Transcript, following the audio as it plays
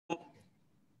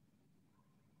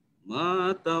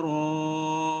ما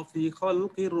ترى في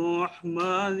خلق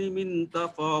الرحمن من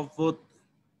تفاوت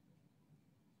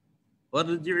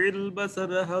وارجع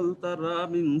البصر هل ترى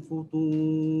من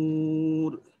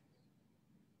فطور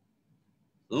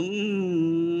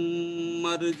ثم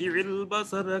ارجع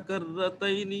البصر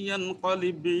كرتين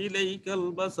ينقلب إليك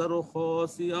البصر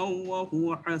خاسئا وهو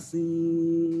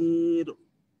حسير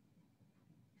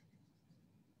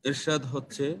ইরশাদ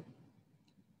হচ্ছে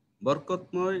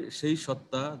বরকতময় সেই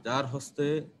সত্তা যার হস্তে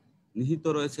নিহিত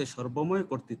রয়েছে সর্বময়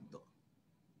কর্তৃত্ব।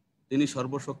 তিনি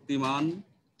সর্বশক্তিমান।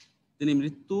 তিনি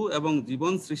মৃত্যু এবং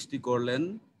জীবন সৃষ্টি করলেন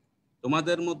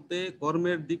তোমাদের মধ্যে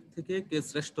কর্মের দিক থেকে কে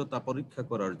শ্রেষ্ঠ তা পরীক্ষা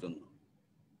করার জন্য।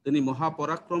 তিনি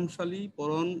মহাপরাক্রমশালী,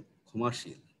 পরম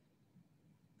ক্ষমাশীল।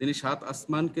 তিনি 7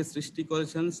 আসমানকে সৃষ্টি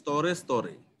করেছেন স্তরে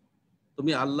স্তরে।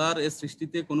 তুমি আল্লাহর এ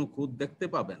সৃষ্টিতে কোনো খুঁত দেখতে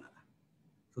পাবে না।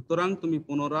 সুতরাং তুমি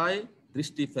পুনরায়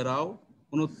দৃষ্টি ফেরাও,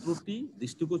 কোনো ত্রুটি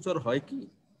দৃষ্টিগোচর হয় কি?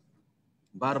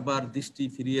 বারবার দৃষ্টি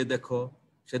ফিরিয়ে দেখো,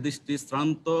 সে দৃষ্টি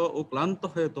শ্রান্ত ও ক্লান্ত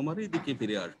হয়ে তোমারই দিকে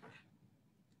ফিরে আসবে।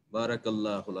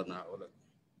 বারাকাল্লাহু লানা ওয়া লাকুম।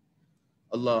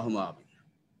 আল্লাহুম্মা আমিন।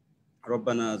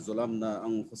 রব্বানা যালামনা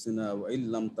আনফুসানা ওয়া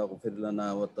ইল্লাম তাগফির লানা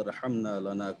ওয়া তারহামনা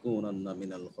লানাকুনান্না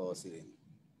মিনাল খাসিরিন।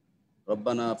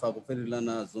 রব্বানা ফাগফির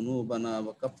লানা যুনুবানা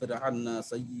ওয়া কাফির আন্না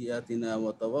সাইয়্যাতিনা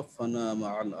ওয়া তাওয়াফফানা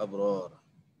মা'আল আবরার।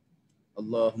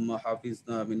 আল্লাহুম্মা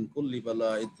হাফিজনা মিন কুল্লি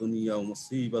বালাইদ দুনিয়া ওয়া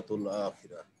মুসিবাতুল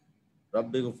আখিরাহ।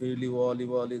 রাব্বি গফিরলি ওয়া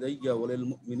লিওয়ালিদাইয়া ওয়া লিল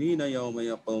মুমিনিনা ইয়াওমা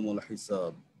ইয়াকুমুল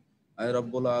হিসাব। আয়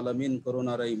রব্বুল আলামিন,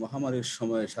 করোনার এই মহামারীর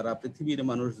সময় সারা পৃথিবীর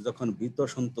মানুষ যখন ভীত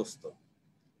সন্ত্রস্ত,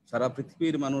 সারা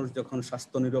পৃথিবীর মানুষ যখন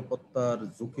স্বাস্থ্য নিরাপত্তার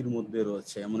ঝুঁকির মধ্যে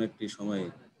রয়েছে, এমন একটি সময়ে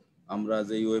আমরা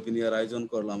যে ওয়েবিনার আয়োজন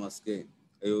করলাম আজকে,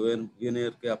 এই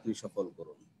ওয়েবিনারকে আপনি সফল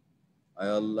করুন।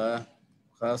 আয় আল্লাহ,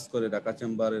 খাস করে ঢাকা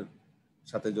চেম্বারের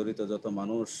সাথে জড়িত যত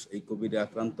মানুষ এই কোভিডে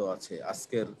আক্রান্ত আছে,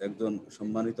 আজকের একজন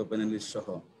সম্মানিত প্যানেলিস্ট সহ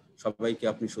সবাইকে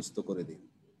আপনি সুস্থ করে দিন।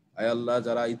 আয় আল্লাহ,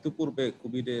 যারা ইতিপূর্বে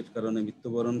কোভিডের কারণে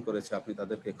মৃত্যুবরণ করেছে, আপনি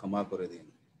তাদেরকে ক্ষমা করে দিন।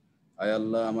 আয়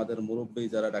আল্লাহ, আমাদের মুরব্বী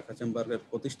যারা ঢাকা চেম্বারের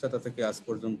প্রতিষ্ঠাতা থেকে আজ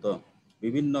পর্যন্ত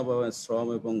বিভিন্নভাবে শ্রম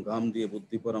এবং ঘাম দিয়ে,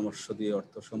 বুদ্ধি পরামর্শ দিয়ে,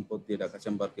 অর্থ সম্পদ দিয়ে ঢাকা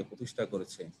চেম্বারকে প্রতিষ্ঠা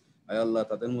করেছে, আয় আল্লাহ,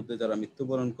 তাদের মধ্যে যারা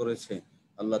মৃত্যুবরণ করেছে,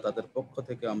 আল্লাহ তাদের পক্ষ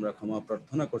থেকে আমরা ক্ষমা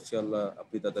প্রার্থনা করছি। আল্লাহ,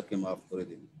 আপনি তাদেরকে মাফ করে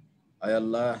দিন। আয়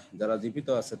আল্লাহ, যারা জীবিত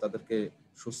আছে তাদেরকে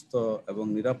সুস্থ এবং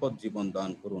নিরাপদ জীবন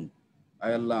দান করুন।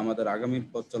 আয় আল্লাহ, আমাদের আগামীর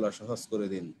পথ চলা সহজ করে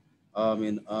দিন।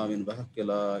 আমিন আমিন। বিহাক্কি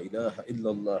লা ইলাহা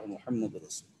ইল্লাল্লাহ মুহাম্মাদুর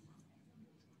রাসূলুল্লাহ।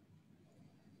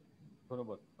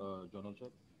 ধন্যবাদ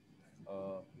জনজক।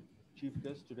 Chief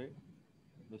guest today,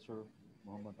 Mr.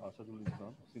 Muhammad Asadul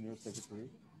Islam, Senior Secretary,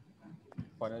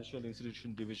 Financial Institution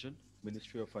Division,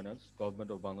 Ministry of Finance, Government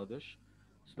of Bangladesh.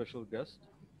 Special guest,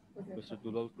 Mr.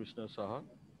 Dulal Krishna Saha,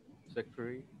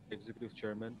 Secretary, Executive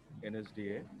Chairman,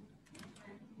 NSDA.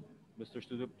 Mr.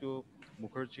 Sudipto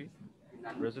Mukherjee,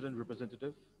 Resident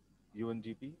Representative,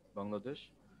 UNDP, Bangladesh.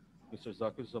 Mr.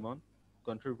 Zakir Zaman,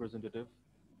 Country Representative,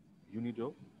 UNIDO.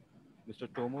 Mr.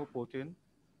 Tomo Potin,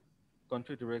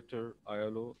 Country Director,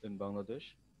 ILO in Bangladesh.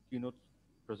 Keynote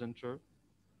presenter,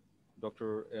 Dr.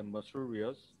 M. Masroor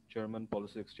Riaz, Chairman,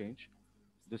 Policy Exchange.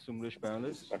 Distinguished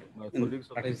panelists, my colleagues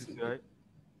of DCCI,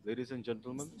 ladies and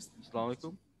gentlemen, Assalamu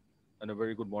alaikum, and a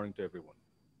very good morning to everyone.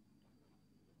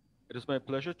 It is my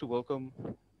pleasure to welcome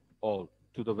all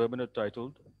to the webinar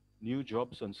titled New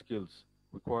Jobs and Skills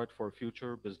Required for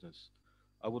Future Business.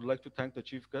 I would like to thank the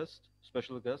chief guest,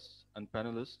 special guests, and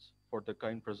panelists for their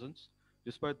kind presence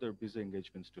despite their busy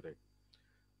engagements today.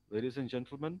 Ladies and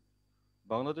gentlemen,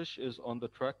 Bangladesh is on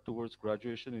the track towards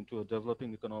graduation into a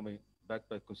developing economy backed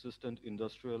by consistent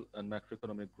industrial and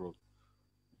macroeconomic growth.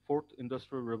 Fourth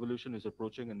industrial revolution is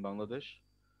approaching in Bangladesh,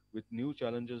 with new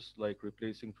challenges like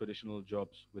replacing traditional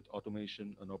jobs with automation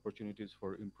and opportunities for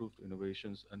improved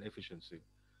innovations and efficiency.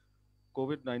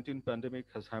 COVID-19 pandemic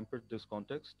has hampered this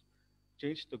context,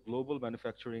 changed the global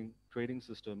manufacturing, trading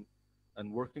system, and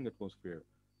working atmosphere,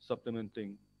 supplementing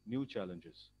new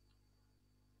challenges.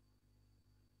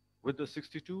 With the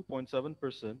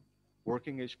 62.7%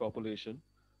 working age population,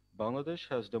 Bangladesh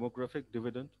has demographic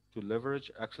dividend to leverage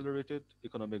accelerated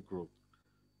economic growth.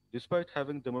 Despite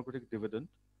having demographic dividend,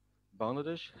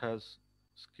 Bangladesh has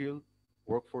skilled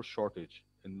workforce shortage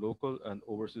in local and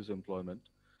overseas employment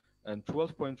and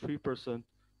 12.3%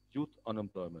 youth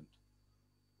unemployment.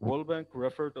 World Bank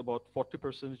referred about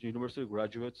 40% university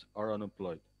graduates are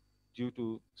unemployed due to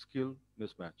skill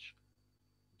mismatch.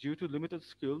 Due to limited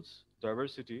skills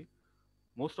diversity,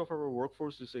 most of our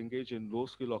workforce is engaged in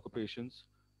low-skill occupations,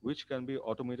 which can be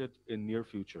automated in near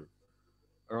future.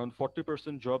 Around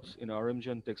 40% jobs in RMG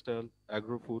and textile,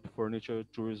 agro-food, furniture,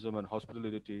 tourism, and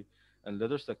hospitality and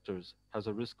leather sectors has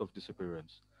a risk of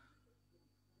disappearance.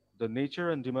 The nature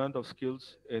and demand of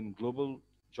skills in global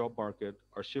job market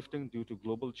are shifting due to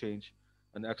global change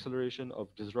and acceleration of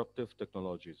disruptive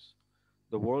technologies.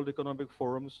 The World Economic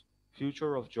Forum's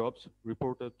Future of Jobs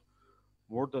reported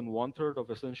more than one-third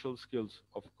of essential skills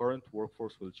of current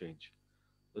workforce will change.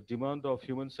 The demand of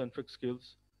human-centric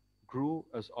skills grew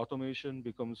as automation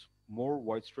becomes more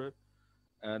widespread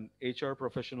and HR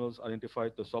professionals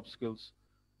identified the soft skills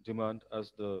demand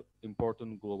as the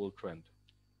important global trend.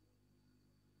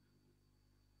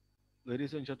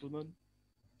 Ladies and gentlemen,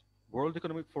 World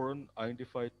Economic Forum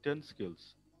identified 10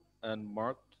 skills and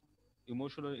marked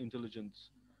emotional intelligence,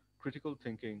 critical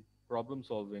thinking, problem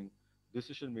solving,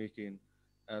 decision making,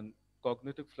 and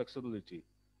cognitive flexibility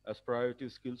as priority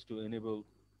skills to enable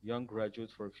young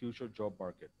graduates for a future job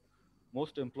market.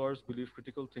 Most employers believe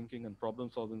critical thinking and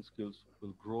problem solving skills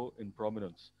will grow in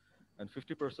prominence, and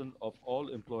 50% of all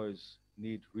employees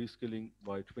need reskilling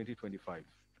by 2025.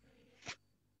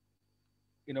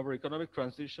 In our economic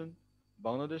transition,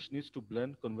 Bangladesh needs to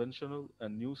blend conventional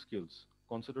and new skills,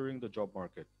 considering the job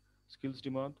market, skills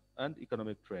demand, and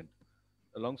economic trend.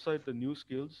 Alongside the new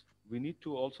skills, we need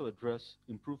to also address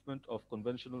improvement of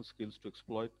conventional skills to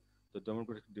exploit the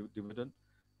demographic dividend,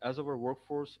 as our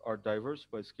workforce are diverse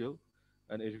by skill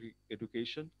and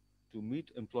education to meet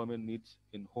employment needs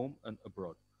in home and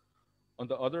abroad. On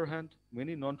the other hand,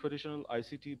 many non-traditional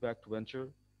ICT-backed venture,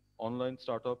 online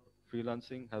startup,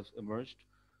 freelancing has emerged,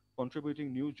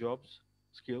 contributing new jobs,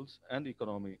 skills, and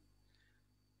economy.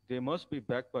 They must be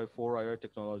backed by 4IR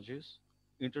technologies,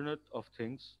 Internet of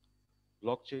Things,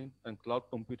 blockchain, and cloud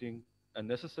computing, and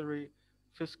necessary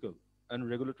fiscal and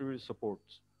regulatory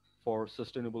supports for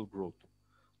sustainable growth.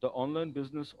 The online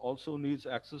business also needs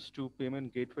access to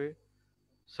payment gateway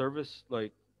service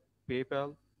like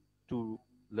PayPal to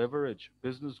leverage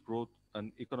business growth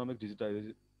and economic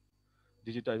digitization.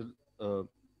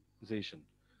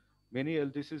 Many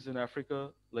LDCs in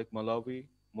Africa, like Malawi,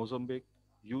 Mozambique,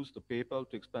 use the PayPal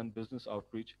to expand business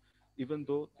outreach, even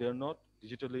though they are not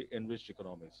digitally enriched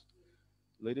economies.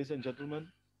 Ladies and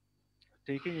gentlemen,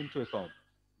 taking into account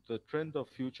the trend of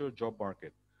future job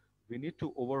market, we need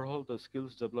to overhaul the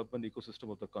skills development ecosystem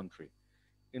of the country.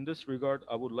 In this regard,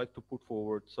 I would like to put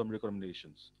forward some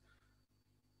recommendations.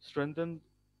 Strengthen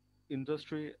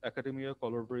industry academia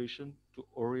collaboration to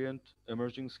orient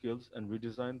emerging skills and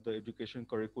redesign the education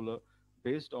curricula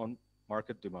based on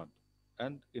market demand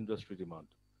and industry demand.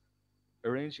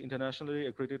 Arrange internationally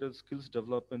accredited skills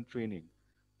development training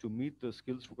to meet the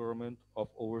skills requirement of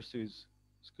overseas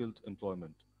skilled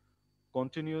employment.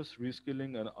 Continuous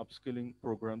reskilling and upskilling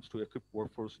programs to equip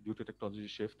workforce due to technology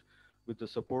shift with the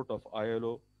support of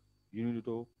ILO,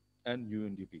 UNIDO, and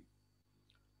UNDP.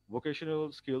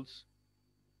 Vocational skills,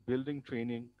 building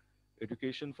training,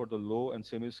 education for the low and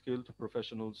semi-skilled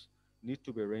professionals need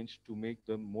to be arranged to make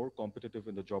them more competitive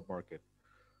in the job market.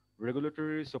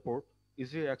 Regulatory support,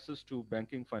 easy access to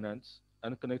banking finance,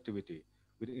 and connectivity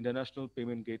with international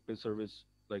payment gateway service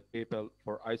like PayPal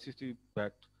for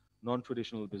ICT-backed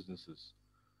non-traditional businesses.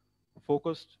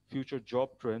 Focused future job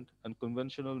trend and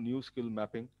conventional new skill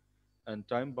mapping and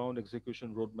time-bound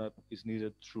execution roadmap is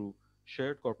needed through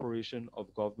shared cooperation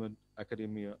of government,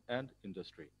 academia, and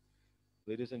industry.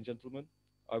 Ladies and gentlemen,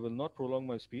 I will not prolong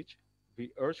my speech.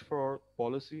 We urge for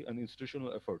policy and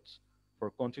institutional efforts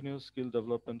for continuous skill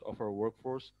development of our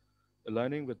workforce,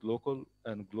 aligning with local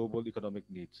and global economic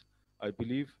needs. I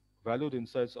believe valued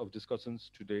insights of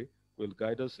discussions today will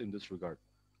guide us in this regard.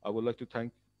 I would like to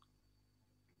thank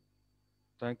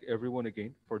everyone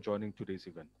again for joining today's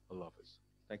event. Allah Hafiz.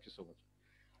 Thank you so much.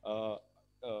 Uh,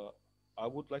 uh, I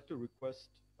would like to request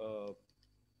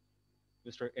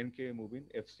Mr. N.K. Mubin,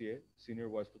 FCA, Senior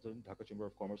Vice President, Dhaka Chamber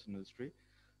of Commerce and Industry,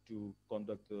 to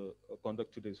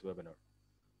conduct today's webinar.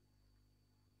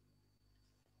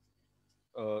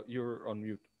 You're on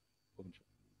mute,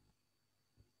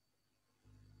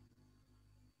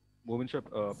 Mubin Shah.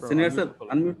 Senior sir,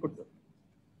 unmute.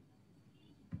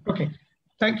 Okay.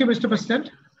 Thank you, Mr.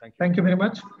 President. Thank you. Thank you very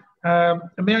much.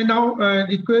 May I now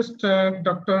request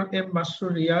Dr. M.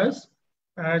 Masroor Riaz,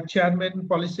 Chairman,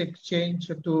 Policy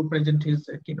Exchange, to present his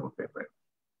keynote paper.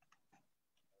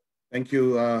 Thank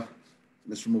you,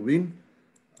 Mr. Mubin.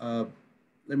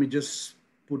 Let me just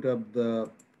put up the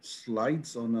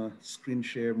slides on a screen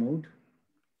share mode.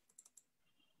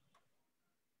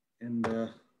 And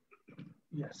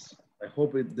yes, I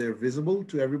hope they're visible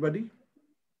to everybody.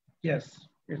 Yes,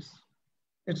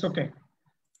 it's okay.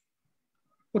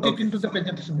 Put it into the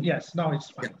presentation. Yes, now it's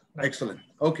fine. Yeah, excellent.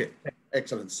 Okay,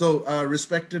 excellent. So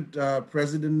respected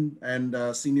President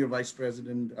and Senior Vice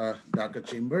President, Dhaka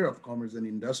Chamber of Commerce and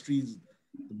Industries,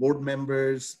 the board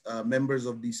members, members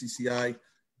of DCCI,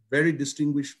 very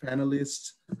distinguished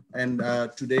panelists, and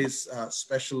today's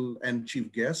special and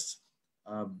chief guests.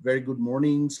 Very good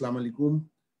morning, Assalamu alaikum.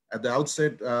 At the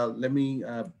outset, let me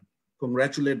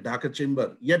congratulate Dhaka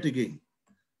Chamber yet again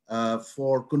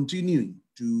for continuing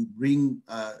to bring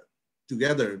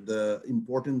together the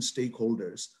important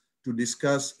stakeholders to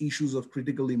discuss issues of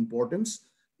critical importance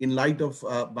in light of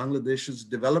Bangladesh's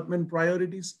development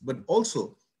priorities, but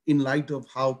also in light of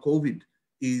how COVID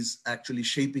is actually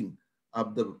shaping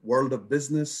up the world of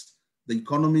business, the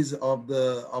economies of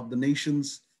the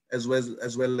nations, as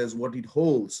well as what it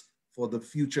holds for the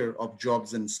future of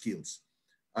jobs and skills.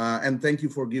 And thank you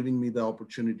for giving me the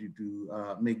opportunity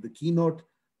to make the keynote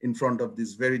in front of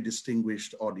this very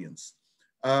distinguished audience.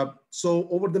 So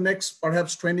over the next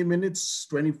perhaps 20 minutes,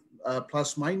 20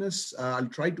 plus minus, I'll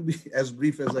try to be as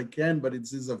brief as I can, but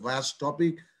it is a vast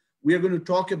topic. We are going to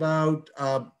talk about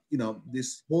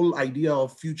this whole idea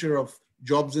of future of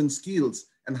jobs and skills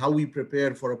and how we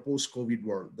prepare for a post-COVID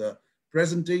world. The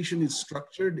presentation is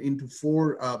structured into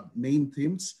four main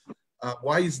themes.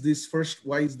 Why is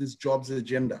this jobs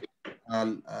agenda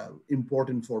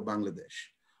important for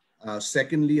Bangladesh?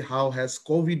 Secondly, how has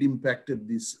COVID impacted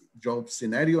this job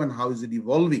scenario and how is it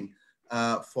evolving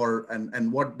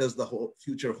and what does the whole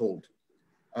future hold?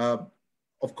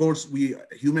 Of course,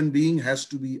 human being has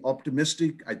to be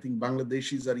optimistic. I think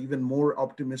Bangladeshis are even more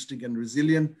optimistic and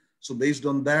resilient. So based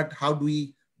on that, how do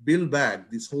we build back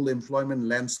this whole employment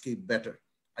landscape better?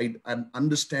 I'm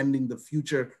understanding the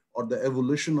future or the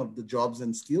evolution of the jobs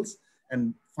and skills.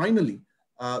 And finally,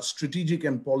 strategic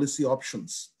and policy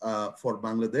options for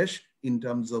Bangladesh in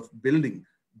terms of building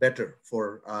better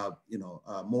for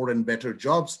more and better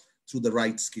jobs through the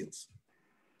right skills.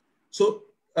 So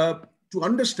to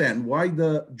understand why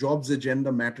the jobs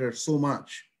agenda matters so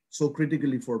much, so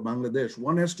critically for Bangladesh,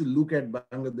 one has to look at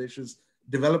Bangladesh's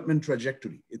development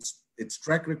trajectory, its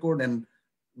track record, and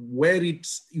where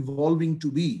it's evolving to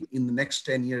be in the next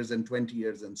 10 years and 20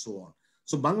 years and so on.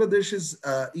 So Bangladesh's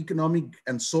economic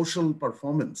and social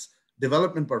performance,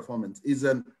 development performance, is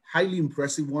a highly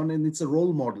impressive one, and it's a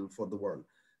role model for the world.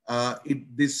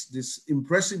 This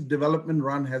impressive development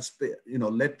run has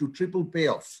led to triple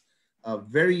payoffs,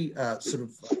 very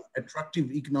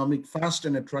attractive fast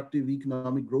and attractive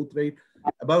economic growth rate,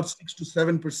 about 6 to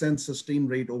 7% sustained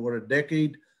rate over a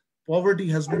decade. Poverty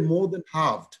has been more than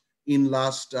halved in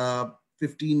last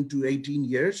 15 to 18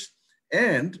 years.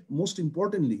 And most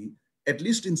importantly, at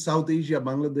least in South Asia,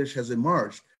 Bangladesh has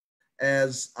emerged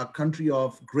as a country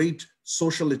of great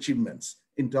social achievements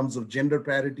in terms of gender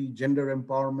parity, gender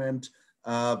empowerment,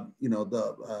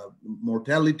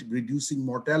 mortality, reducing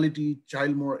mortality,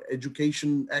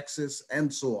 education access,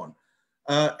 and so on.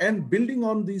 And building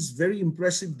on this very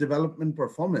impressive development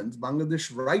performance,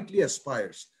 Bangladesh rightly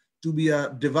aspires to be a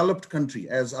developed country,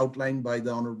 as outlined by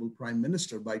the Honorable Prime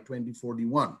Minister by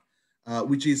 2041,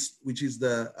 which is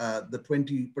the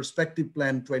 20 Perspective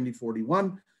Plan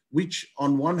 2041, which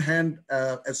on one hand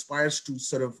aspires to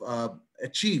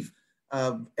achieve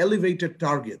elevated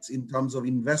targets in terms of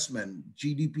investment,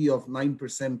 GDP of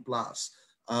 9% plus,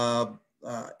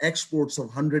 exports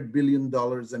of $100 billion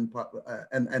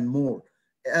and more,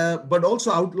 but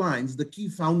also outlines the key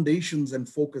foundations and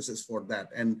focuses for that.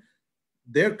 And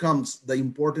there comes the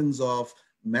importance of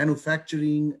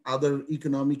manufacturing, other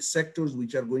economic sectors,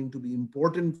 which are going to be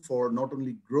important for not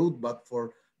only growth, but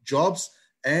for jobs,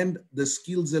 and the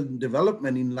skills and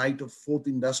development in light of fourth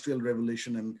industrial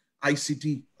revolution and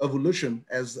ICT evolution,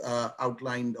 as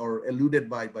outlined or alluded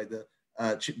by the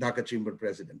Dhaka Chamber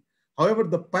President. However,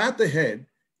 the path ahead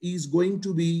is going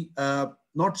to be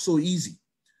not so easy.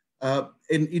 And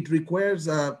it requires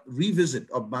a revisiting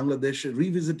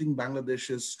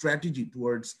Bangladesh's strategy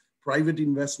towards private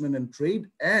investment and trade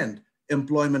and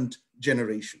employment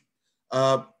generation.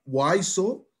 Why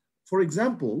so? For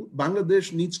example,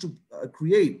 Bangladesh needs to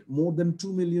create more than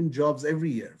 2 million jobs every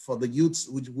year for the youths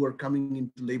who are coming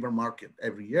into labor market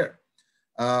every year.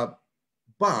 But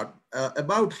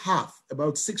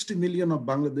about 60 million of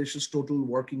Bangladesh's total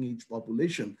working age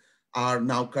population are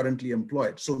now currently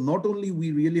employed. So not only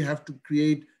we really have to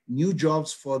create new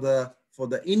jobs for the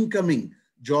incoming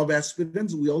job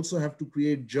aspirants, we also have to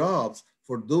create jobs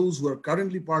for those who are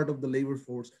currently part of the labor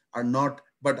force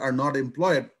but are not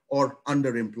employed or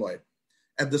underemployed.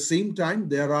 At the same time,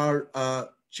 there are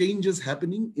changes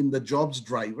happening in the jobs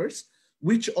drivers,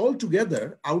 which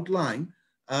altogether outline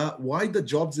why the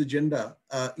jobs agenda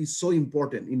is so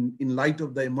important in light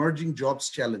of the emerging jobs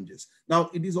challenges. Now,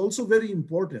 it is also very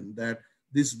important that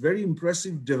this very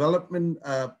impressive development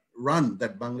run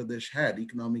that Bangladesh had,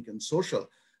 economic and social,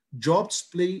 jobs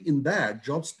played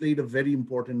a very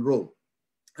important role.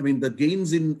 I mean, the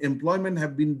gains in employment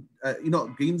have been,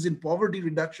 gains in poverty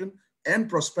reduction and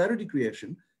prosperity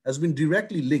creation has been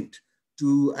directly linked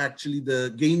to actually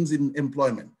the gains in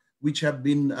employment, which have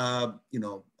been,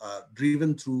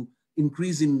 driven through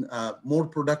increase in more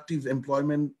productive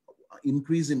employment,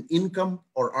 increase in income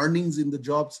or earnings in the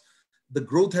jobs. The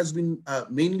growth has been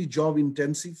mainly job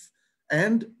intensive,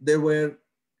 and there were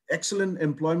excellent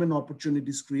employment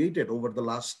opportunities created over the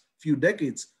last few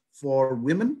decades for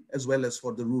women as well as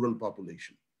for the rural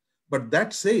population. But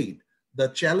that said, the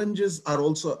challenges are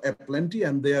also aplenty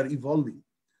and they are evolving.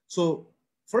 So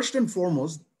first and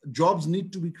foremost, jobs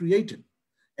need to be created,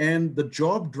 and the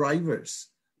job drivers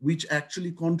which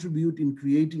actually contribute in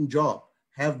creating job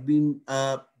have been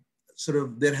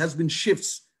there has been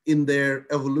shifts in their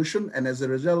evolution, and as a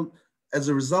result,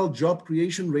 job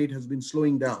creation rate has been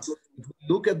slowing down. If we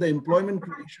look at the employment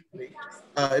creation rate,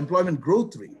 employment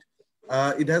growth rate,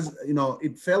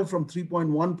 it fell from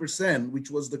 3.1%,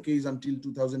 which was the case until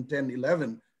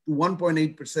 2010-11, to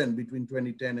 1.8% between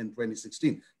 2010 and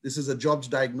 2016. This is a jobs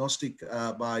diagnostic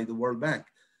by the World Bank.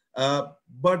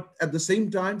 But at the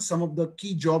same time, some of the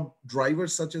key job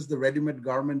drivers, such as the ready-made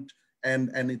garment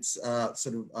and its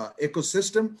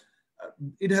ecosystem,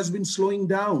 it has been slowing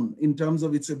down in terms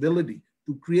of its ability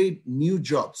to create new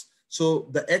jobs. So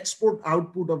the export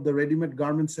output of the ready-made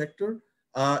garment sector,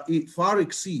 it far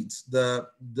exceeds the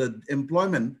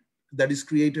employment that is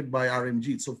created by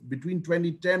RMG. So between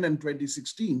 2010 and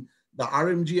 2016, the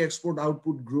RMG export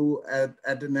output grew at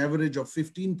an average of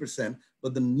 15%,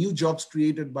 but the new jobs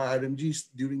created by RMG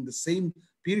during the same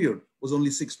period was only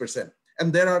 6%.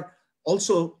 And there are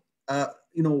also,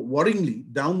 worryingly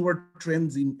downward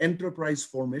trends in enterprise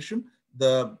formation.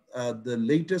 The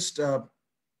latest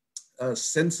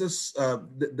census,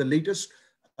 the latest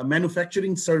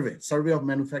manufacturing survey of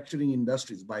manufacturing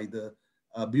industries by the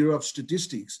Bureau of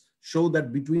Statistics show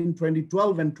that between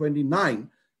 2012 and 29,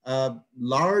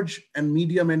 large and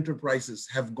medium enterprises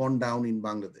have gone down in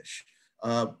Bangladesh.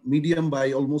 Medium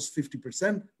by almost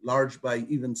 50%, large by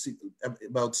even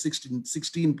about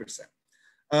 16%.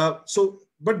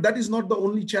 But that is not the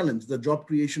only challenge, the job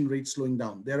creation rate slowing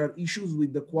down. There are issues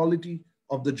with the quality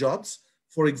of the jobs.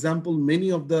 For example,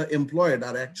 many of the employed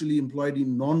are actually employed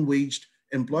in non-waged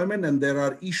employment, and there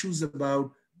are issues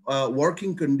about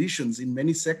working conditions in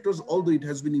many sectors, although it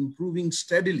has been improving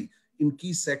steadily in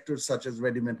key sectors such as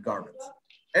ready-made garments.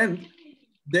 And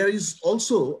there is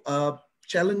also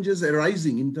challenges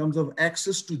arising in terms of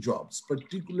access to jobs,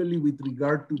 particularly with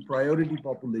regard to priority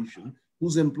population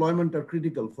whose employment are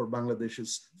critical for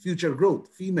Bangladesh's future growth: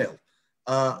 female,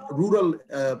 rural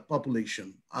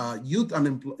population, youth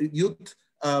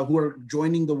who are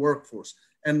joining the workforce.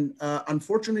 And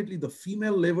unfortunately, the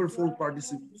female labor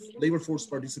force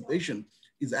participation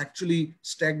is actually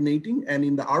stagnating, and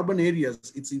in the urban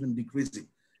areas, it's even decreasing.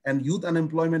 And youth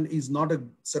unemployment is not a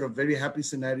sort of very happy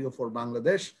scenario for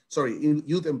Bangladesh. Sorry, in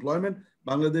youth employment,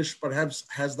 Bangladesh perhaps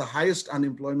has the highest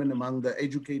unemployment among the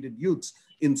educated youths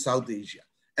in South Asia.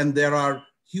 And there are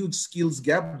huge skills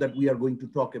gap that we are going to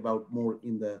talk about more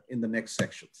in the next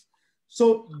sections.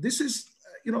 So this is,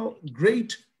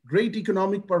 great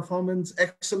economic performance,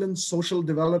 excellent social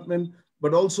development,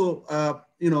 but also,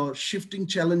 shifting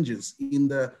challenges in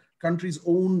the country's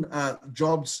own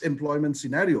jobs employment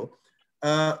scenario.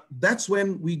 That's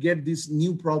when we get this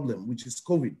new problem, which is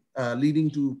COVID,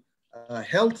 leading to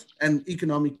health and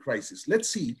economic crisis. Let's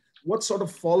see what sort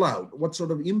of fallout, what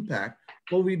sort of impact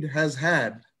COVID has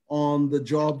had on the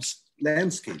jobs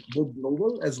landscape, both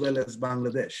global as well as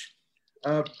Bangladesh.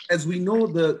 As we know,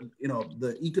 the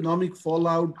economic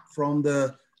fallout from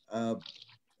the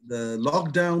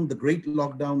lockdown, the great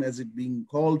lockdown as it being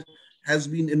called, has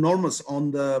been enormously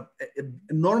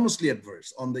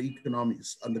adverse on the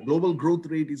economies. And the global growth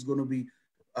rate is going to be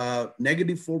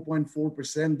negative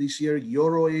 4.4% this year.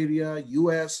 Euro area,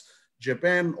 US,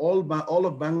 Japan, all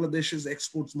of Bangladesh's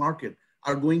exports market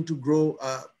are going to grow,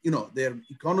 their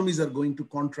economies are going to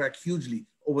contract hugely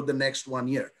over the next 1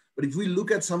 year. But if we look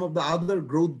at some of the other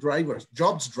growth drivers,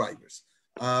 jobs drivers,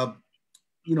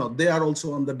 they are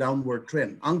also on the downward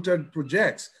trend. UNCTAD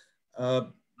projects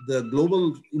the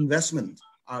global investment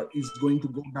is going to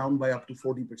go down by up to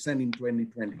 40% in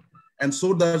 2020. And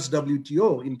so does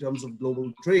WTO in terms of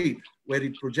global trade, where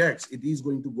it projects it is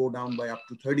going to go down by up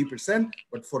to 30%.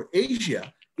 But for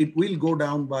Asia, it will go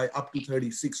down by up to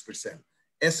 36%.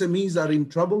 SMEs are in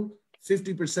trouble.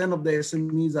 50% of the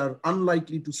SMEs are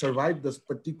unlikely to survive,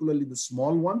 particularly the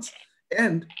small ones.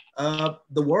 And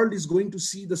the world is going to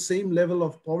see the same level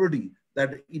of poverty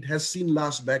that it has seen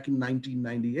last back in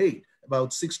 1998,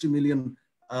 about 60 million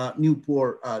new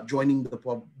poor joining the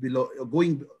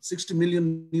 60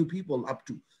 million new people up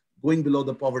to going below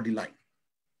the poverty line.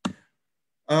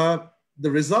 The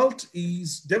result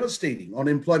is devastating on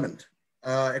employment.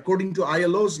 According to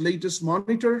ILO's latest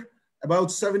monitor, about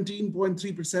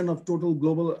 17.3% of total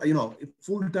global,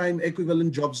 full-time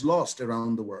equivalent jobs lost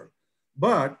around the world.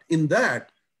 But in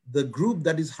that, the group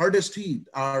that is hardest hit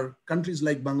are countries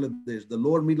like Bangladesh, the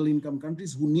lower middle income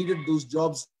countries who needed those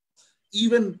jobs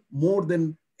even more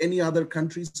than any other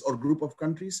countries or group of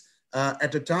countries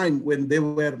at a time when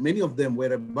many of them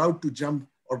were about to jump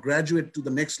or graduate to the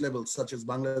next level, such as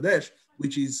Bangladesh,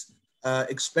 which is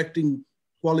expecting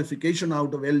qualification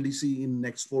out of LDC in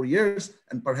next 4 years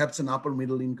and perhaps an upper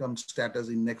middle income status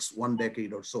in next 1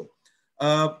 decade or so.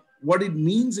 What it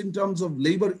means in terms of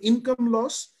labor income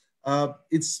loss,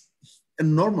 it's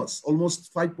enormous,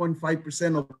 almost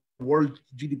 5.5% of world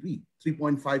GDP,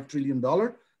 $3.5 trillion.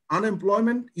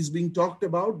 Unemployment is being talked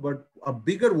about, but a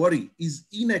bigger worry is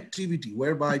inactivity,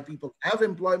 whereby people have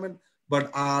employment, but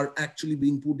are actually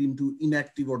being put into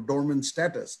inactive or dormant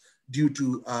status due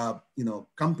to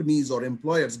companies or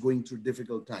employers going through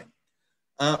difficult time.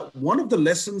 One of the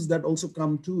lessons that also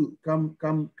come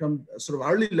sort of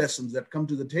early lessons that come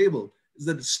to the table is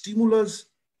that stimulus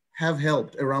have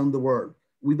helped around the world.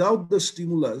 Without the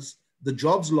stimulus, the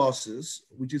jobs losses,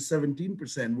 which is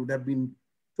 17%, would have been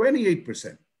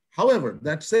 28%. However,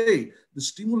 that say the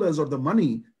stimulus or the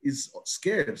money is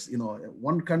scarce.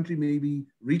 One country may be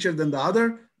richer than the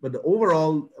other, but the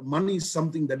overall money is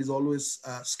something that is always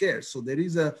scarce. So there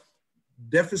is a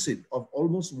deficit of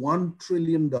almost $1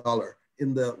 trillion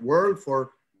in the world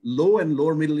for low and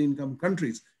lower middle income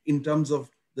countries in terms of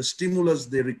the stimulus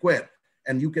they require.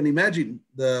 And you can imagine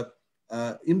the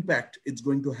impact it's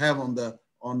going to have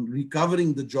on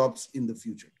recovering the jobs in the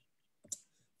future.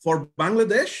 For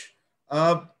Bangladesh,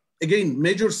 again,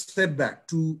 major setback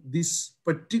to this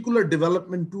particular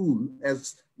development tool,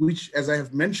 as I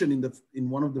have mentioned in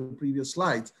one of the previous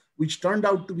slides, which turned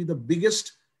out to be the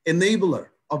biggest enabler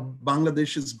of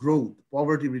Bangladesh's growth,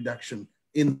 poverty reduction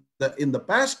in the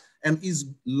past, and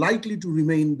is likely to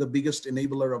remain the biggest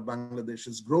enabler of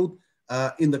Bangladesh's growth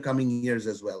in the coming years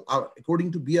as well.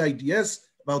 According to BITS,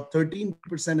 about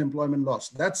 13% employment loss.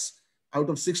 That's out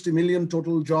of 60 million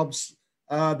total jobs.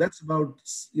 That's about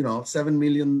 7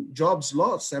 million jobs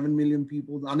lost, 7 million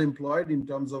people unemployed in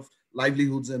terms of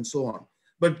livelihoods and so on.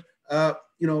 But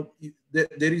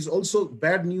there is also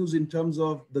bad news in terms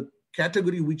of the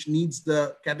category which needs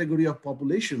the category of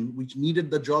population which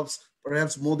needed the jobs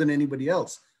perhaps more than anybody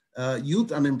else.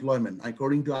 Youth unemployment,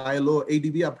 according to ILO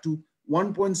ADB, up to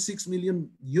 1.6 million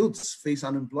youths face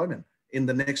unemployment in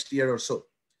the next year or so.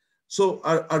 So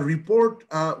a report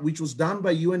which was done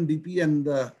by UNDP and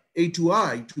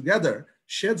A2I together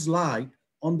sheds light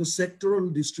on the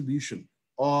sectoral distribution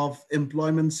of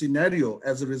employment scenario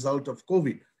as a result of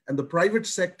COVID. And the private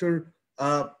sector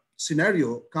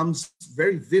scenario comes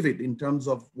very vivid in terms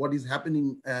of what is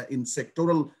happening in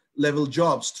sectoral level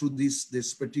jobs through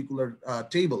this particular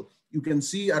table. You can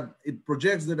see it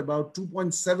projects that about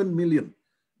 2.7 million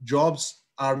jobs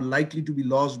are likely to be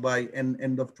lost by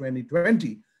end of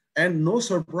 2020. And no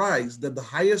surprise that the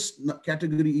highest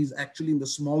category is actually in the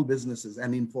small businesses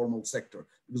and informal sector,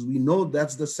 because we know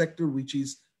that's the sector which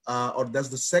is, or that's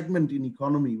the segment in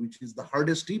economy which is the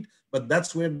hardest hit, but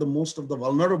that's where the most of the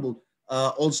vulnerable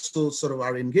also sort of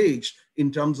are engaged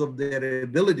in terms of their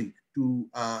ability to,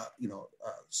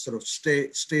 sort of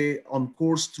stay on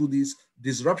course through this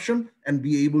disruption and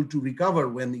be able to recover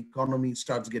when the economy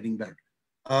starts getting back.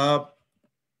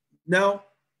 Now,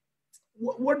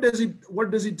 what does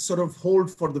it sort of hold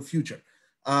for the future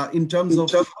in terms of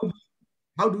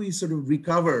how do we sort of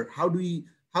recover? How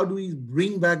do we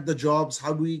bring back the jobs?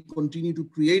 How do we continue to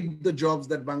create the jobs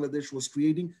that Bangladesh was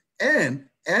creating, and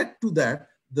add to that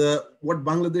what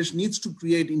Bangladesh needs to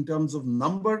create in terms of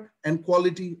number and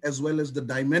quality, as well as the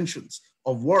dimensions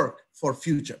of work for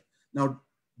future. Now,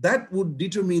 that would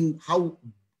determine how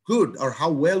good or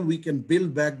how well we can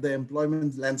build back the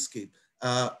employment landscape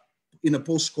in a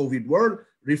post-COVID world,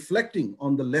 reflecting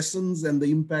on the lessons and the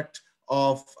impact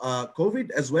of COVID,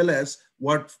 as well as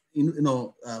what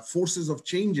forces of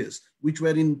changes which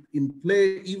were in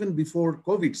play even before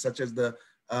COVID, such as the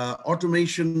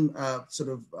automation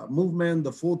movement,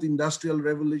 the fourth industrial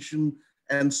revolution,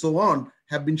 and so on,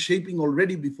 have been shaping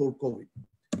already before COVID.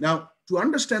 Now, to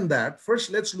understand that,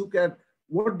 first let's look at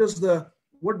what does the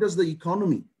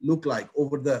economy look like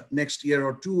over the next year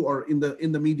or two, or in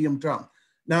the medium term.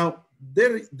 Now,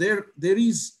 there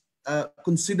is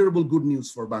considerable good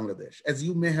news for Bangladesh. As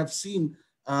you may have seen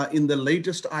in the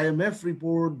latest IMF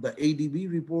report, the ADB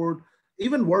report,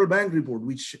 even World Bank report,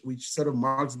 which sort of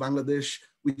marks Bangladesh,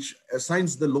 which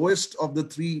assigns the lowest of the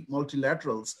three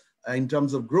multilaterals in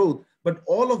terms of growth, but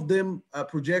all of them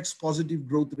projects positive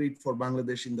growth rate for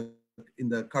Bangladesh in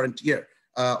the current year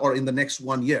or in the next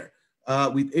 1 year.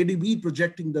 With ADB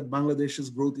projecting that Bangladesh's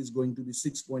growth is going to be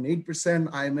 6.8%,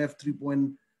 IMF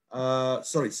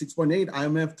 6.8,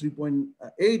 IMF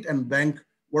 3.8, and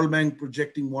World Bank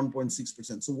projecting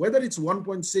 1.6%. So whether it's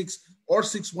 1.6 or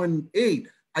 6.8,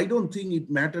 I don't think it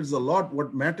matters a lot.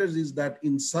 What matters is that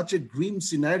in such a grim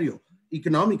scenario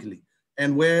economically,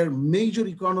 and where major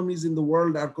economies in the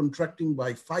world are contracting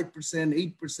by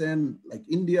 5%, 8%, like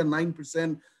India,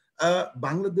 9%,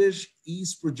 Bangladesh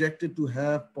is projected to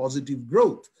have positive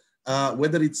growth.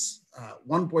 Whether it's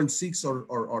 1.6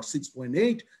 or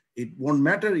 6.8, it won't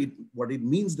matter. What it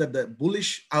means that the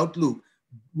bullish outlook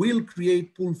will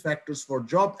create pull factors for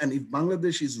job. And if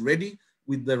Bangladesh is ready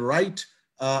with the right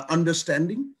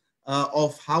understanding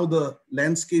of how the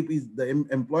landscape is, the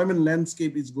employment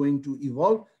landscape is going to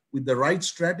evolve with the right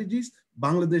strategies,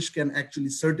 Bangladesh can actually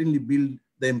certainly build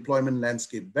the employment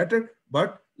landscape better.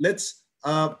 But let's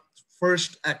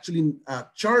first actually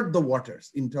chart the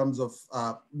waters in terms of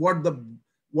what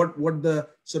the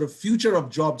sort of future of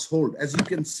jobs hold. As you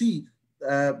can see,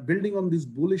 building on this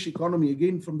bullish economy,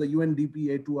 again from the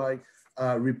UNDP A2I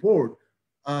report,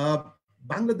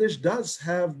 Bangladesh does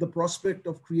have the prospect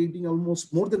of creating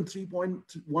almost more than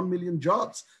 3.1 million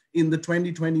jobs in the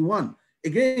 2021.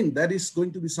 Again, that is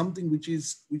going to be something which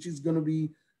is going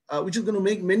to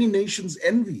make many nations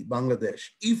envy Bangladesh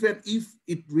if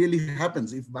it really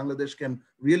happens, if Bangladesh can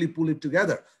really pull it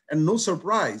together. And no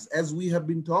surprise, as we have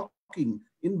been talking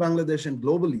in Bangladesh and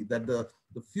globally, that the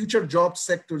future job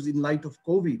sectors in light of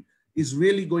COVID is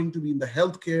really going to be in the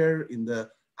healthcare, in the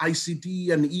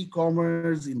ICT and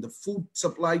e-commerce, in the food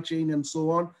supply chain and so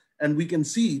on. And we can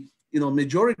see,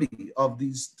 majority of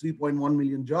these 3.1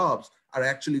 million jobs are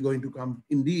actually going to come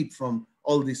indeed from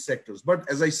all these sectors. But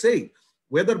as I say,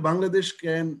 whether Bangladesh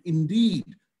can indeed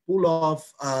pull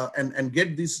off and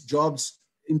get these jobs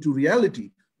into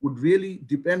reality would really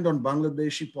depend on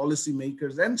Bangladeshi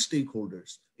policymakers and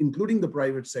stakeholders, including the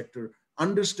private sector,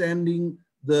 understanding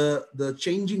the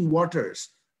changing waters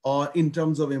in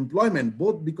terms of employment,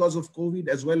 both because of COVID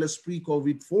as well as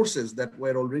pre-COVID forces that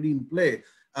were already in play,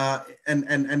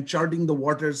 and charting the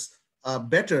waters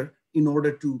better in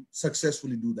order to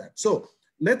successfully do that. So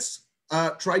let's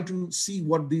try to see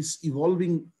what this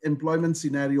evolving employment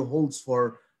scenario holds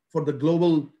for the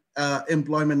global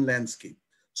employment landscape.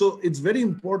 So it's very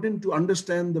important to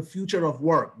understand the future of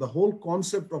work, the whole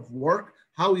concept of work,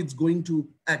 how it's going to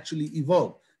actually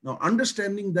evolve. Now,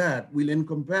 understanding that will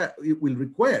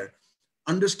require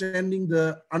understanding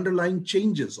the underlying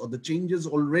changes or the changes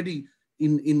already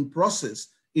in process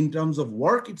in terms of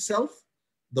work itself,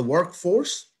 the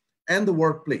workforce, and the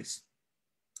workplace.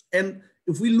 And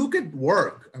if we look at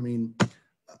work, I mean,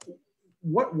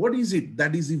 what is it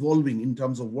that is evolving in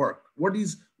terms of work? What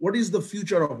is the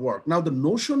future of work? Now, the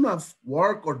notion of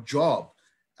work or job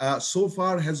so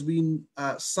far has been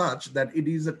such that it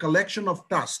is a collection of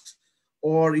tasks,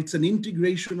 or it's an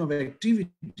integration of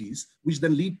activities which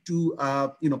then lead to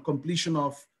completion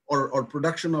of or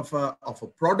production of a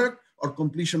product or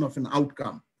completion of an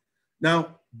outcome.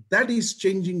 Now, that is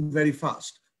changing very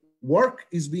fast. Work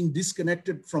is being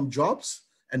disconnected from jobs,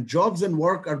 and jobs and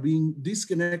work are being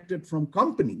disconnected from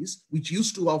companies, which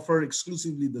used to offer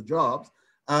exclusively the jobs,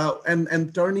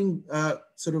 and turning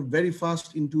sort of very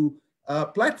fast into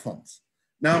platforms.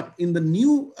 Now, in the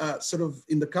new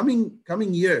in the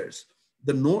coming years,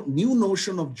 the new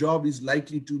notion of job is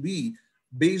likely to be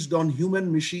based on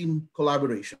human-machine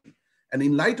collaboration. And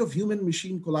in light of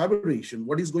human-machine collaboration,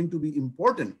 what is going to be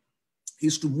important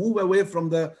is to move away from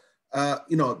the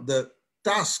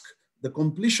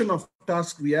completion of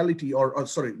task reality,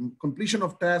 completion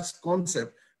of task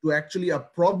concept, to actually a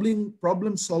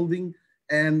problem solving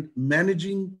and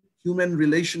managing human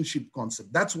relationship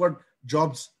concept. That's what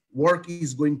jobs work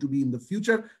is going to be in the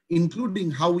future, including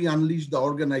how we unleash the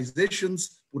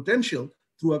organization's potential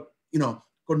through a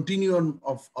continuum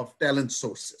of talent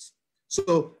sources.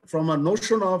 So from a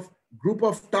notion of group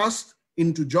of tasks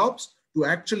into jobs to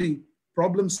actually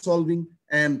problem solving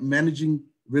and managing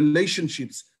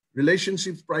relationships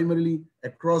primarily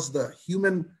across the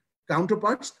human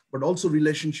counterparts, but also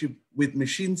relationship with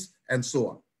machines and so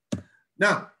on.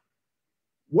 Now,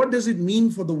 what does it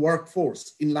mean for the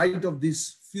workforce? In light of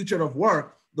this future of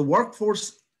work, the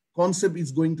workforce concept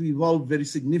is going to evolve very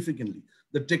significantly.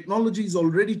 The technology is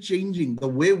already changing the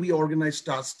way we organize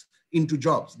tasks into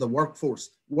jobs, the workforce.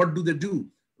 What do they do?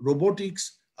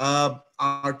 Robotics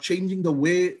are changing the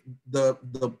way the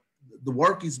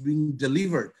work is being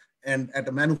delivered, and at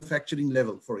a manufacturing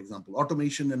level, for example,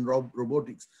 automation and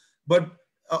robotics. But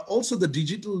also the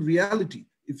digital reality.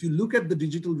 If you look at the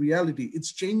digital reality,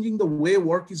 it's changing the way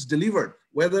work is delivered,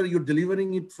 whether you're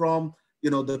delivering it from,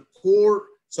 the core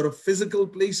sort of physical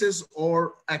places,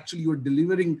 or actually you're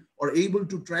delivering or able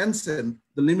to transcend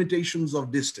the limitations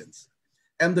of distance.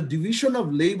 And the division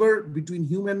of labor between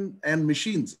human and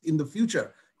machines in the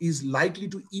future is likely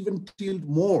to even tilt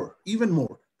even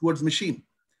more towards machine,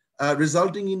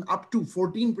 resulting in up to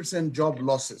 14% job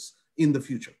losses in the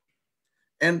future.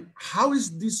 And how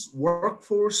is this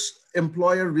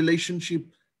workforce-employer relationship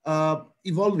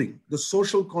evolving? The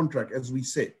social contract, as we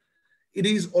say, it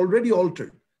is already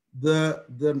altered. The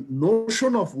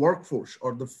notion of workforce,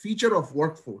 or the feature of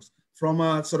workforce, from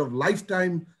a sort of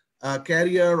lifetime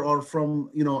career, or from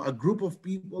a group of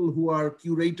people who are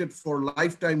curated for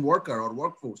lifetime worker or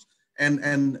workforce, and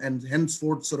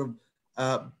henceforth sort of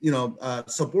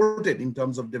supported in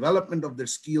terms of development of their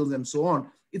skills and so on.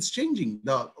 It's changing.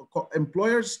 The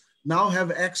employers now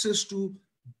have access to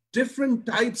different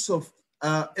types of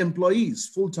employees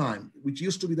full-time, which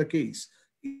used to be the case.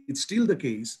 It's still the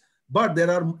case, but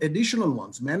there are additional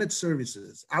ones: managed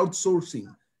services, outsourcing.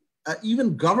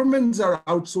 Even governments are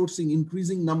outsourcing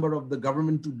increasing number of the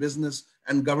government to business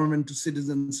and government to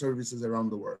citizen services around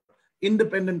the world.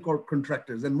 Independent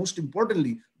contractors, and most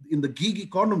importantly, in the gig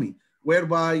economy,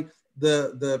 whereby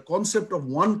the concept of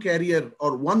one career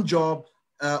or one job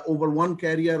over one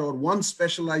career, or one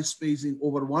specialized space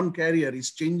over one career,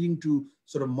 is changing to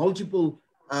sort of multiple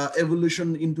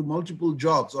evolution into multiple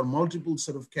jobs, or multiple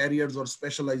sort of careers or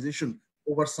specialization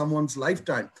over someone's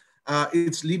lifetime.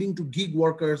 It's leading to gig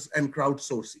workers and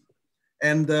crowdsourcing.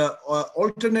 And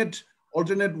alternate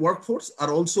workforce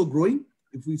are also growing.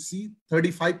 If we see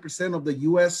 35% of the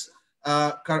US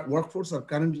workforce are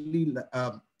currently,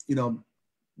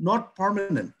 not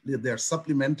permanent. They're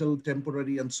supplemental,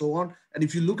 temporary, and so on. And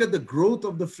if you look at the growth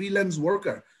of the freelance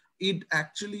worker, it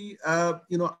actually,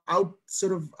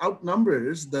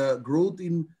 outnumbers the growth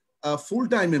in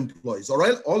full-time employees, or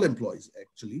all employees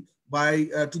actually, by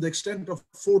to the extent of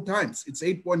 4 times. It's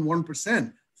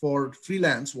 8.1% for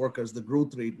freelance workers, the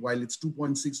growth rate, while it's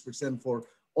 2.6% for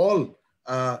all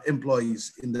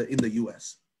employees in the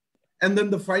US. And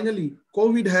then finally,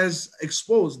 COVID has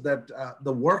exposed that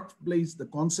the workplace, the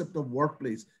concept of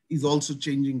workplace, is also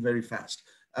changing very fast.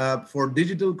 For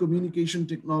digital communication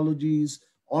technologies,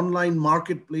 online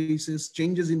marketplaces,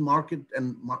 changes in market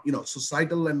and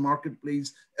societal and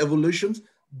marketplace evolutions,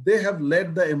 they have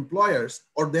led the employers,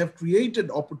 or they have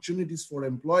created opportunities for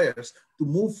employers to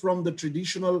move from the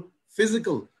traditional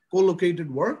physical co-located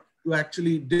work to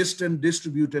actually distant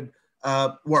distributed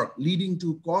work, leading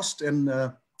to cost and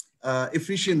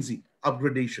efficiency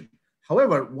upgradation.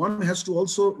 However, one has to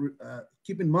also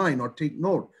keep in mind, or take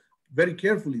note very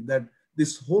carefully, that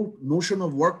this whole notion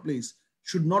of workplace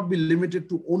should not be limited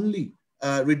to only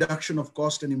reduction of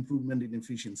cost and improvement in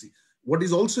efficiency. What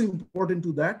is also important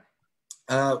to that,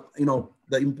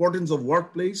 the importance of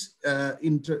workplace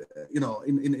in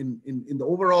the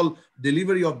overall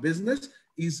delivery of business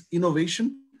is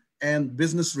innovation and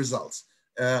business results.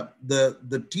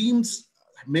 The teams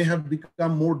may have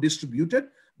become more distributed,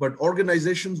 but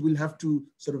organizations will have to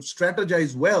sort of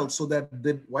strategize well, so that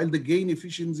while they gain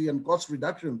efficiency and cost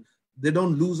reduction, they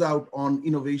don't lose out on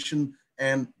innovation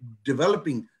and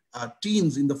developing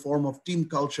teams in the form of team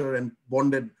culture and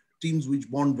bonded teams which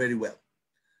bond very well.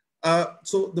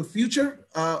 So the future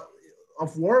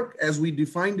of work, as we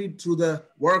defined it through the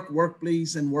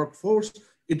workplace, and workforce,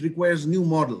 it requires new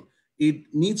model.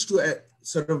 It needs to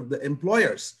the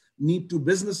employers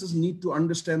businesses need to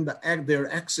understand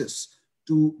their access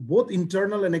to both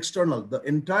internal and external, the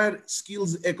entire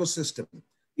skills ecosystem,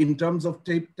 in terms of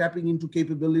tapping into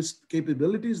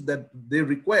capabilities that they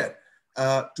require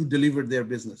to deliver their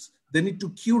business. They need to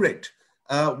curate.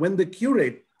 When they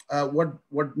curate,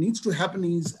 what needs to happen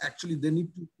is actually they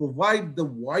need to provide the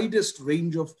widest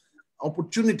range of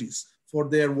opportunities for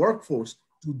their workforce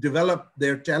to develop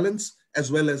their talents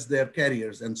as well as their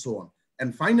careers and so on.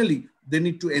 And finally, they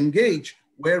need to engage,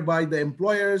 whereby the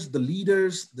employers, the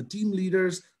leaders, the team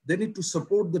leaders, they need to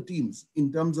support the teams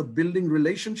in terms of building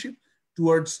relationship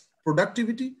towards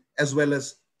productivity as well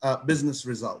as business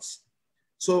results.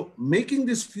 So making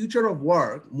this future of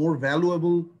work more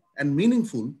valuable and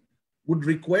meaningful would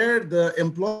require the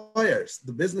employers,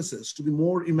 the businesses, to be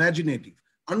more imaginative,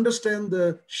 understand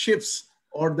the shifts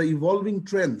or the evolving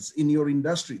trends in your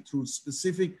industry through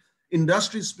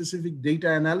industry-specific data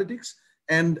analytics,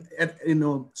 and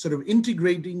sort of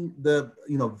integrating the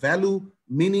value,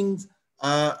 meaning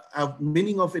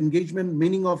of engagement,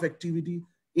 meaning of activity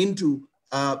into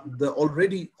the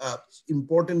already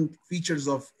important features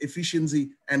of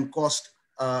efficiency and cost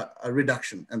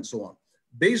reduction and so on.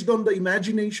 based on the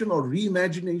imagination or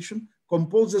reimagination,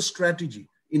 compose a strategy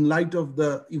in light of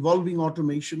the evolving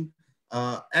automation,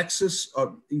 access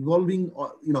or evolving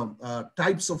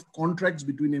types of contracts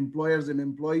between employers and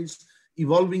employees,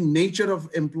 evolving nature of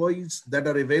employees that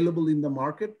are available in the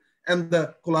market, and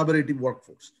the collaborative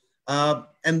workforce.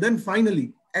 And then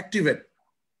finally, activate.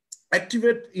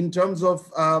 Activate in terms of,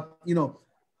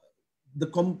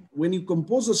 when you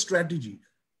compose a strategy,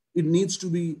 it needs to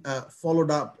be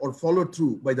followed up or followed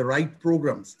through by the right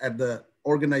programs at the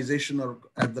organization or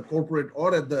at the corporate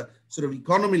or at the sort of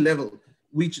economy level,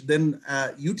 which then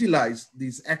utilize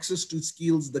these access to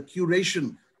skills, the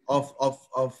curation of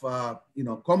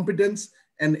competence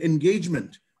and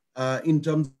engagement in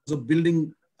terms of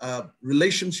building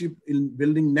relationship, in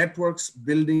building networks,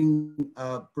 building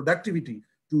productivity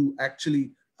to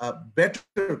actually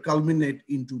better culminate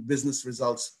into business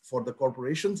results for the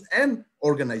corporations and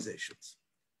organizations.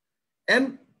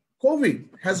 And COVID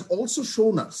has also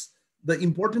shown us the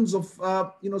importance of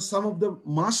some of the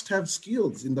must-have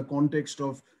skills in the context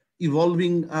of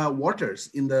evolving waters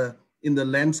in the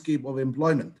landscape of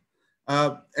employment.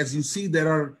 As you see,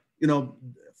 there are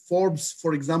Forbes,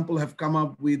 for example, have come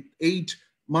up with 8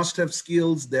 must-have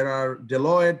skills. There are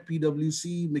Deloitte,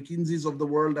 PwC, McKinsey's of the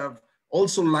world have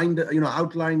also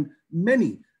outlined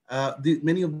many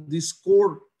of these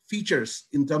core features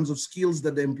in terms of skills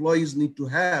that the employees need to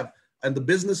have and the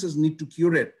businesses need to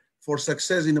curate for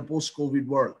success in a post-COVID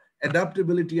world.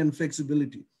 Adaptability and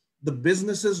flexibility. The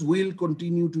businesses will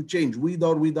continue to change with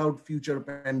or without future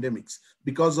pandemics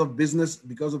because of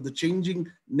the changing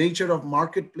nature of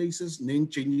marketplaces,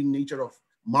 changing nature of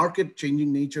market,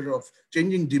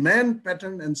 changing demand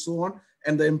pattern and so on.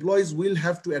 And the employees will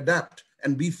have to adapt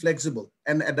and be flexible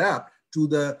and adapt to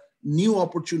the new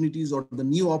opportunities or the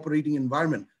new operating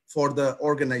environment for the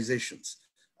organizations.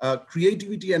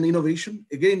 Creativity and innovation,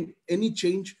 again, any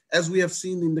change, as we have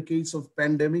seen in the case of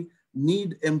pandemic,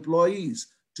 need employees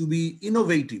to be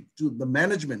innovative, to the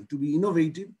management to be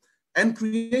innovative and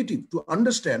creative, to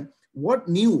understand what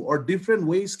new or different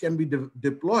ways can be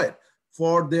deployed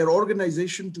for their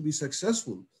organization to be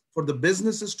successful, for the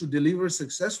businesses to deliver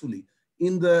successfully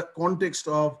in the context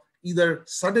of either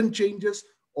sudden changes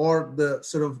or the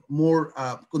sort of more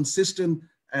consistent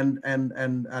and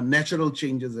natural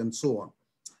changes and so on.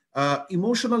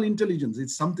 Emotional intelligence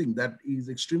is something that is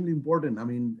extremely important. I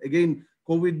mean, again,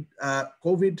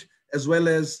 COVID as well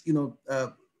as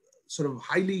sort of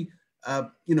highly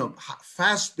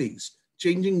fast-paced,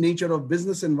 changing nature of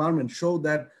business environment show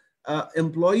that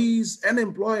employees and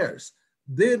employers,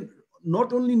 they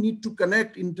not only need to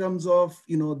connect in terms of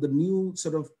the new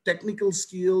sort of technical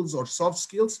skills or soft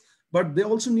skills, but they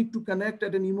also need to connect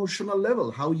at an emotional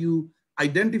level, how you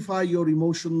identify your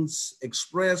emotions,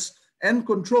 express and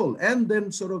control, and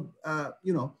then sort of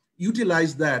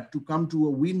utilize that to come to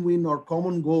a win-win or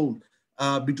common goal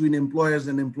between employers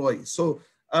and employees. So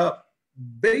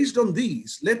based on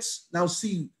these, let's now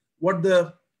see what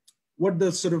are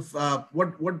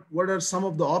some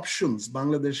of the options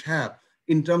Bangladesh have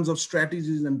in terms of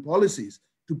strategies and policies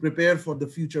to prepare for the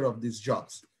future of these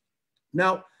jobs.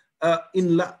 Now,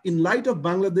 in light of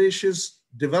Bangladesh's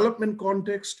development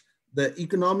context, the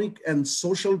economic and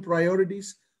social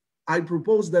priorities, I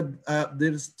propose that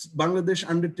Bangladesh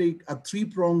undertake a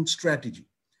 3-pronged strategy.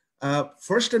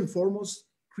 First and foremost,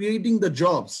 creating the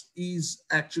jobs is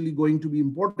actually going to be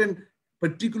important,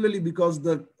 particularly because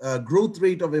the growth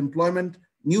rate of employment,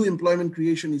 new employment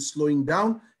creation is slowing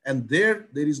down, and there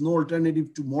is no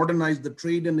alternative to modernize the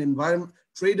trade and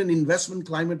investment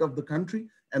climate of the country,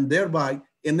 and thereby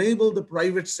enable the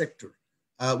private sector,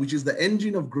 which is the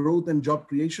engine of growth and job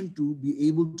creation, to be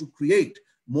able to create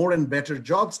more and better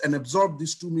jobs and absorb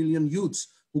these 2 million youths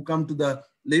who come to the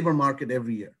labor market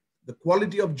every year. The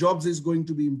quality of jobs is going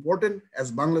to be important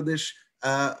as Bangladesh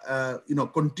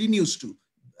continues to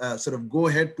sort of go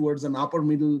ahead towards an upper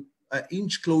middle,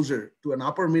 inch closer to an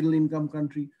upper middle income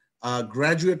country,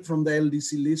 graduate from the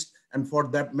LDC list. And for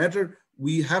that matter,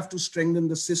 we have to strengthen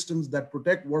the systems that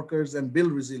protect workers and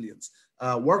build resilience,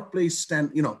 workplace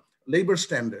labor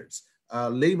standards,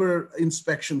 labor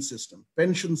inspection system,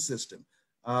 pension system,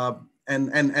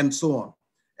 and so on.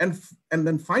 And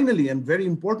then finally, and very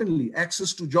importantly,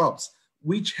 access to jobs,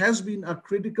 which has been a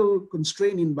critical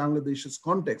constraint in Bangladesh's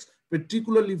context,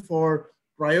 particularly for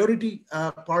priority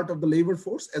part of the labor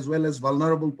force, as well as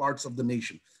vulnerable parts of the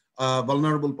nation,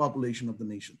 vulnerable population of the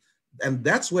nation. And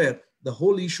that's where the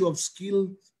whole issue of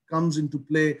skill comes into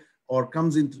play, or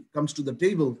comes to the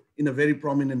table in a very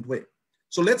prominent way.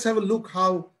 So let's have a look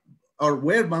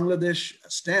where Bangladesh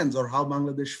stands, or how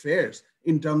Bangladesh fares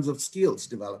in terms of skills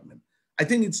development. I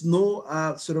think it's no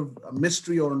sort of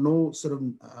mystery or no sort of,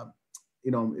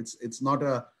 it's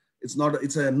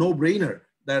a no-brainer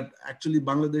that actually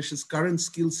Bangladesh's current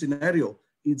skill scenario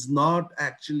is not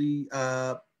actually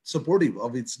supportive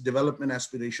of its development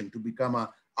aspiration to become a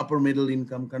upper middle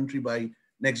income country by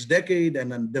next decade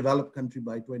and a developed country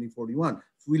by 2041.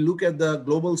 If we look at the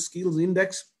Global Skills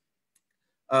Index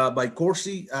by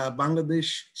Corsi,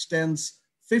 Bangladesh stands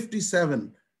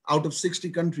 57 out of 60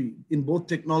 countries in both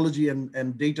technology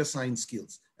and data science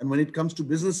skills. And when it comes to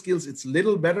business skills, it's a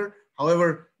little better.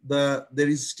 However, there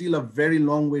is still a very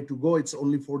long way to go. It's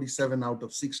only 47 out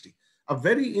of 60. A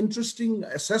very interesting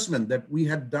assessment that we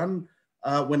had done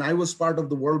when I was part of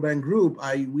the World Bank Group,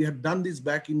 we had done this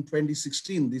back in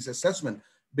 2016, this assessment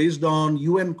based on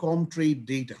UN Comtrade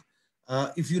data.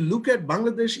 If you look at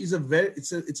Bangladesh,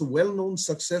 it's a well-known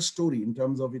success story in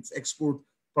terms of its export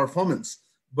performance.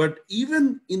 But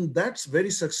even in that very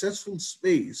successful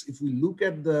space, if we look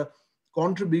at the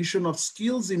contribution of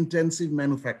skills-intensive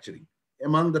manufacturing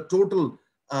among the total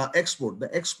export,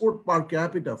 the export per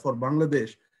capita for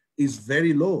Bangladesh is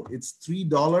very low. It's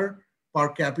 $3 per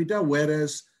capita,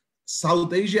 whereas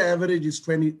South Asia average is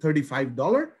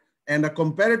 $35. And a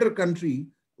comparator country,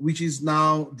 which is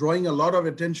now drawing a lot of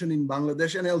attention in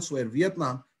Bangladesh and elsewhere,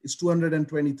 Vietnam, is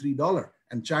 $223.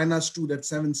 And China stood at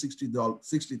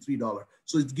 $63.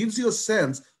 So it gives you a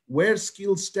sense where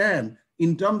skills stand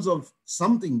in terms of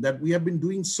something that we have been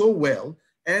doing so well,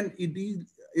 and it is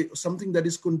something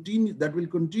that will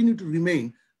continue to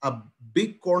remain a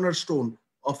big cornerstone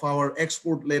of our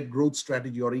export-led growth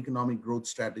strategy or economic growth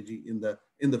strategy in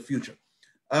the future.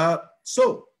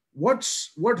 So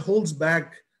what holds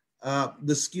back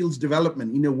the skills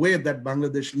development in a way that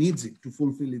Bangladesh needs it to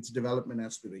fulfill its development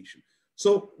aspiration?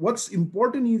 So what's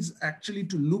important is actually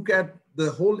to look at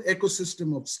the whole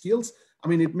ecosystem of skills. I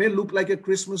mean, it may look like a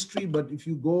Christmas tree, but if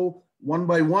you go one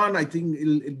by one, I think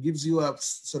it gives you a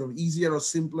sort of easier or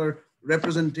simpler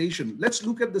representation. Let's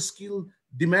look at the skill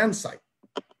demand side.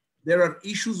 There are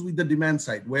issues with the demand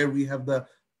side where we have the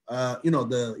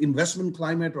investment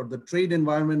climate or the trade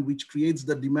environment, which creates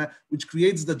the demand, which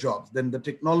creates the jobs, then the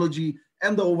technology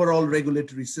and the overall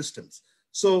regulatory systems.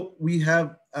 So we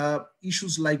have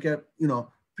issues like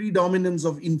predominance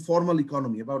of informal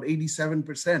economy. About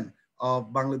 87%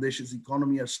 of Bangladesh's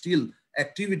economy are still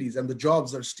activities, and the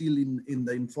jobs are still in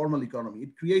the informal economy.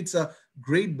 It creates a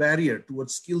great barrier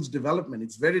towards skills development.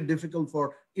 It's very difficult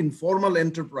for informal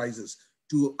enterprises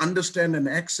to understand and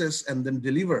access and then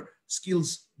deliver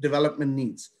skills development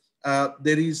needs.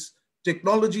 There is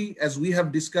technology, as we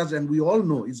have discussed, and we all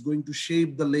know is going to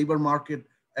shape the labor market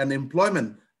and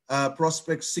employment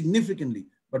prospects significantly.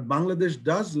 But Bangladesh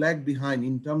does lag behind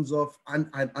in terms of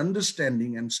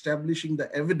understanding and establishing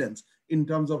the evidence in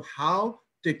terms of how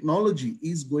technology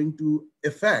is going to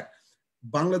affect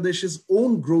Bangladesh's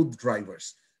own growth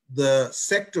drivers, the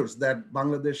sectors that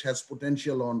Bangladesh has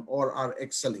potential on or are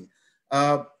excelling.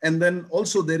 And then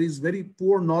also there is very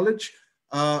poor knowledge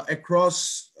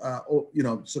across,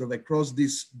 across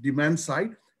this demand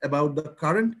side about the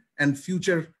current and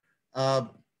future,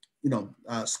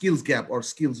 skills gap or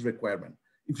skills requirement.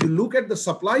 If you look at the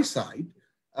supply side,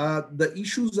 the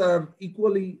issues are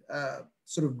equally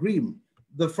sort of grim.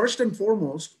 The first and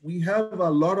foremost, we have a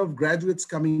lot of graduates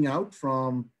coming out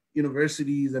from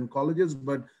universities and colleges,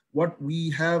 but what we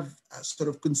have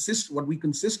what we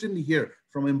consistently hear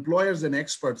from employers and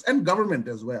experts and government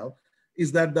as well,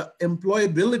 is that the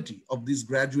employability of these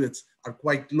graduates are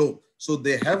quite low. So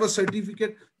they have a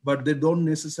certificate, but they don't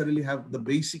necessarily have the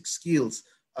basic skills,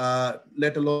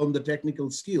 let alone the technical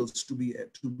skills to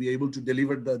be able to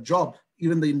deliver the job,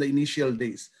 even in the initial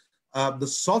days. The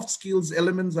soft skills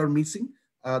elements are missing.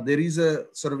 There is a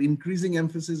sort of increasing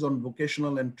emphasis on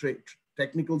vocational and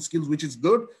technical skills, which is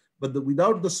good, but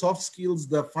without the soft skills,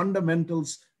 the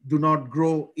fundamentals do not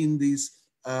grow in these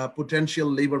potential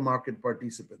labor market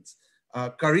participants.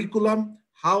 Curriculum,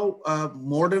 how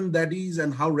modern that is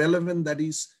and how relevant that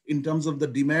is in terms of the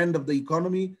demand of the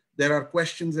economy. There are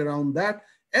questions around that.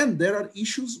 And there are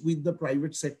issues with the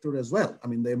private sector as well. I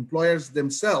mean, the employers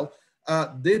themselves,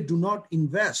 they do not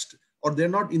invest, or they're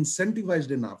not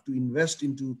incentivized enough to invest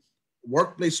into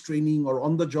workplace training or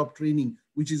on-the-job training,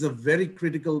 which is a very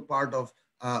critical part of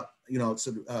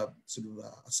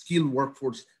skilled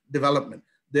workforce development.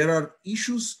 There are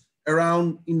issues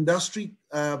around industry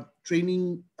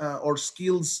training or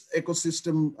skills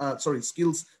ecosystem,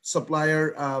 skills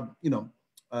supplier,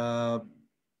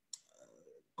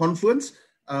 confluence.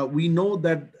 We know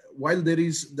that while the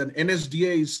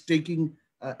NSDA is taking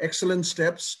excellent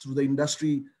steps through the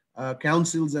industry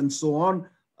councils and so on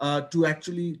to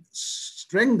actually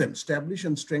establish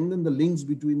and strengthen the links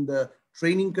between the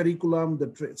training curriculum,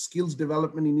 the skills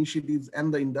development initiatives,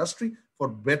 and the industry for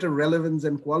better relevance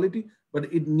and quality, but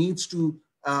it needs to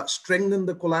strengthen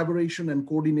the collaboration and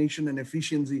coordination and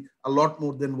efficiency a lot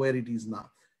more than where it is now.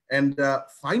 And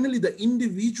finally, the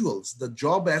individuals, the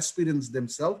job aspirants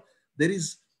themselves,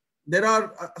 there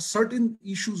are certain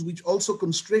issues which also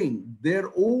constrain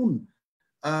their own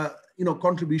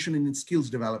contribution in skills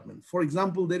development. For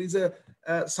example, there is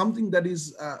something that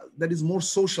is more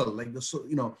social, like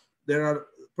there are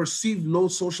perceived low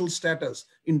social status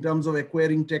in terms of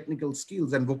acquiring technical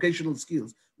skills and vocational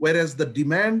skills, whereas the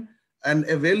demand and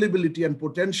availability and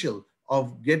potential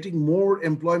of getting more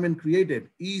employment created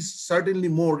is certainly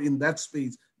more in that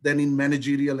space than in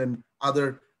managerial and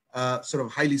other sort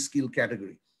of highly skilled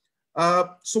category.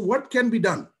 So what can be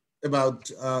done about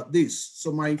this?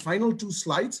 So my final 2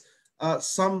 slides,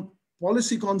 some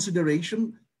policy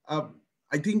consideration.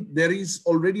 I think there is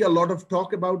already a lot of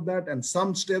talk about that and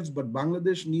some steps, but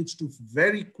Bangladesh needs to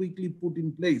very quickly put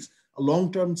in place a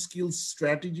long-term skills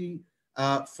strategy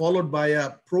followed by a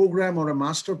program or a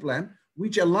master plan,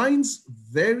 which aligns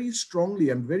very strongly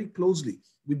and very closely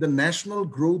with the national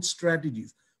growth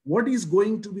strategies. What is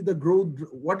going to be the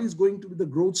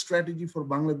growth strategy for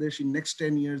Bangladesh in next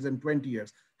 10 years and 20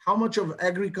 years? How much of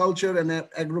agriculture and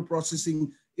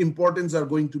agro-processing importance are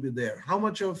going to be there? How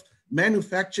much of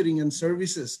manufacturing and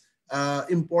services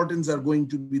importance are going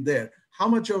to be there? How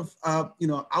much of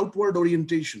outward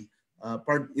orientation,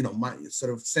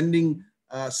 sort of sending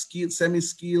skilled,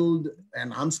 semi-skilled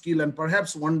and unskilled, and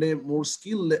perhaps one day more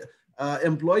skilled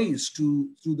employees to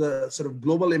the sort of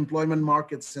global employment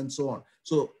markets and so on.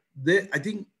 So I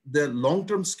think the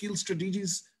long-term skill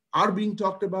strategies are being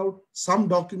talked about. Some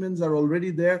documents are already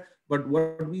there, but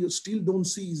what we still don't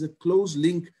see is a close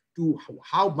link to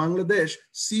how Bangladesh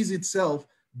sees itself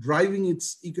driving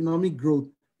its economic growth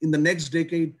in the next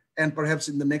decade and perhaps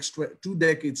in the next 2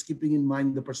 decades, keeping in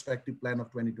mind the perspective plan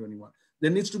of 2021. There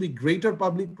needs to be greater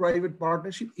public-private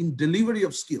partnership in delivery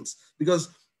of skills, because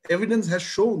evidence has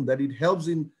shown that it helps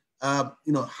in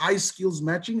high skills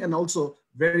matching and also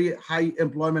very high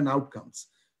employment outcomes.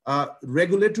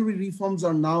 Regulatory reforms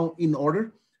are now in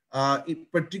order,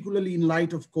 particularly in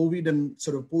light of COVID and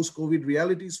sort of post-COVID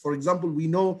realities. For example, we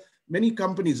know many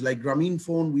companies like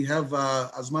Grameenphone, we have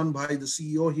Azman Bhai, the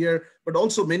CEO here, but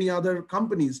also many other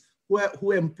companies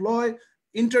who employ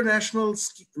international,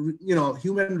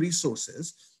 human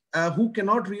resources who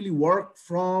cannot really work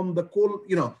from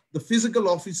the physical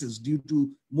offices due to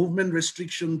movement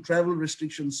restriction, travel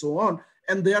restrictions, so on.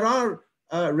 And there are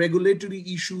regulatory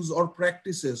issues or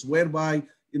practices whereby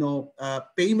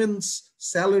payments,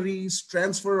 salaries,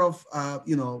 transfer of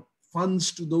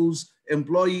funds to those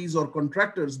employees or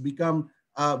contractors become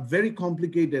very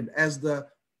complicated, as the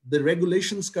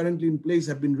regulations currently in place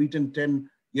have been written 10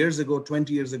 years ago,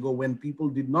 20 years ago, when people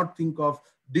did not think of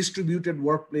distributed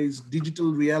workplace,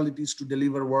 digital realities to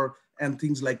deliver work, and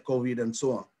things like COVID and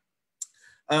so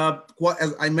on.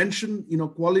 As I mentioned,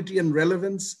 quality and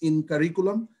relevance in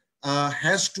curriculum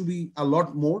has to be a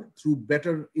lot more through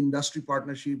better industry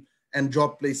partnership and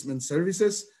job placement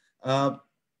services.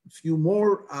 Few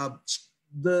more,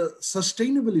 the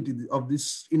sustainability of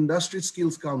this industry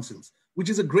skills councils, which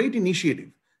is a great initiative.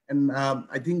 And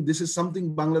I think this is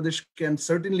something Bangladesh can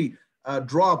certainly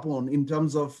draw upon in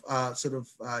terms of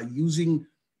using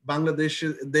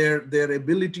Bangladesh, their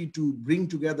ability to bring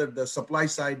together the supply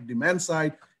side, demand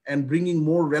side, and bringing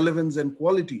more relevance and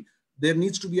quality. There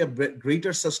needs to be a greater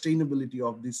sustainability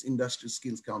of this industry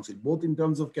skills council, both in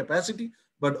terms of capacity,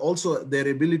 but also their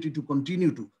ability to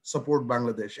continue to support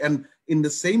Bangladesh. And in the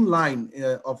same line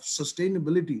of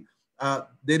sustainability,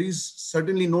 there is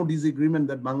certainly no disagreement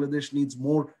that Bangladesh needs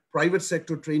more private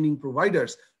sector training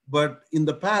providers, but in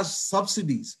the past,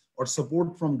 subsidies or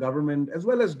support from government as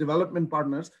well as development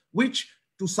partners, which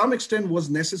to some extent was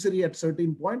necessary at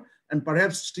certain point and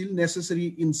perhaps still necessary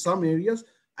in some areas.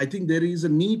 I think there is a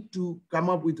need to come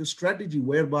up with a strategy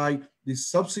whereby the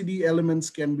subsidy elements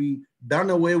can be done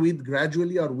away with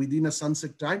gradually or within a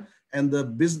sunset time, and the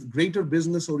greater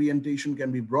business orientation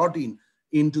can be brought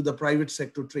into the private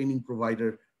sector training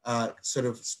provider sort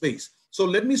of space. So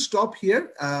let me stop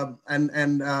here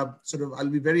and I'll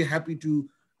be very happy to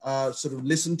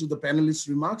listen to the panelists'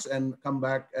 remarks and come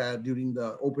back during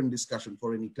the open discussion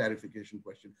for any clarification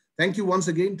question. Thank you once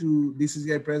again to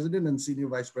DCCI President and Senior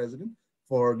Vice President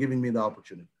for giving me the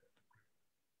opportunity.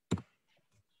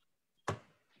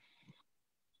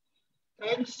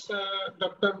 Thanks,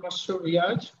 Dr. Masroor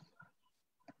Riaz,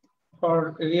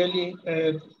 for really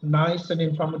nice and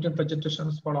informative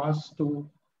presentations for us to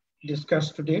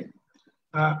discuss today.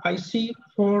 I see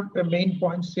 4 main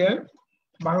points here.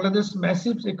 Bangladesh's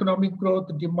massive economic growth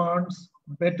demands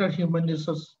better human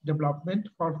resource development,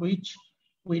 for which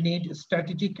we need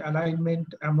strategic alignment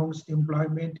amongst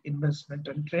employment, investment,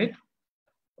 and trade.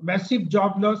 Massive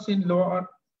job loss in lower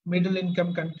middle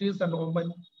income countries and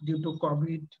women due to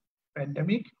COVID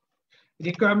pandemic.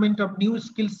 Requirement of new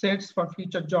skill sets for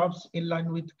future jobs in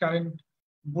line with current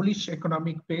bullish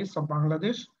economic pace of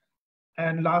Bangladesh.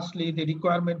 And lastly, the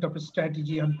requirement of a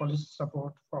strategy and policy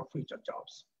support for future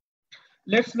jobs.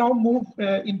 Let's now move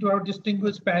into our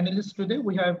distinguished panelists today.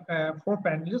 We have 4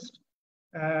 panelists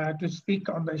to speak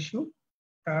on the issue.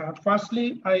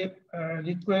 Firstly, I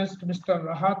request Mr.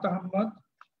 Rahat Ahmad,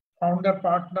 founder,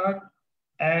 partner,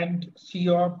 and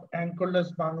CEO of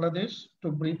Anchorless Bangladesh,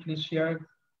 to briefly share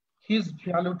his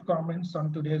valued comments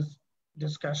on today's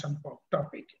discussion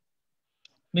topic.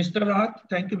 Mr. Rahat,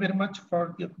 thank you very much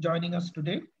for joining us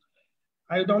today.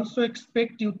 I would also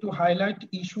expect you to highlight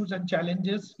issues and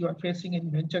challenges you are facing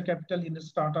in venture capital in the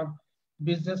startup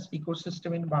business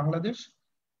ecosystem in Bangladesh,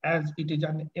 as it is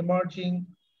an emerging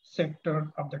sector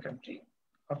of the country,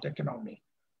 of the economy.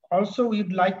 Also,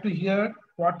 we'd like to hear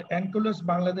what Anchorless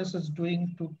Bangladesh is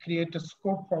doing to create a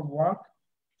scope for work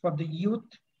for the youth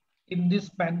in this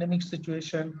pandemic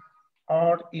situation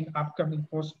or in upcoming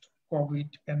post-COVID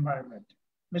environment.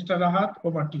 Mr. Rahat,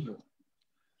 over to you.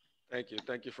 Thank you.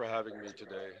 Thank you for having me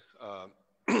today.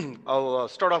 I'll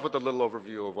start off with a little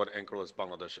overview of what Anchorless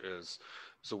Bangladesh is.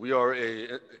 So we are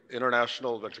an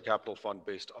international venture capital fund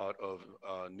based out of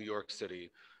New York City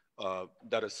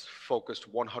that is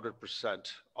focused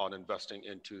 100% on investing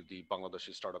into the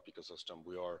Bangladeshi startup ecosystem.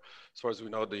 We are, as far as we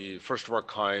know, the first of our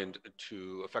kind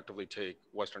to effectively take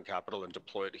Western capital and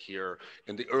deploy it here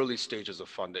in the early stages of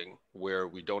funding, where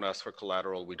we don't ask for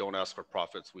collateral, we don't ask for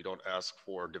profits, we don't ask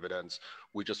for dividends.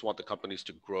 We just want the companies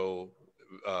to grow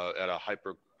at a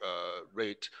hyper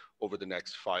rate over the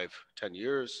next 5-10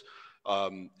 years.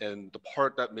 And the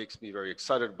part that makes me very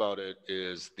excited about it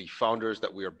is the founders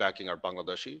that we are backing are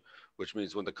Bangladeshi, which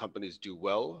means when the companies do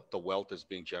well, the wealth is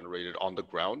being generated on the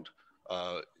ground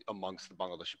amongst the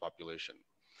Bangladeshi population.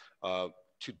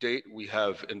 To date, we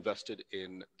have invested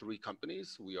in 3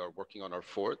 companies. We are working on our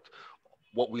 4th.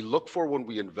 What we look for when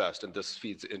we invest, and this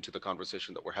feeds into the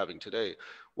conversation that we're having today,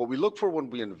 what we look for when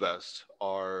we invest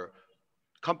are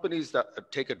companies that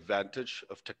take advantage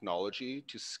of technology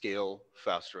to scale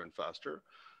faster and faster.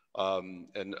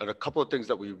 And a couple of things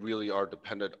that we really are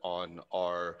dependent on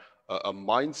are a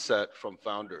mindset from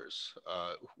founders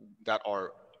that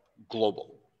are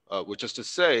global, which is to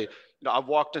say, I've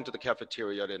walked into the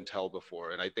cafeteria at Intel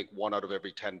before, and I think 1 out of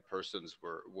every 10 persons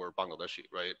were Bangladeshi,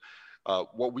 right?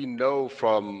 What we know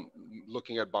from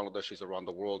looking at Bangladeshis around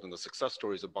the world and the success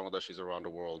stories of Bangladeshis around the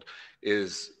world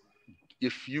is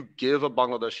if you give a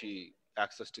Bangladeshi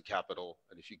access to capital,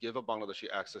 and if you give a Bangladeshi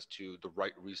access to the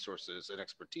right resources and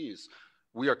expertise,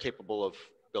 we are capable of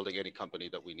building any company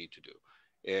that we need to do.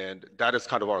 And that is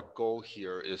kind of our goal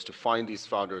here, is to find these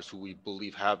founders who we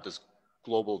believe have this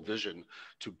global vision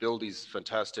to build these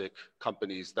fantastic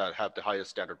companies that have the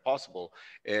highest standard possible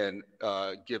and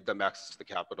give them access to the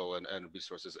capital and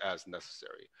resources as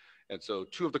necessary. And so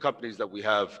 2 of the companies that we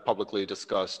have publicly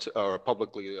discussed or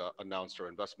publicly announced our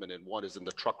investment in, one is in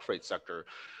the truck freight sector.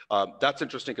 That's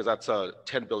interesting because that's a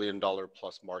 $10 billion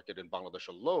plus market in Bangladesh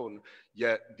alone,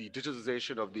 yet the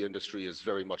digitization of the industry is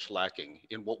very much lacking.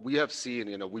 In what we have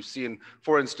seen, we've seen,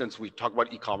 for instance, we talk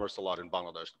about e-commerce a lot in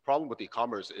Bangladesh. The problem with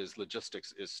e-commerce is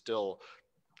logistics is still,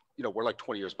 we're like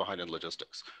 20 years behind in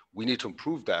logistics. We need to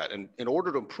improve that. And in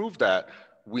order to improve that,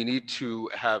 we need to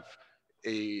have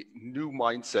a new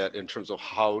mindset in terms of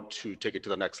how to take it to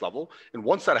the next level. And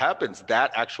once that happens,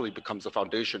 that actually becomes the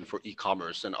foundation for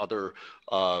e-commerce and other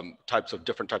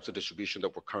different types of distribution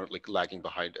that we're currently lagging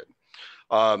behind in.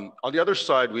 On the other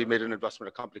side, we made an investment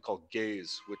in a company called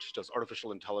Gaze, which does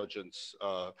artificial intelligence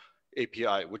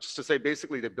API, which is to say,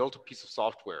 basically they built a piece of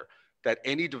software that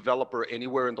any developer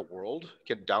anywhere in the world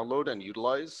can download and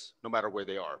utilize no matter where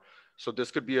they are. So this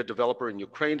could be a developer in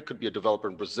Ukraine, could be a developer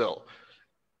in Brazil.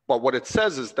 But what it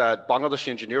says is that Bangladeshi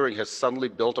engineering has suddenly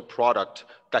built a product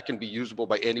that can be usable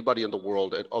by anybody in the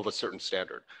world of a certain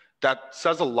standard. That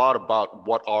says a lot about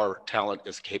what our talent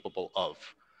is capable of.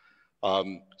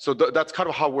 So that's kind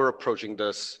of how we're approaching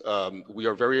this. We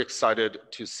are very excited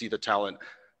to see the talent.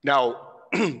 Now,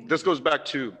 this goes back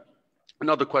to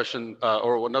another question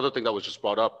or another thing that was just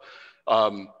brought up.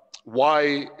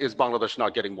 Why is Bangladesh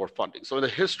not getting more funding? So in the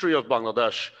history of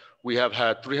Bangladesh, we have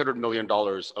had $300 million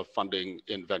of funding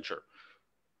in venture.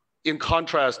 In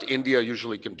contrast, India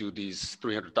usually can do these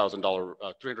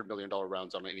 $300 million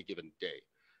rounds on any given day.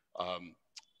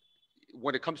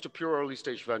 when it comes to pure early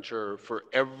stage venture, for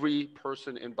every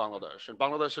person in Bangladesh, and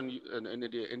Bangladesh and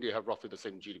India have roughly the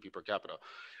same GDP per capita.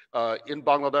 In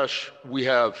Bangladesh, we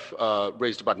have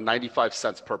raised about 95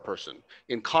 cents per person.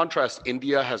 In contrast,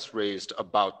 India has raised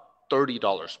about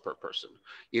 $30 per person.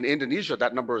 In Indonesia,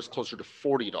 that number is closer to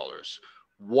 $40.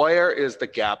 Where is the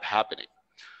gap happening?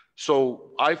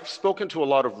 So I've spoken to a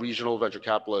lot of regional venture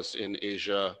capitalists in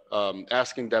Asia,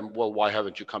 asking them, well, why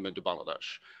haven't you come into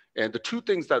Bangladesh? And the two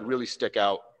things that really stick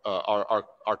out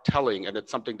are telling, and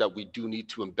it's something that we do need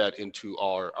to embed into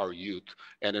our youth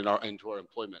and into our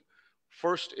employment.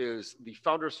 First is the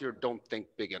founders here don't think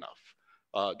big enough.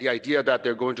 The idea that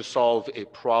they're going to solve a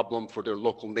problem for their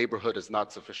local neighborhood is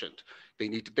not sufficient. They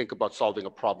need to think about solving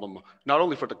a problem not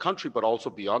only for the country, but also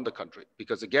beyond the country.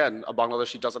 Because again, a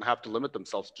Bangladeshi doesn't have to limit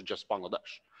themselves to just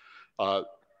Bangladesh.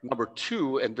 Number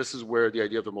two, and this is where the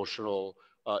idea of emotional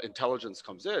intelligence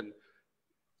comes in,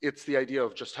 it's the idea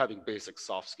of just having basic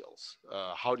soft skills.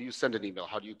 How do you send an email?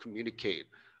 How do you communicate?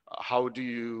 How do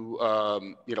you,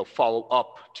 follow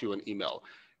up to an email?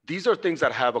 These are things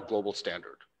that have a global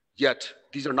standard. Yet,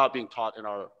 these are not being taught in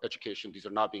our education. These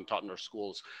are not being taught in our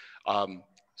schools.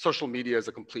 Social media is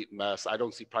a complete mess. I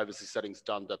don't see privacy settings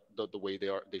done the way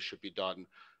they should be done.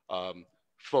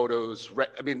 Photos,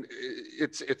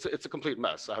 it's a complete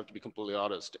mess. I have to be completely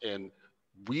honest. And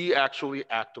we actually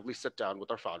actively sit down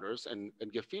with our founders and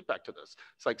give feedback to this.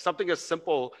 It's like something as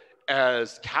simple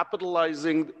as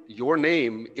capitalizing your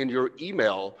name in your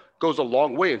email goes a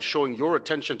long way in showing your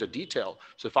attention to detail.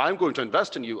 So if I'm going to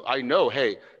invest in you, I know,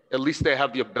 hey, at least they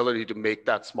have the ability to make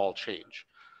that small change.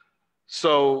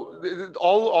 So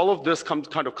all of this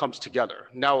comes together.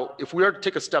 Now, if we are to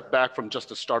take a step back from just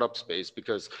the startup space,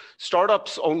 because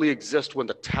startups only exist when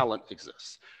the talent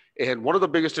exists. And one of the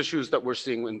biggest issues that we're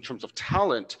seeing in terms of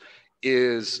talent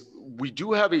is we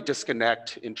do have a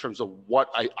disconnect in terms of what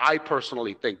I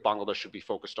personally think Bangladesh should be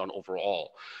focused on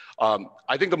overall.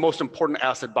 I think the most important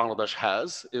asset Bangladesh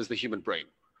has is the human brain.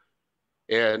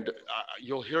 And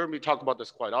you'll hear me talk about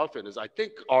this quite often, is I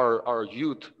think our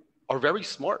youth are very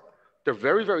smart. They're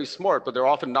very, very smart, but they're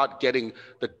often not getting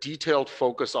the detailed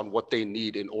focus on what they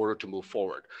need in order to move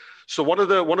forward. So one of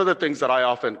the things that I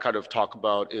often kind of talk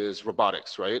about is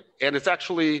robotics, right? And it's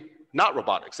actually not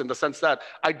robotics in the sense that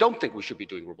I don't think we should be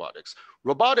doing robotics.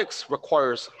 Robotics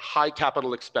requires high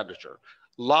capital expenditure,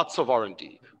 lots of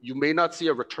R&D. You may not see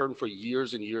a return for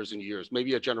years and years and years,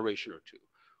 maybe a generation or two.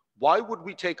 Why would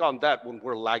we take on that when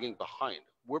we're lagging behind?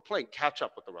 We're playing catch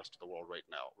up with the rest of the world right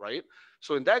now, right?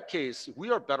 So in that case,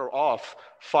 we are better off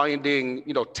finding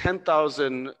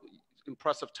 10,000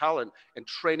 impressive talent and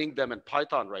training them in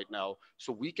Python right now,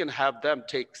 so we can have them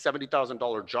take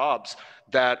 $70,000 jobs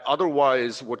that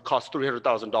otherwise would cost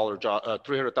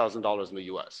 $300,000 in the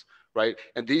US, right?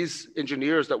 And these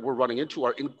engineers that we're running into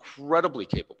are incredibly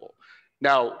capable.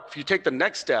 Now, if you take the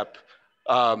next step,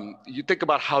 you think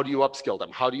about how do you upskill them?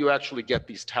 How do you actually get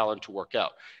these talent to work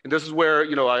out? And this is where,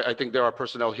 I think there are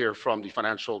personnel here from the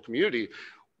financial community.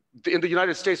 In the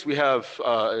United States, we have,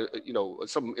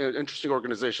 some interesting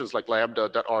organizations like Lambda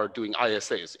that are doing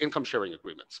ISAs, income sharing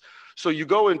agreements. So you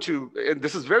go into, and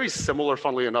this is very similar,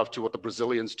 funnily enough, to what the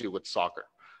Brazilians do with soccer.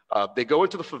 They go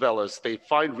into the favelas, they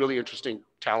find really interesting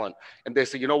talent, and they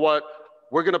say, you know what,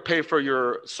 we're gonna pay for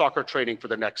your soccer training for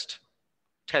the next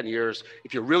 10 years.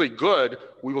 If you're really good,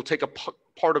 we will take a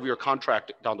part of your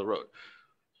contract down the road.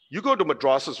 You go to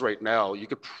madrasas right now, you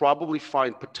could probably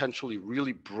find potentially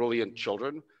really brilliant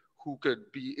children who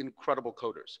could be incredible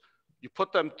coders. You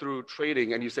put them through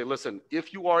training and you say, listen,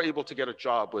 if you are able to get a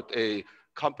job with a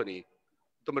company,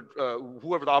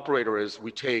 whoever the operator is,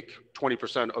 we take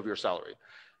 20% of your salary.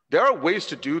 There are ways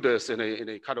to do this in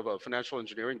a kind of a financial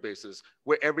engineering basis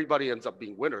where everybody ends up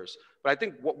being winners. But I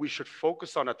think what we should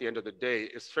focus on at the end of the day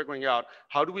is figuring out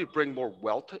how do we bring more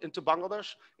wealth into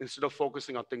Bangladesh instead of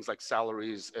focusing on things like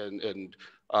salaries and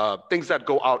things that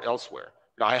go out elsewhere.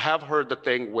 Now, I have heard the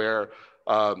thing where,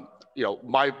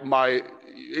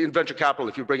 in venture capital,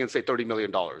 if you bring in, say, $30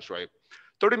 million, right?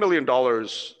 $30 million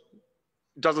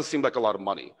doesn't seem like a lot of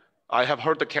money. I have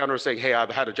heard the counter saying, hey, I've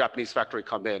had a Japanese factory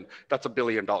come in, that's $1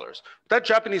 billion. That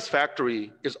Japanese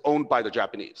factory is owned by the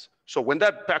Japanese. So when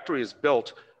that factory is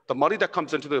built, the money that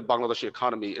comes into the Bangladeshi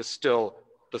economy is still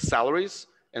the salaries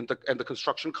and the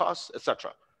construction costs, et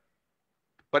cetera.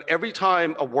 But every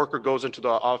time a worker goes into the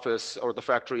office or the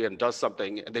factory and does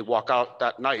something and they walk out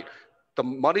that night, the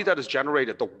money that is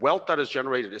generated, the wealth that is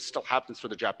generated, it still happens for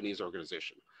the Japanese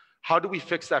organization. How do we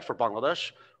fix that for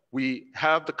Bangladesh? We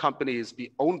have the companies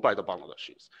be owned by the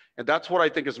Bangladeshis. And that's what I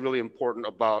think is really important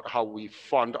about how we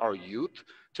fund our youth,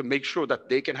 to make sure that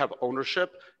they can have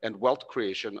ownership and wealth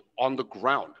creation on the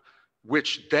ground.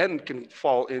 which then can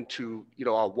fall into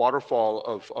a waterfall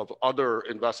of other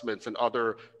investments and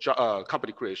other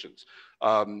company creations.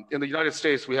 In the United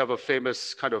States, we have a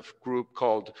famous kind of group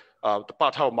called the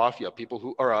Patao Mafia, people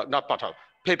who, or not Patao,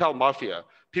 PayPal Mafia,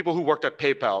 people who worked at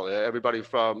PayPal, everybody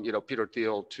from Peter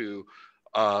Thiel to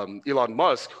Elon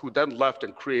Musk, who then left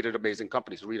and created amazing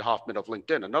companies. Reid Hoffman of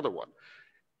LinkedIn, another one.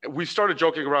 We started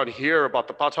joking around here about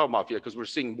the Patao Mafia because we're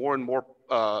seeing more and more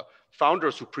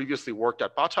founders who previously worked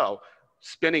at Patao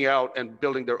spinning out and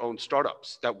building their own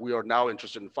startups that we are now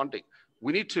interested in funding.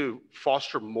 We need to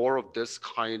foster more of this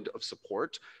kind of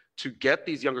support to get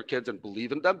these younger kids and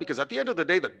believe in them, because at the end of the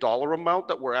day, the dollar amount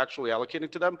that we're actually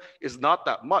allocating to them is not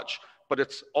that much, but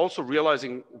it's also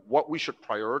realizing what we should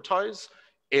prioritize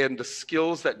and the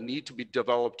skills that need to be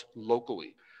developed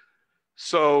locally.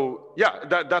 So yeah,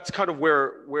 that's kind of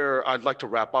where I'd like to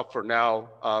wrap up for now.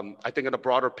 I think in a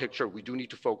broader picture, we do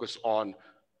need to focus on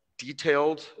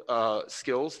detailed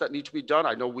skills that need to be done.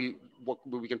 I know we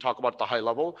can talk about at the high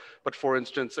level, but for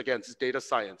instance, again, it's data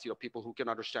science, people who can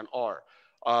understand R,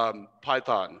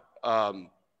 Python,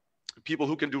 people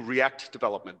who can do React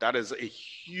development. That is a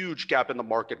huge gap in the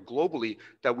market globally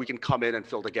that we can come in and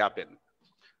fill the gap in.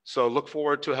 So look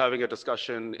forward to having a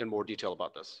discussion in more detail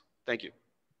about this. Thank you.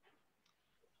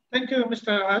 Thank you,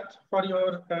 Mr. At, for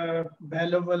your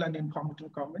valuable and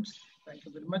informative comments. Thank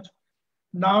you very much.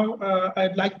 Now,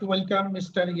 I'd like to welcome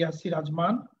Mr. Yasir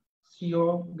Azman,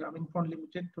 CEO, Grameenphone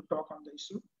Limited, to talk on the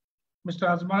issue. Mr.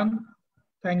 Azman,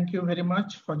 thank you very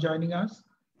much for joining us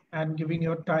and giving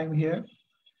your time here.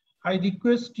 I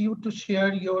request you to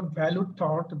share your valued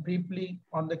thought briefly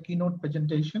on the keynote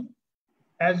presentation,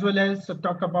 as well as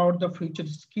talk about the future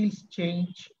skills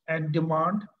change and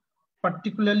demand,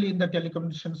 particularly in the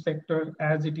telecommunication sector,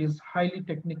 as it is highly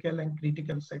technical and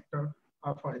critical sector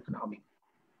of our economy.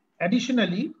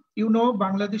 Additionally,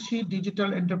 Bangladeshi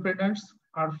digital entrepreneurs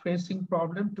are facing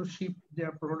problem to ship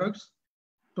their products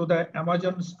to the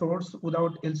Amazon stores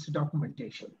without LC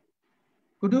documentation.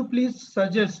 Could you please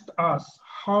suggest us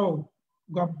how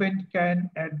government can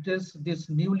address these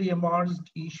newly emerged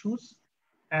issues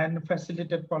and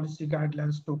facilitate policy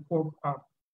guidelines to cope up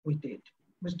with it?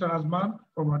 Mr. Azman,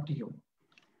 over to you.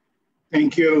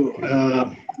 Thank you,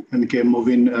 NK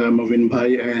Movin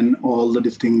Bhai, and all the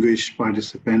distinguished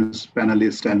participants,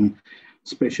 panelists, and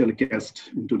special guests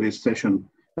in today's session.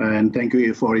 And thank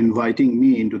you for inviting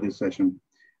me into this session.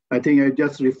 I think I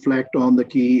just reflect on the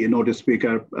key, the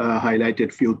speaker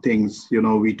highlighted few things.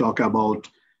 We talk about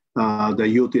the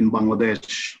youth in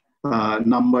Bangladesh.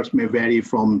 Numbers may vary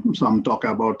from some talk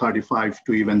about 35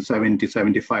 to even 70,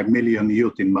 75 million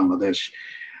youth in Bangladesh.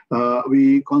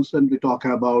 We constantly talk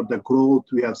about the growth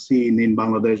we have seen in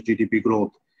Bangladesh, GDP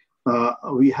growth.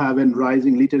 We have a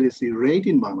rising literacy rate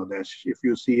in Bangladesh. If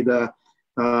you see the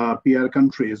peer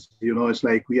countries, it's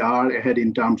like we are ahead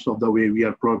in terms of the way we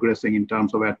are progressing in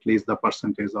terms of at least the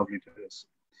percentage of literacy.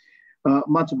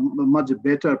 Much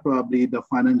better probably the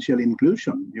financial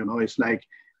inclusion. It's like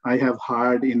I have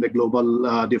heard in the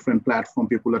global different platform,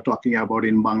 people are talking about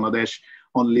in Bangladesh,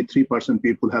 only 3%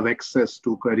 people have access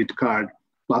to credit card,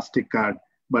 plastic card,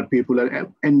 but people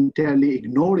are entirely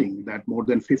ignoring that more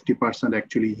than 50%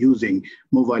 actually using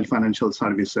mobile financial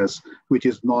services, which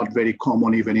is not very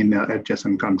common even in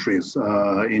adjacent countries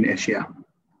in Asia.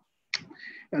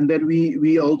 And then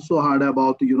we also heard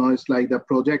about, it's like the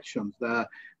projections, the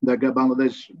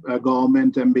Bangladesh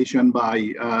government ambition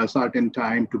by a certain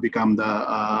time to become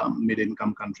the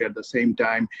mid-income country. At the same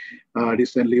time,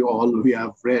 recently all we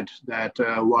have read that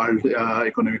World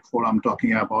Economic Forum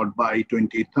talking about by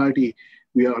 2030,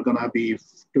 we are gonna be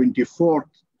 24th,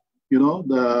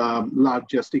 the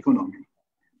largest economy.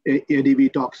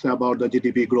 ADB talks about the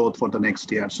GDP growth for the next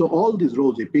year. So all these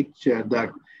rosy picture,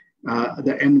 that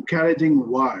the encouraging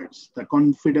words, the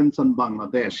confidence on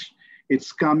Bangladesh,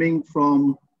 it's coming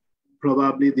from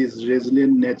probably this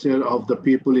resilient nature of the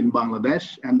people in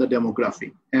Bangladesh and the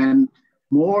demography. And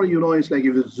more, it's like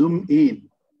if you zoom in,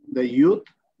 the youth,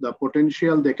 the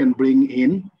potential they can bring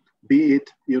in, be it,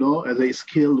 as a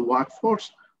skilled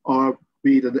workforce or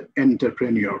be it the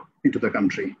entrepreneur into the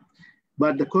country.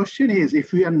 But the question is,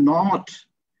 if we are not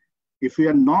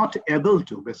able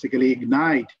to basically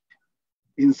ignite,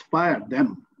 inspire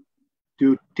them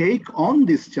to take on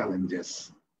these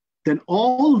challenges, then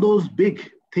all those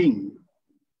big dream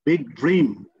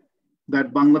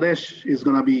that Bangladesh is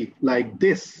going to be like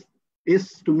this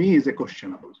to me is a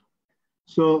questionable.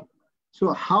 So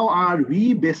how are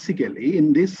we basically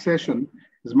in this session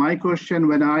is my question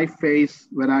when I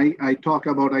talk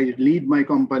about, I lead my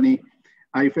company,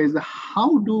 I face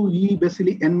how do we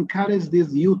basically encourage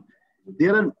this youth?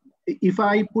 There are if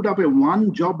I put up a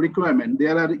one job requirement,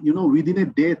 there are, within a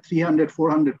day, 300,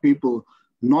 400 people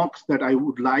knocks that I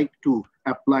would like to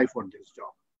apply for this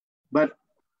job. But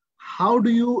how do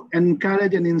you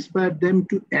encourage and inspire them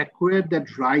to acquire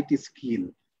that right skill?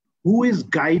 Who is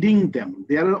guiding them?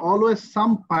 There are always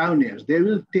some pioneers. They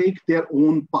will take their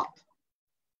own path.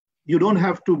 You don't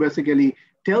have to basically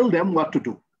tell them what to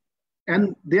do.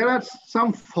 And there are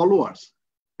some followers,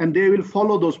 and they will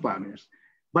follow those pioneers.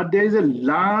 But there is a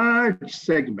large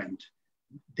segment.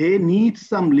 They need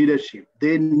some leadership.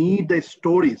 They need the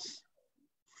stories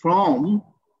from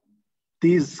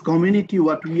this community,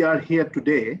 what we are here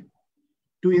today,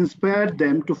 to inspire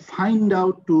them to find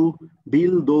out to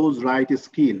build those right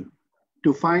skills,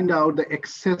 to find out the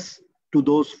access to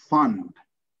those funds.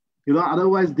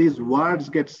 Otherwise these words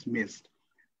gets missed.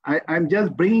 I'm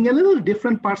just bringing a little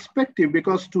different perspective,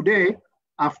 because today,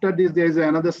 after this, there is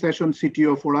another session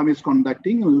CTO Forum is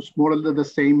conducting, it's more or less the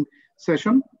same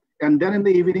session. And then in the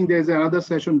evening, there's another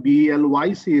session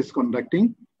BLYC is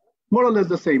conducting, more or less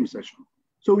the same session.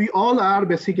 So we all are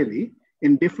basically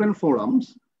in different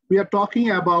forums. We are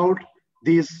talking about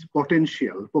this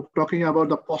potential, talking about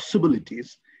the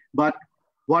possibilities, but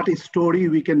what story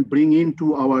we can bring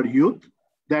into our youth,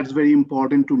 that's very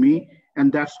important to me.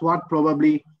 And that's what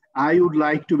probably I would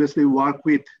like to basically work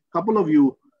with a couple of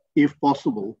you, if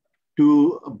possible,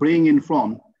 to bring in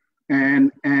front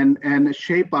and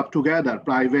shape up together,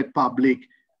 private, public,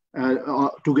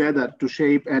 together to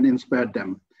shape and inspire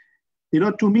them.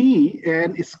 To me,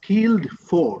 a skilled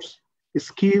force, a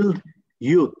skilled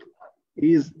youth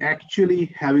is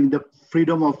actually having the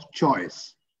freedom of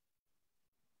choice.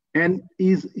 And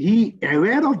is he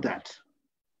aware of that?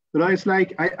 It's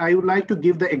like, I would like to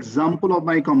give the example of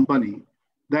my company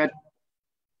that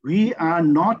we are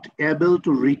not able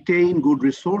to retain good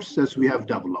resources we have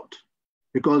developed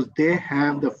because they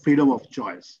have the freedom of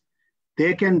choice.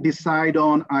 They can decide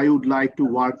on, I would like to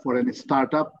work for a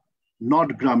startup, not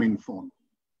Grameenphone.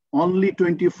 Only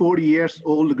 24 years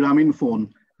old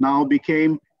Grameenphone now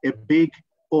became a big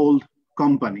old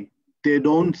company. They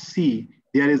don't see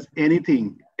there is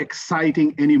anything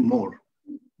exciting anymore.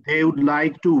 They would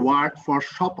like to work for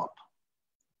ShopUp.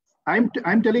 I'm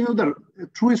telling you the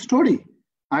true story.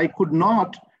 I could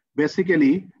not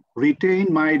basically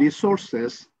retain my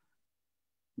resources,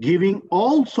 giving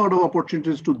all sort of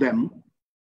opportunities to them,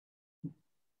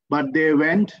 but they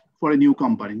went for a new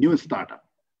company, new startup.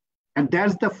 And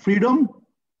that's the freedom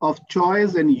of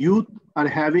choice and youth are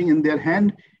having in their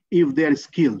hand if they're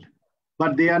skilled,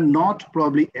 but they are not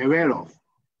probably aware of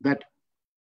that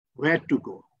where to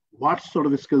go, what sort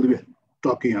of skill we're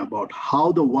talking about,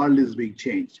 how the world is being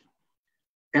changed.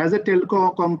 As a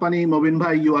telco company, Mobin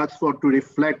Bhai, you asked for to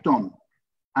reflect on.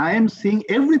 I am seeing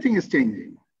everything is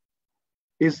changing.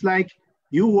 It's like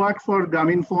you work for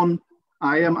Grameenphone.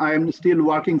 I am still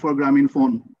working for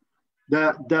Grameenphone.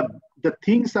 The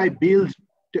things I built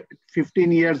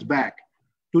 15 years back,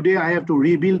 today I have to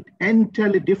rebuild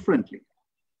entirely differently.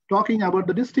 Talking about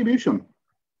the distribution,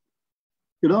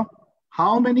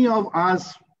 how many of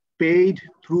us paid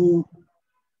through,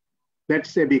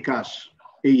 let's say, Bikash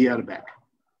a year back?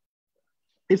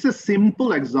 It's a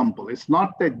simple example. It's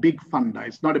not a big funda.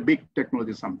 It's not a big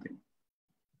technology something,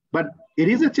 but it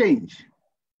is a change.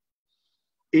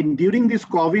 During this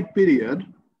COVID period,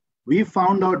 we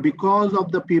found out because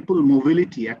of the people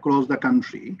mobility across the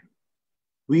country,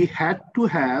 we had to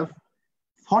have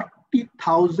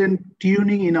 40,000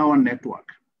 tuning in our network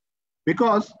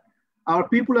because our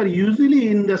people are usually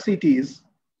in the cities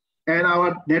and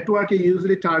our network is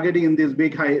usually targeting in these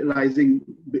big high-rising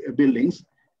buildings.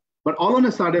 But all of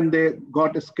a sudden, they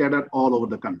got scattered all over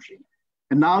the country.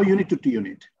 And now you need to tune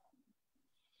it.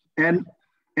 And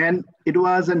it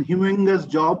was a humongous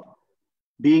job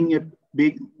being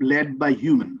led by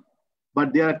human.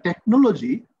 But there are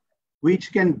technology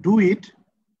which can do it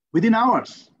within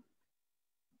hours.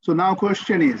 So now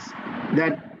question is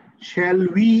that shall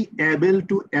we able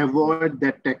to avoid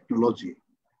that technology,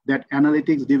 that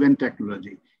analytics-driven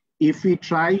technology? If we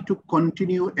try to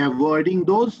continue avoiding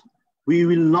those, we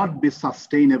will not be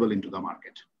sustainable into the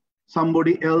market.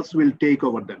 Somebody else will take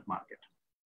over that market.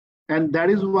 And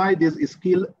that is why this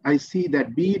skill, I see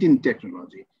that be it in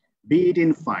technology, be it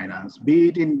in finance, be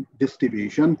it in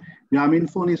distribution,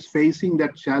 Grameenphone is facing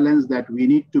that challenge that we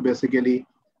need to basically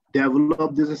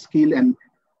develop this skill and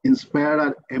inspire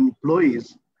our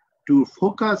employees to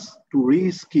focus, to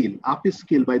reskill,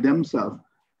 upskill by themselves.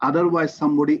 Otherwise,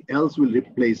 somebody else will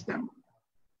replace them.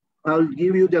 I'll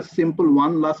give you just simple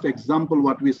one last example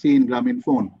what we see in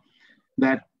Grameenphone,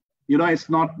 that it's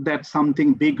not that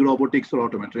something big robotics or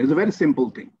automation. It's a very simple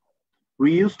thing.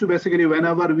 We used to basically,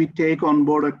 whenever we take on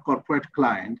board a corporate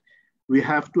client, we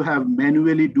have to have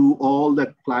manually do all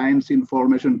the client's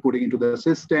information, putting into the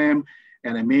system,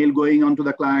 and a mail going on to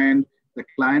the client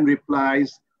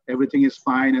replies, everything is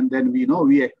fine, and then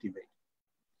we activate.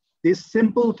 This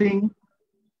simple thing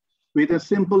with a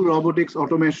simple robotics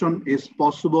automation is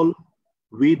possible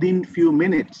within few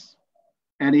minutes,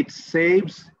 and it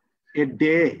saves a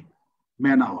day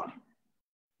man-hour.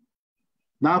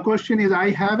 Now question is, I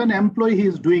have an employee, he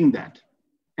is doing that,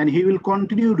 and he will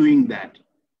continue doing that.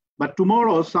 But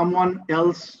tomorrow someone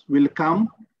else will come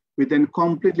with a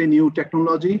completely new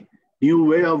technology, new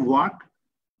way of work,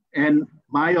 and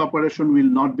my operation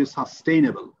will not be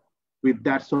sustainable with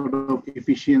that sort of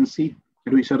efficiency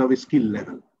and with sort of a skill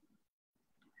level.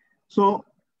 So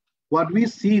what we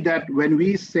see that when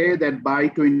we say that by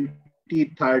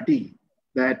 2030,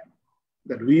 that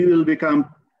we will become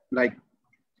like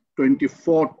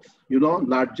 24th,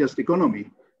 largest economy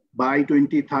by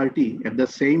 2030, at the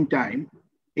same time,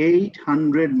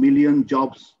 800 million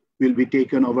jobs will be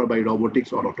taken over by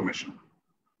robotics or automation.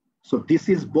 So this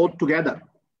is both together,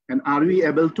 and are we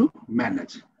able to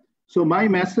manage? So my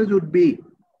message would be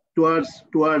towards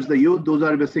the youth, those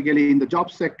are basically in the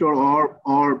job sector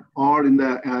or in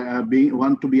the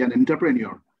want to be an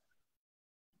entrepreneur.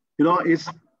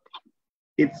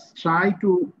 It's try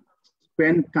to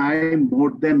spend time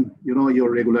more than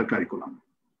your regular curriculum.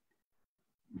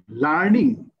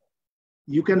 Learning,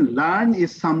 you can learn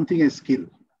is something, a skill,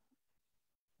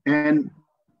 and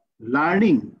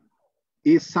learning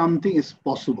is something is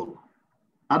possible.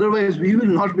 Otherwise, we will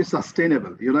not be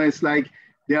sustainable. It's like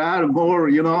there are more,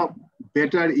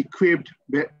 better equipped,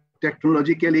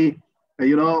 technologically,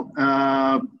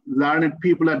 learned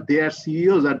people are there,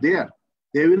 CEOs are there.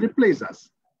 They will replace us.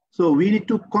 So we need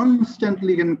to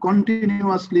constantly and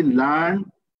continuously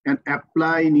learn and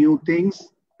apply new things.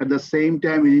 At the same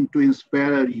time, we need to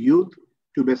inspire our youth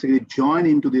to basically join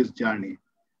into this journey.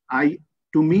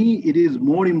 To me, it is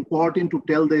more important to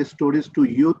tell the stories to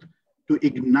youth, to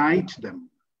ignite them.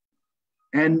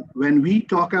 And when we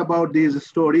talk about these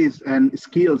stories and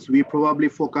skills, we probably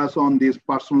focus on this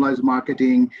personalized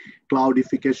marketing,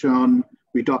 cloudification.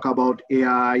 We talk about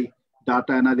AI,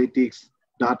 data analytics,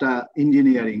 data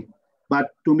engineering.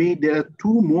 But to me, there are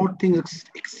two more things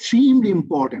extremely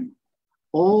important.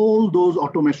 All those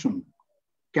automation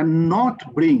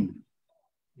cannot bring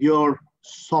your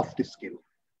soft skill.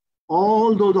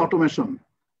 All those automation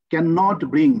cannot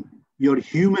bring your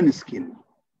human skill.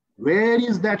 Where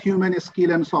is that human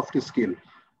skill and soft skill?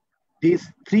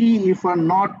 These three, if are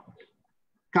not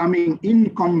coming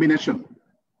in combination,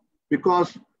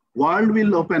 because world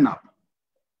will open up.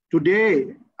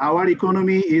 Today, our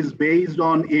economy is based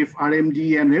on if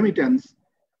RMG and remittance,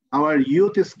 our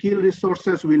youth skill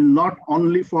resources will not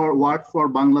only work for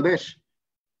Bangladesh,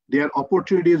 there are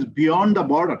opportunities beyond the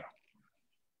border.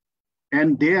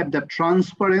 And there, the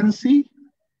transparency,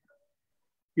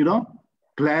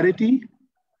 clarity,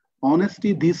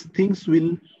 honesty, these things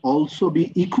will also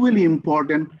be equally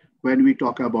important when we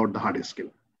talk about the hard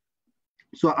skill.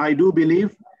 So I do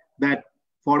believe that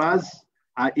for us,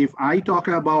 if I talk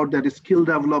about that skill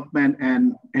development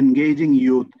and engaging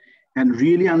youth and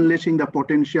really unleashing the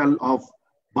potential of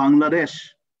Bangladesh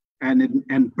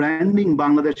and branding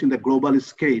Bangladesh in the global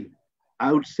scale,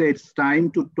 I would say it's time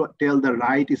to tell the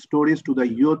right stories to the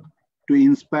youth, to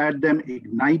inspire them,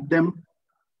 ignite them,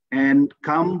 and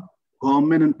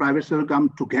government and private sector come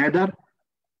together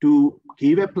to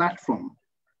give a platform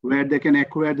where they can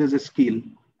acquire this skill.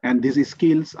 And these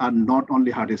skills are not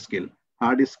only hard skill,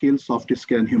 soft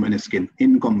skill, and human skill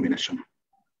in combination.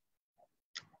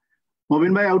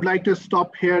 Movin bhai, I would like to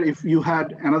stop here. If you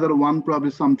had another one,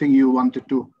 probably something you wanted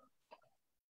to.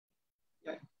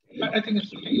 I think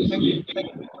it's okay. Thank you.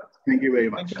 Thank you very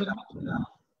much.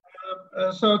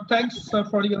 So thanks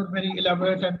for your very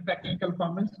elaborate and practical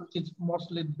comments, which is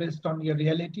mostly based on your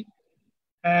reality.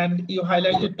 And you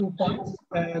highlighted 2 points,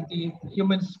 the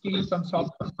human skills and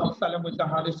soft skills along with the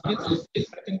hard skills.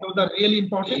 I think those are really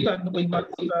important, and we must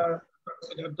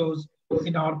consider those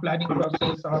in our planning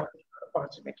process or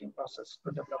policy making process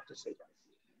to develop this area.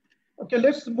 Okay,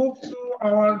 let's move to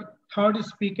our third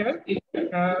speaker.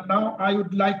 Now I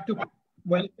would like to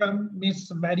welcome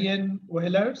Ms. Marian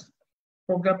Whalers,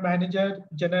 Program Manager,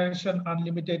 Generation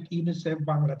Unlimited, UNICEF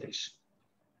Bangladesh.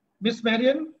 Ms.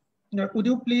 Marian, would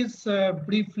you please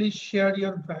briefly share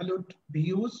your valued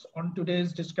views on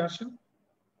today's discussion?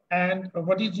 And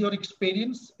what is your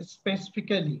experience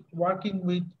specifically working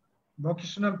with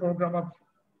vocational program of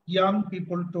young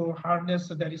people to harness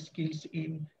their skills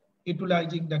in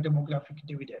utilizing the demographic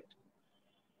dividend?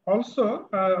 Also,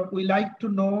 we like to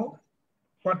know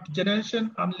what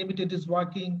Generation Unlimited is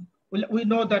working. We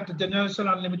know that Generation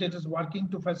Unlimited is working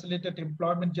to facilitate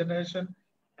employment generation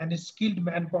and skilled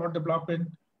manpower development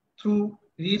through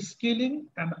reskilling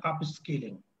and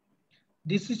upskilling.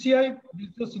 DCCI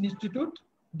Business Institute,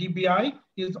 DBI,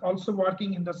 is also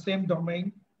working in the same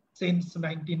domain since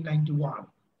 1991.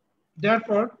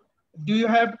 Therefore, do you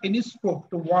have any scope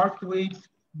to work with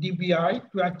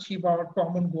DBI to achieve our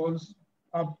common goals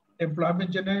of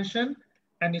employment generation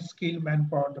and skilled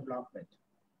manpower development?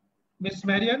 Ms.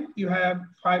 Marian, you have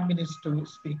 5 minutes to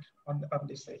speak on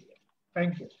this area.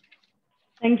 Thank you.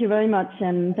 Thank you very much,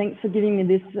 and thanks for giving me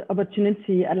this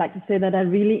opportunity. I'd like to say that I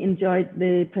really enjoyed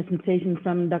the presentation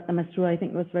from Dr. Masroor. I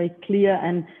think it was very clear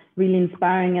and really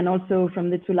inspiring, and also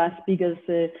from the 2 last speakers,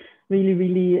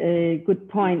 really good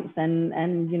points.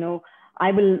 And you know,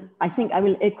 I think I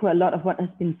will echo a lot of what has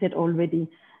been said already.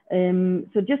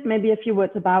 So just maybe a few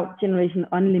words about Generation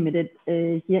Unlimited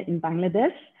here in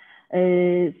Bangladesh.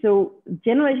 So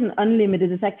Generation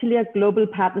Unlimited is actually a global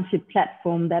partnership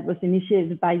platform that was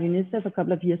initiated by UNICEF a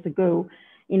couple of years ago.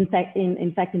 In fact, in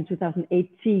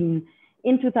 2018.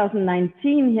 In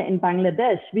 2019, here in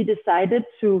Bangladesh, we decided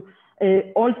to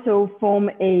also form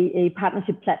a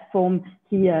partnership platform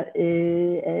here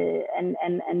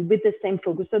and with the same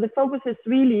focus. So the focus is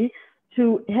really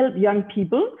to help young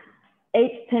people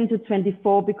aged 10 to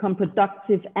 24 become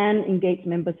productive and engaged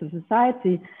members of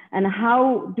society. And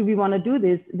how do we want to do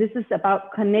this? This is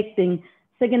about connecting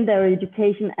secondary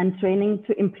education and training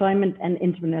to employment and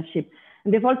entrepreneurship.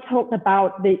 And we've all talked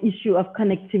about the issue of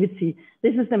connectivity.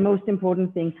 This is the most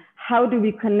important thing. How do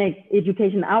we connect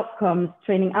education outcomes,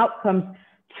 training outcomes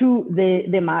to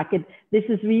the market? This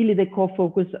is really the core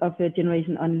focus of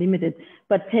Generation Unlimited,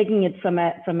 but taking it from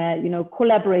a you know,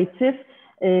 collaborative,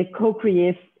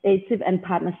 co-creative and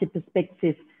partnership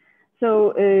perspective.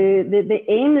 So the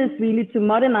aim is really to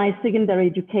modernize secondary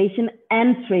education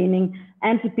and training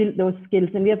and to build those skills.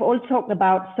 And we have all talked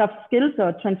about soft skills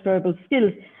or transferable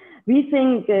skills. We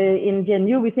think in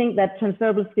GNU, we think that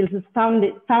transferable skills is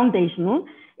foundational.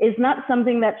 It's not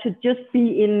something that should just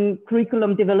be in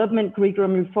curriculum development,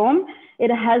 curriculum reform.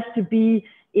 It has to be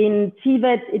in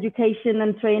TVET education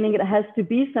and training. It has to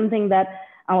be something that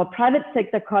our private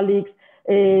sector colleagues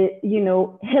you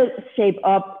know, help shape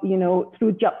up, you know,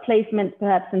 through job placement,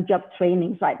 perhaps, and job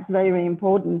trainings, right? It's very, very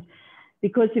important,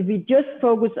 because if we just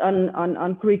focus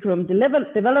on curriculum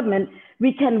development,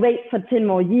 we can wait for 10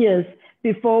 more years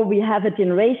before we have a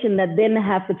generation that then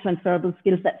have the transferable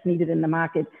skills that's needed in the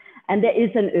market. And there is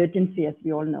an urgency, as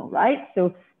we all know, right?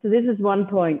 So this is one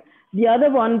point. The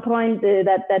other one point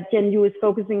that GenU is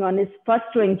focusing on is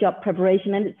fostering job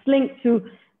preparation, and it's linked to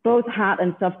both hard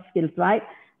and soft skills, right?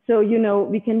 So, you know,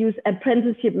 we can use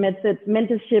apprenticeship methods,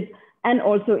 mentorship, and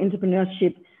also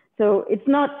entrepreneurship. So it's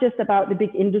not just about the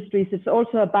big industries. It's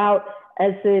also about,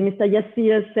 as Mr.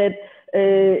 Yassir said,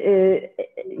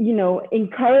 you know,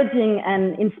 encouraging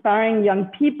and inspiring young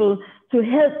people to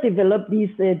help develop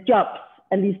these jobs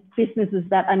and these businesses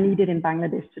that are needed in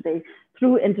Bangladesh today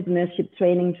through entrepreneurship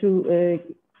training, through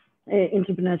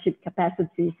entrepreneurship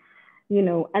capacity, you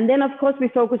know. And then, of course, we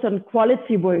focus on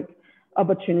quality work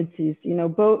opportunities, you know,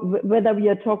 both whether we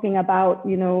are talking about,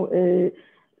 you know,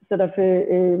 sort of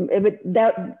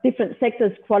different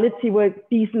sectors, quality work,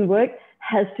 decent work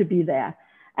has to be there.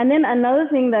 And then another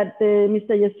thing that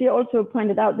Mr. Yassir also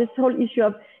pointed out, this whole issue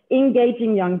of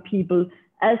engaging young people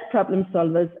as problem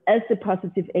solvers, as the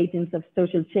positive agents of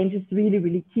social change is really,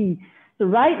 really key. So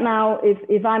right now,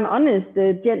 if I'm honest,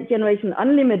 the Generation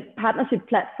Unlimited partnership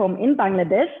platform in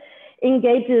Bangladesh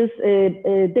engages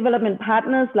development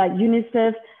partners like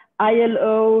UNICEF,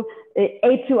 ILO,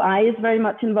 A2I is very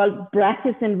much involved, BRAC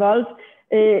is involved.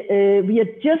 We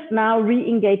are just now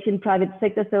re-engaged in private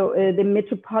sector. So the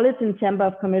Metropolitan Chamber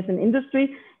of Commerce and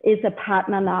Industry is a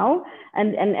partner now.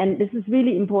 And this is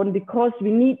really important because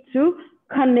we need to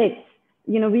connect,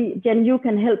 you know, GenU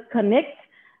can help connect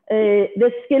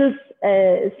the skills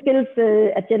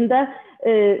agenda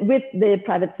with the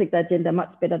private sector agenda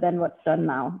much better than what's done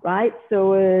now, right?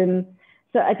 So,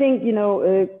 so I think, you know,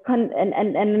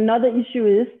 and another issue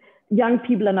is young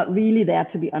people are not really there,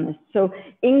 to be honest. So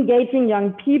engaging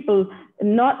young people,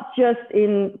 not just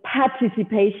in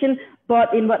participation,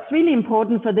 but in what's really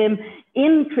important for them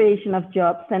in creation of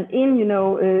jobs and in, you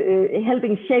know,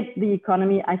 helping shape the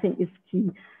economy, I think is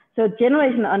key. So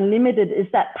Generation Unlimited is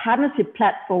that partnership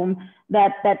platform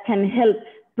that can help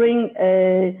bring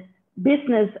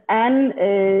business and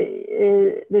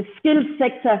the skills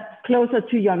sector closer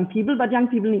to young people, but young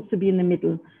people need to be in the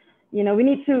middle. You know, we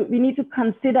need to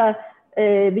consider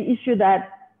the issue that,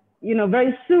 you know,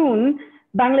 very soon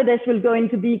Bangladesh will go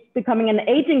into becoming an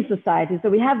aging society. So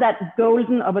we have that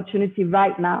golden opportunity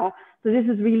right now. So this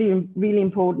is really, really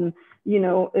important.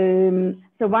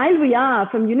 So while we are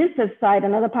from UNICEF side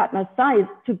and other partners' side,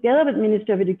 together with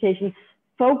Ministry of Education,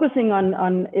 focusing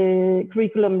on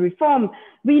curriculum reform,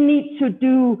 we need to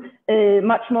do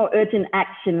much more urgent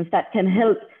actions that can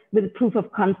help with proof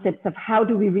of concepts of how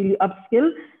do we really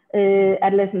upskill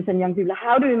adolescents and young people.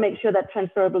 How do we make sure that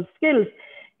transferable skills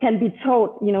can be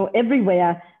taught,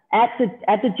 everywhere at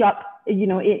the job,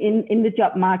 in the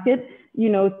job market,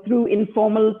 through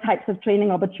informal types of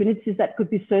training opportunities that could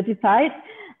be certified,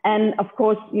 and of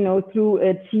course, through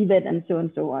TVET and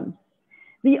so on.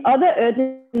 The other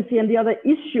urgency and the other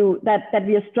issue that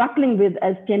we are struggling with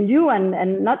as GenU,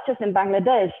 and not just in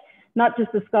Bangladesh, not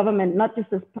just as government, not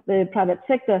just as the private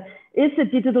sector, is the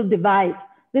digital divide.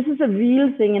 This is a real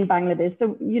thing in Bangladesh.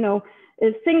 So,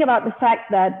 think about the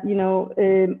fact that,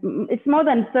 it's more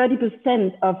than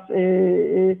 30% of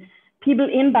people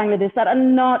in Bangladesh that are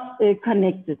not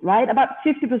connected, right? About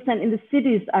 50% in the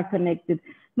cities are connected.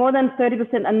 More than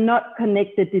 30% are not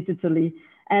connected digitally.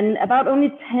 And about only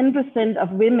 10%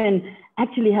 of women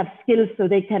actually have skills so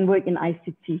they can work in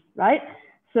ICT, right?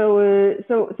 So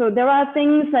there are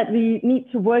things that we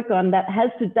need to work on that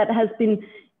has been,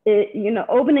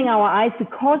 opening our eyes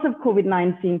because of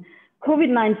COVID-19.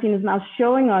 COVID-19 is now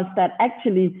showing us that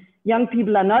actually young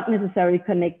people are not necessarily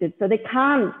connected, so they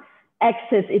can't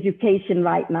access education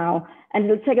right now, and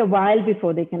it'll take a while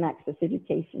before they can access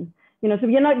education. So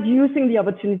we are not using the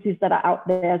opportunities that are out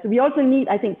there. So we also need,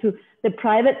 I think, the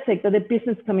private sector, the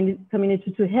business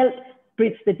community to help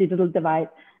bridge the digital divide.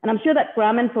 And I'm sure that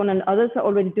Grameenphone and others are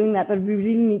already doing that, but we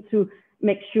really need to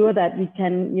make sure that we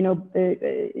can,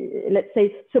 let's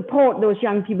say, support those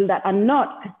young people that are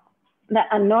not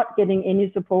getting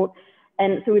any support,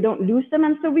 and so we don't lose them,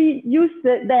 and so we use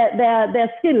their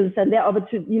skills and their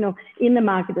opportunity, in the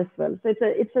market as well. So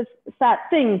it's a sad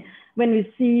thing when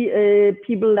we see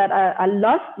people that are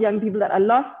lost, young people that are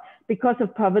lost because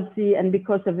of poverty and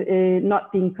because of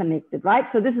not being connected, right?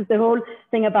 So this is the whole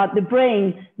thing about the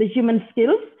brain. The human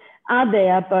skills are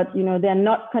there, but they're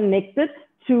not connected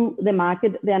to the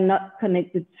market. They are not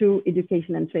connected to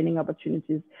education and training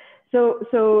opportunities. So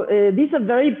these are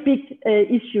very big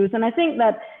issues. And I think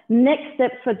that next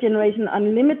steps for Generation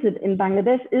Unlimited in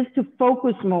Bangladesh is to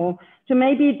focus more, to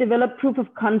maybe develop proof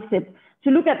of concept, to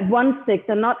look at one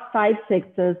sector, not 5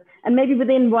 sectors, and maybe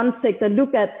within one sector,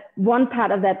 look at one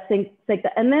part of that sector,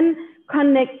 and then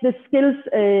connect the skills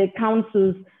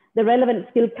councils, the relevant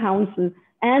skill council,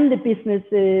 and the business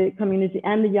community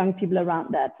and the young people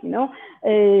around that,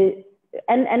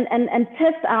 and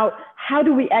test out how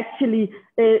do we actually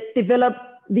develop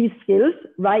these skills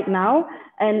right now,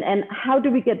 and how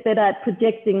do we get better at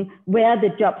projecting where the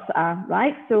jobs are,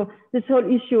 right? So this whole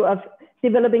issue of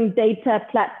developing data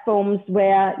platforms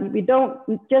where we don't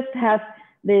just have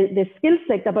the skill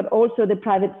sector, but also the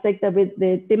private sector with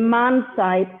the demand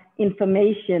side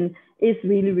information is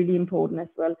really, really important as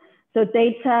well. So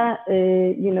data,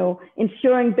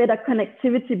 ensuring better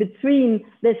connectivity between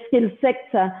the skill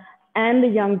sector and the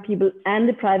young people and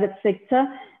the private sector.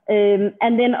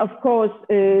 And then, of course,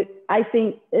 I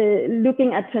think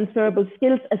looking at transferable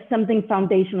skills as something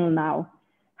foundational now.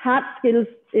 Hard skills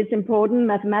is important,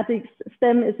 mathematics,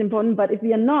 STEM is important, but if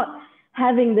we are not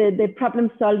having the problem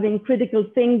solving, critical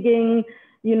thinking,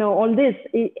 all this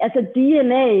as a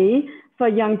DNA for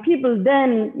young people,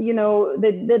 then,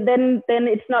 then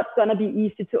it's not going to be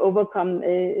easy to overcome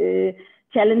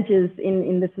challenges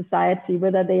in the society,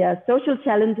 whether they are social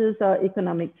challenges or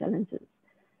economic challenges.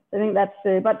 I think that's,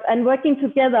 and working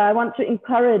together, I want to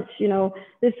encourage,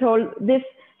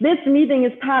 this meeting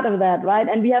is part of that, right?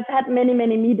 And we have had many,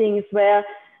 many meetings where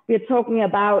we're talking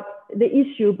about the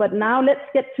issue, but now let's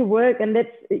get to work and let's,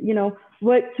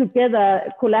 work together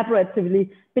collaboratively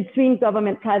between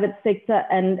government, private sector,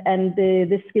 and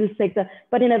the skills sector,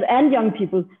 and young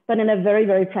people, but in a very,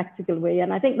 very practical way.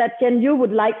 And I think that GenU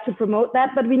would like to promote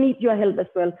that, but we need your help as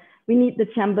well. We need the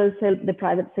chambers help, the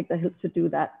private sector help to do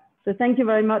that. So thank you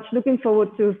very much. Looking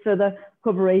forward to further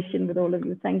cooperation with all of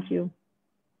you. Thank you.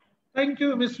 Thank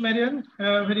you, Ms. Marian.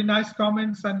 Very nice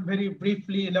comments, and very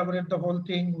briefly elaborate the whole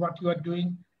thing, what you are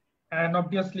doing. And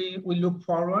obviously, we look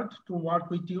forward to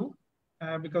work with you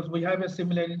because we have a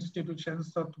similar institution,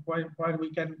 so where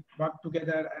we can work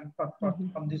together and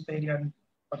on this area and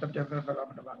for the general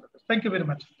development of Bangladesh. Thank you very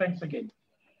much. Thanks again.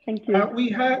 Thank you. We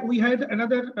had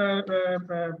another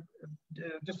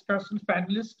discussion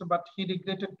panelist, but he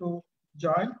regretted to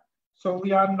join. So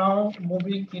we are now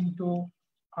moving into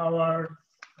our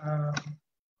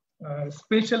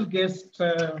special guest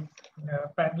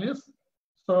panelists.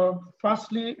 So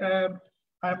firstly,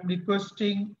 I'm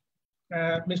requesting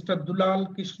Mr.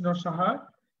 Dulal Krishna Saha,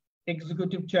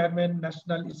 Executive Chairman,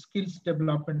 National Skills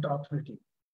Development Authority.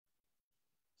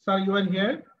 Sir, you are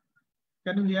here.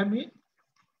 Can you hear me?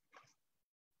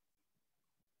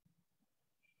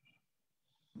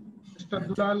 Mr.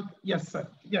 Dulal, yes, sir.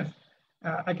 Yes,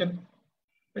 I can.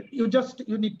 You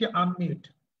need to unmute.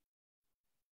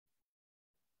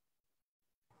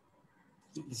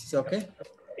 This is okay?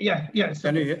 Yeah, yes.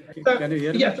 Can you hear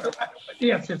me?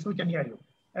 Yes, we can hear you.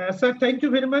 Sir, thank you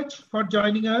very much for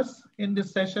joining us in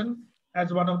this session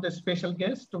as one of the special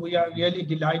guests. We are really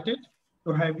delighted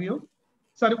to have you.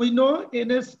 Sir, we know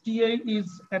NSTA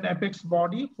is an apex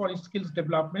body for skills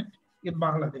development in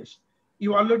Bangladesh.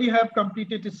 You already have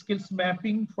completed skills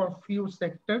mapping for few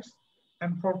sectors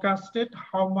and forecasted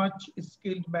how much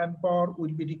skilled manpower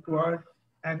will be required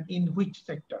and in which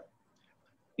sector.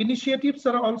 Initiatives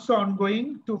are also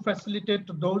ongoing to facilitate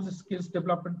those skills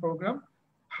development programs.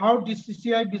 How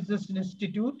DCCI Business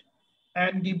Institute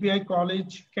and DBI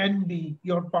College can be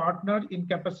your partner in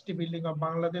capacity building of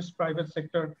Bangladesh private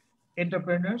sector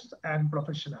entrepreneurs and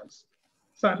professionals.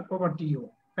 Sir, over to you.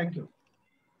 Thank you.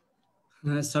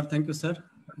 Sir, thank you, sir.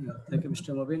 Thank you,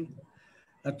 Mr. Mobin.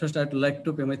 At first, I'd like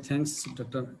to pay my thanks to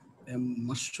Dr.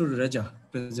 Masroor Raja,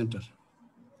 presenter.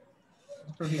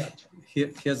 He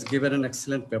has given an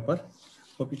excellent paper.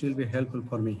 Hope it will be helpful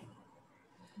for me.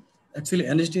 Actually,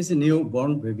 NSD is a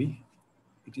newborn baby.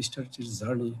 It started its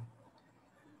journey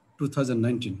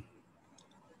 2019.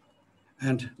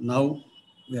 And now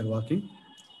we are working.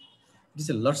 It is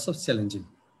a lots of challenging.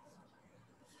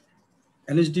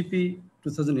 NSDP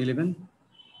 2011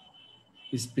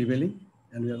 is prevailing,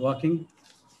 and we are working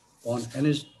on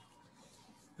NSDP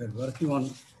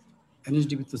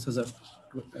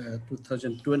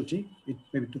 2020, it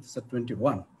may be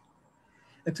 2021.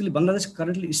 Actually, Bangladesh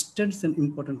currently stands an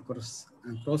important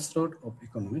crossroad of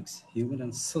economics, human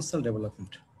and social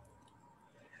development.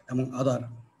 Among other,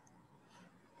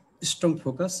 strong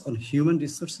focus on human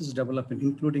resources development,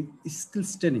 including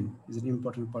skills training, is an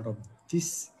important part of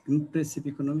this impressive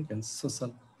economic and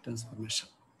social transformation.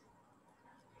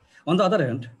 On the other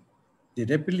hand, the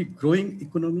rapidly growing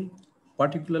economy,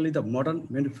 particularly the modern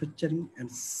manufacturing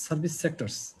and service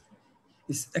sectors,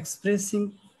 is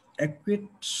expressing acute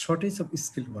shortage of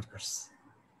skilled workers.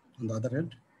 On the other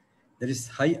hand, there is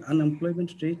high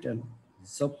unemployment rate and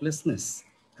joblessness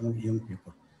among young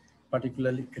people,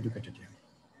 particularly educated young.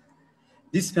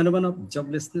 This phenomenon of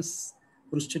joblessness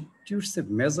constitutes a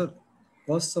major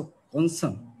cause of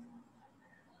concern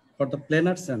for the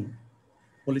planners and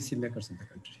policymakers in the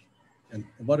country. An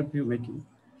overview making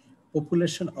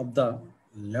population of the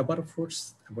labor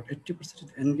force, about 80%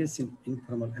 is engaged in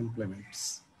informal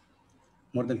employments.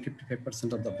 More than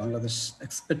 55% of the Bangladesh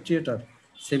expatriate are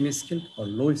semi-skilled or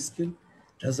low-skilled,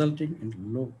 resulting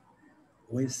in low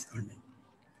wage earning.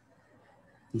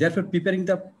 Therefore, preparing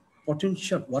the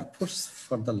potential workforce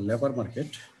for the labor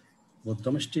market, both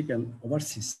domestic and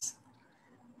overseas,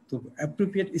 to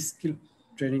appropriate skill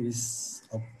training is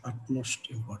of utmost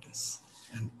importance.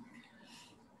 And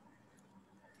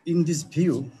in this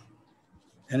view,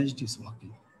 NHD is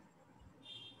working.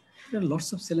 There are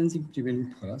lots of challenging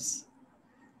prevailing for us.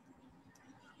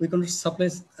 We cannot supply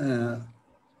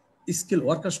skilled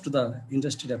workers to the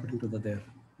industry according to their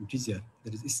desire.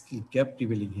 There is a skill gap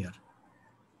prevailing here.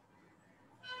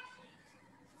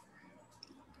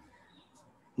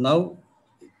 Now,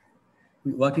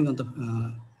 we're working on the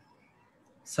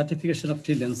certification of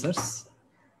freelancers.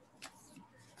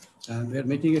 We are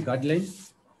making a guideline.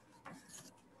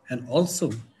 And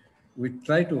also, we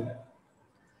try to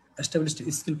establish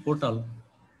a skill portal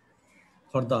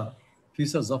for the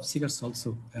future job seekers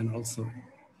also, and also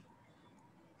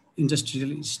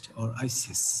industrialists or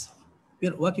ICS. We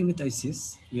are working with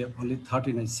ICS. We have only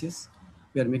 13 ICS.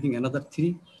 We are making another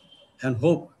 3 and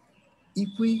hope if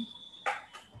we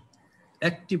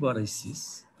active our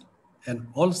ICS and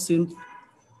also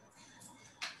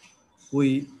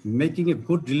we making a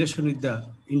good relation with the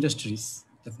industries,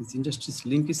 that means industries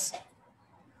link is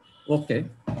okay,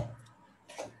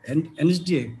 and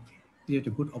NSDA create a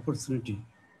good opportunity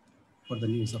for the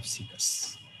new job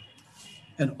seekers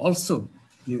and also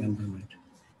new environment.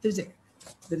 There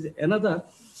is another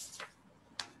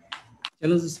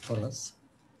challenges for us.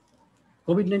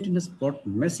 COVID-19 has brought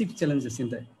massive challenges in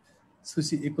the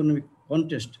socio-economic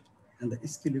context and the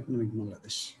skill economy in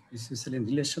Bangladesh, especially in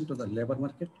relation to the labor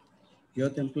market,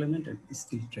 youth employment, and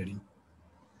skill training.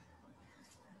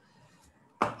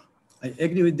 I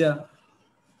agree with the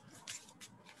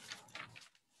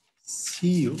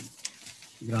CEO,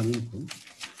 Grameenphone,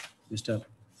 Mr.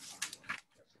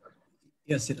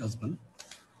 Yasir Azman.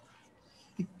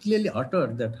 he clearly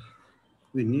uttered that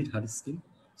we need hard skill,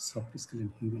 soft skill,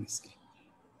 and human skill.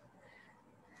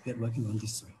 We are working on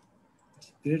this way.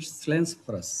 It creates challenge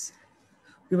for us.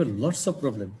 We have lots of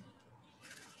problems.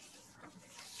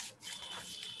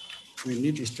 We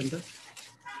need standard,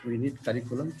 we need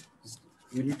curriculum,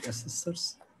 we need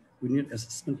assessors, we need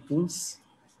assessment tools,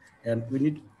 and we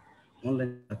need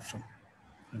online platform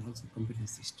and also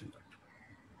competency standard.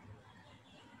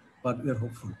 But we are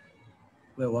hopeful.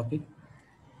 We are working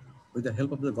with the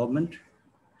help of the government,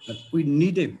 and we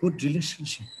need a good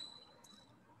relationship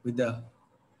with the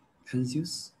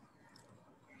NGOs,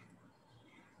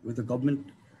 with the government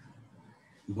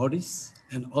bodies,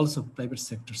 and also private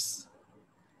sectors.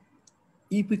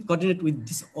 If we coordinate with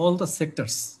this, all the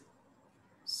sectors,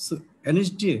 so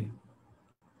NHDA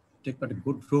take a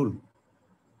good role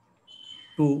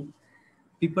to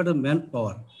prepare the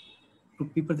manpower, to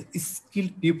prepare the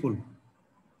skilled people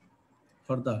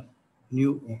for the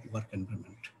new work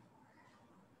environment.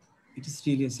 It is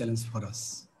really a challenge for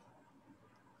us.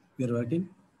 We are working.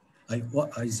 I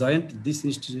joined this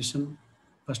institution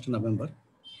 1st November.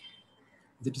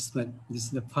 This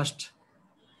is the first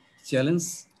challenge,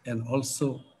 and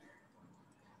also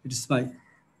it is my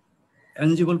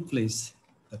eligible place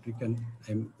that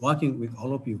I'm working with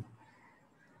all of you,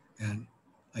 and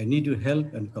I need your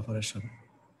help and cooperation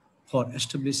for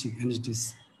establishing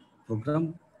NHD's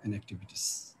program and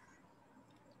activities.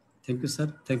 Thank you,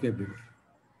 sir. Thank you, everyone.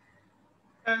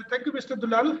 Thank you, Mr.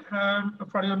 Dulal,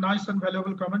 for your nice and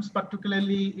valuable comments.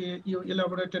 Particularly, you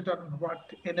elaborated on what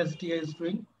NSDA is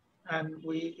doing, and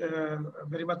we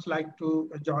very much like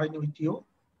to join with you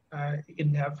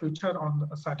in the future on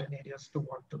certain areas to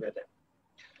work together.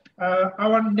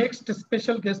 Our next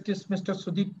special guest is Mr.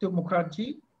 Sudipto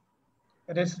Mukherjee,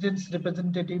 Residence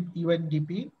Representative,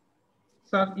 UNDP.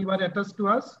 Sir, you are attached to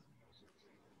us?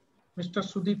 Mr.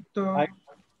 Sudipto.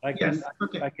 Yes,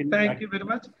 okay. Thank you very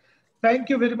much. Thank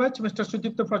you very much, Mr.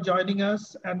 Sudipto, for joining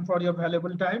us and for your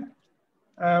valuable time.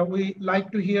 We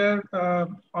like to hear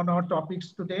on our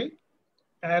topics today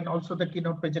and also the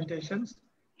keynote presentations.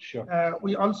 Sure.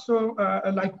 We also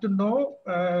like to know,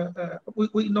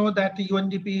 we know that the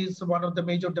UNDP is one of the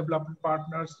major development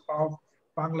partners of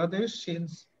Bangladesh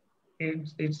since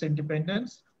its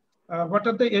independence. What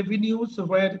are the avenues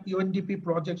where UNDP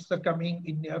projects are coming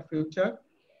in near future?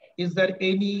 Is there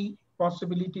any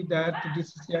possibility that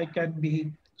DCCI can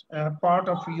be part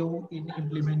of you in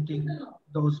implementing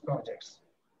those projects?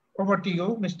 Over to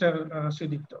you, Mr.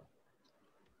 Sudipto.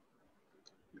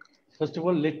 First of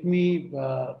all, let me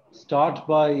start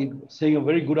by saying a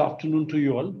very good afternoon to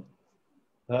you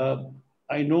all.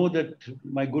 I know that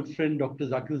my good friend, Dr.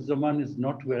 Zakir Zaman, is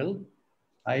not well.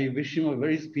 I wish him a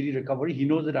very speedy recovery. He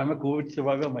knows that I'm a COVID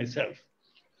survivor myself.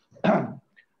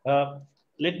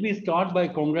 Let me start by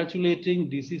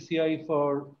congratulating DCCI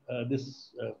for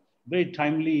this very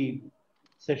timely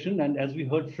session. And as we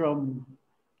heard from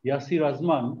Yasir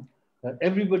Azman,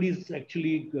 everybody's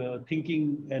actually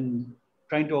thinking and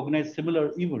trying to organize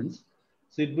similar events.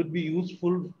 So it would be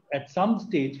useful at some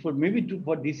stage for maybe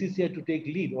for DCCI to take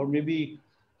lead, or maybe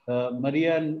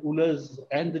Maria and Ulas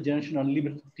and the Generation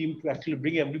Unlimited team to actually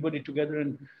bring everybody together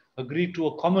and agree to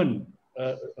a common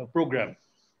program.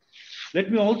 Let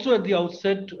me also at the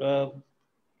outset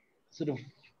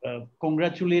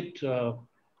congratulate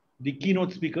the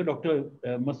keynote speaker, Dr.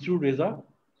 Masroor Reza,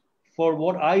 for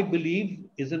what I believe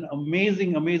is an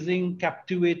amazing, amazing,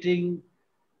 captivating,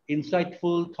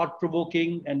 insightful,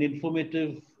 thought-provoking, and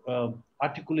informative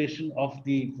articulation of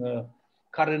the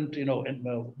current,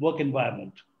 work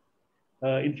environment.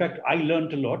 In fact, I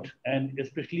learned a lot, and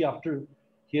especially after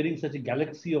hearing such a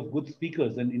galaxy of good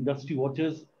speakers and industry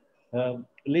watchers,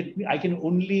 I can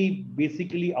only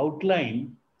basically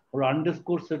outline or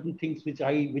underscore certain things which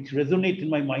resonate in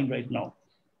my mind right now.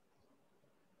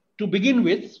 To begin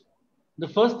with, the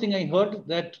first thing I heard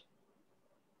that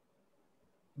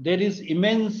there is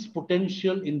immense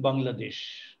potential in Bangladesh.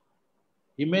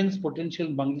 Immense potential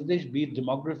in Bangladesh, be it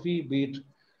demography, be it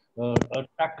a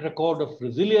track record of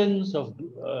resilience, of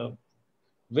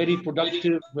very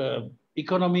productive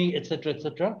economy, etc.,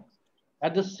 etc.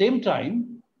 At the same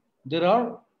time, there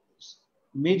are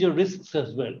major risks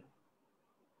as well.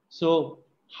 So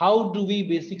how do we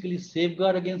basically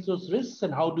safeguard against those risks,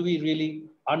 and how do we really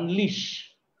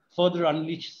further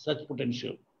unleash such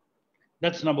potential?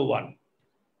 That's number one.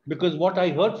 Because what I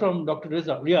heard from Dr.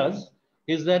 Riaz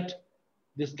is that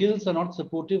the skills are not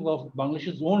supportive of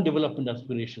Bangladesh's own development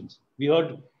aspirations. We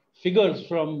heard figures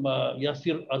from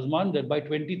Yasir Azman that by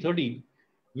 2030,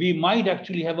 we might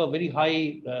actually have a very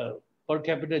high per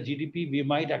capita GDP. We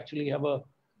might actually have a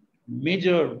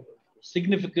major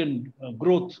significant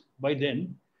growth by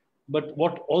then. But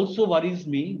what also worries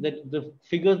me that the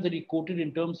figures that he quoted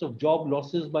in terms of job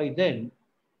losses by then,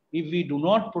 if we do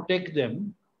not protect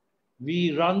them,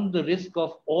 we run the risk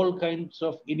of all kinds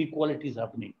of inequalities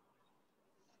happening.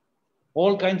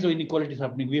 All kinds of inequalities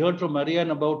happening. We heard from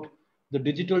Marianne about the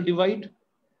digital divide.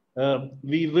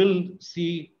 We will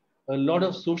see a lot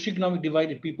of socioeconomic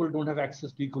divide if people don't have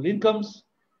access to equal incomes.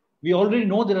 We already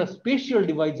know there are spatial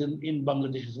divides in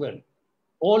Bangladesh as well.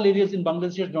 All areas in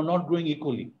Bangladesh are not growing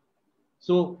equally.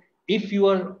 So if you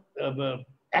are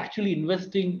actually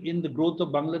investing in the growth of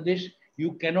Bangladesh,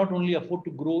 you cannot only afford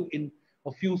to grow in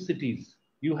a few cities.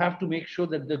 You have to make sure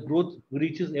that the growth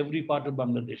reaches every part of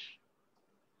Bangladesh.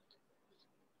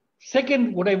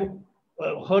 Second, what I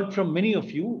heard from many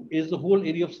of you is the whole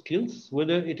area of skills,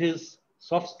 whether it is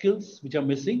soft skills which are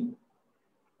missing,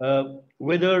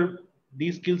 whether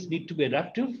these skills need to be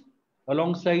adaptive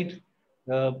alongside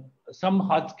some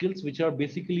hard skills which are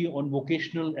basically on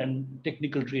vocational and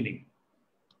technical training.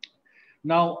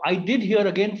 Now, I did hear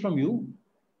again from you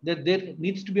that there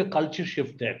needs to be a culture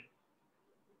shift there.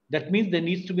 That means there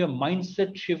needs to be a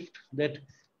mindset shift that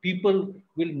people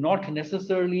will not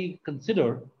necessarily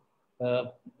consider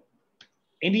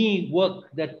any work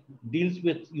that deals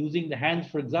with using the hands,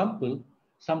 for example,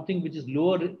 something which is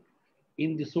lower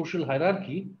in the social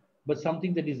hierarchy, but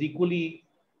something that is equally,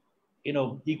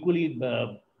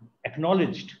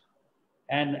 acknowledged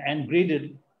and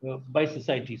graded by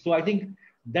society. So I think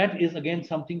that is again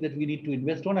something that we need to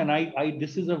invest on. And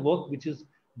this is a work which is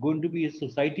going to be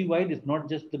society-wide. It's not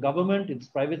just the government, it's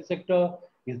private sector,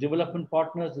 it's development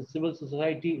partners, it's civil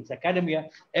society, it's academia.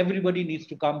 Everybody needs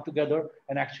to come together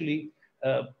and actually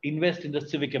invest in the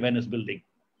civic awareness building.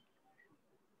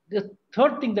 The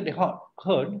third thing that I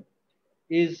heard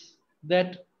is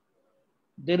that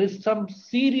there is some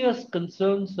serious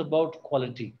concerns about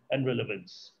quality and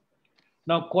relevance.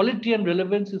 Now, quality and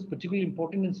relevance is particularly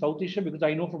important in South Asia because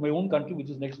I know from my own country, which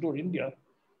is next door, India,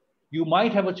 you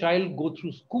might have a child go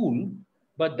through school,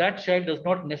 but that child does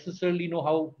not necessarily know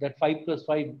how that 5 +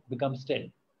 5 becomes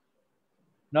 10.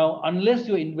 Now, unless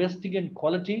you're investing in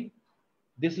quality,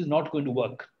 this is not going to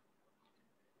work.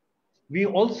 We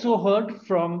also heard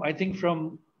from, I think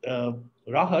from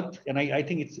Rahat, and I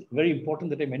think it's very important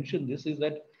that I mention this, is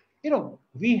that,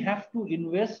 we have to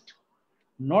invest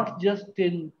not just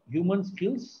in human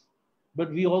skills,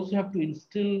 but we also have to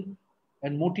instill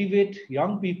and motivate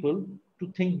young people to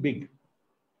think big.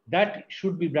 That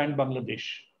should be Brand Bangladesh.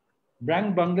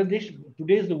 Brand Bangladesh,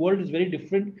 today's the world is very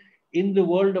different. In the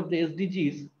world of the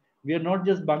SDGs, we are not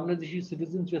just Bangladeshi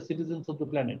citizens, we are citizens of the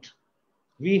planet.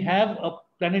 We have a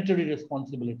planetary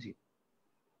responsibility.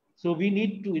 So we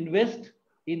need to invest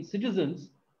in citizens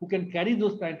who can carry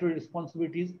those planetary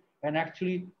responsibilities and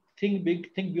actually think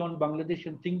big, think beyond Bangladesh,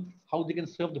 and think how they can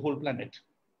serve the whole planet.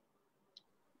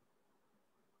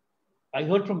 I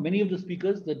heard from many of the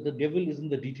speakers that the devil is in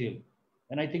the detail.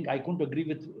 And I think I couldn't agree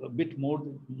with a bit more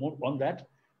on that,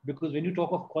 because when you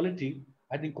talk of quality,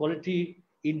 I think quality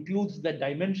includes that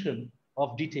dimension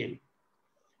of detail.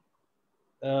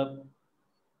 Yasir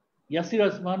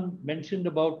Azman mentioned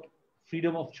about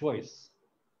freedom of choice.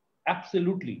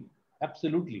 Absolutely,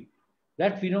 absolutely.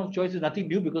 That freedom of choice is nothing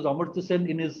new, because Amartya Sen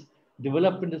in his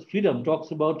Development as Freedom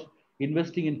talks about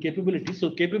investing in capabilities. So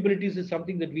capabilities is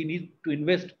something that we need to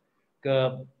invest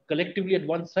collectively at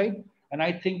one side. And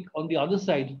I think on the other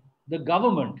side, the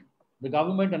government,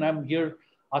 and I'm here,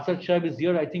 Asad Shahib is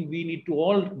here, I think we need to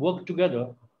all work together,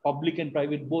 public and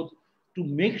private both, to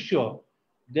make sure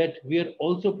that we are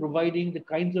also providing the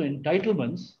kinds of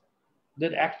entitlements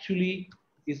that actually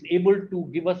is able to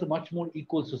give us a much more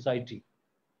equal society.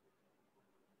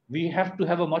 We have to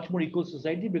have a much more equal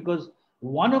society, because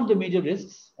one of the major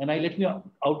risks, and let me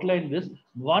outline this,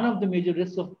 one of the major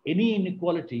risks of any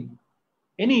inequality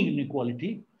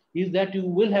is that you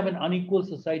will have an unequal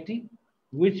society,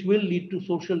 which will lead to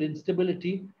social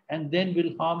instability, and then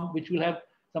which will have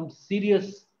some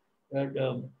serious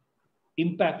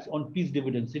impacts on peace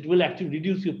dividends. It will actually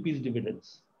reduce your peace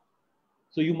dividends.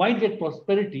 So you might get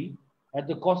prosperity at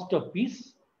the cost of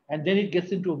peace, and then it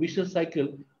gets into a vicious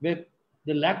cycle where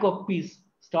the lack of peace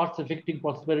starts affecting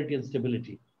prosperity and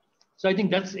stability. So I think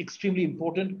that's extremely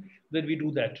important that we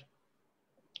do that.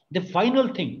 The final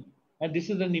thing, and this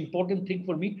is an important thing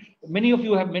for me, many of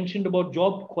you have mentioned about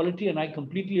job quality, and I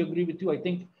completely agree with you. I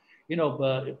think,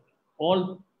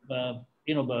 Azman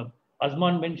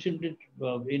mentioned it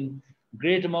in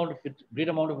great amount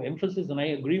of emphasis, and I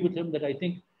agree with him that I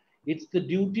think it's the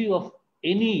duty of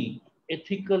any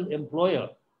ethical employer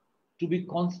to be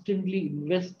constantly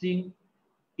investing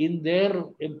in their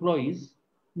employees,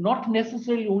 not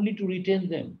necessarily only to retain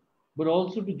them, but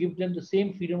also to give them the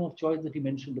same freedom of choice that he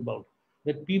mentioned about,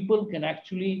 that people can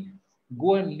actually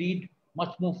go and lead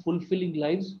much more fulfilling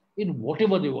lives in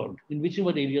whatever they want, in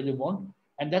whichever area they want.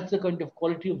 And that's the kind of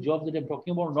quality of jobs that I'm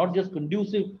talking about, not just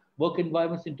conducive work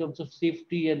environments in terms of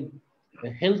safety and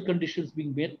health conditions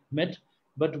being met,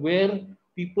 but where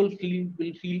people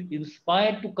will feel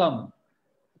inspired to come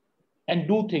and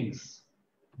do things,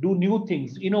 do new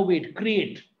things,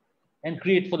 innovate, and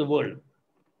create for the world.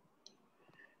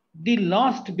 The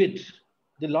last bit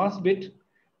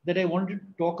that I wanted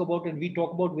to talk about, and we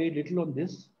talk about very little on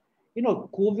this,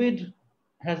 COVID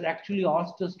has actually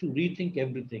asked us to rethink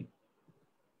everything.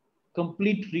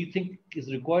 Complete rethink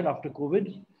is required after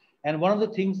COVID. And one of the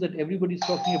things that everybody's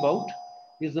talking about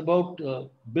is about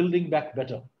building back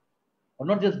better. Or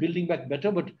not just building back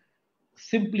better, but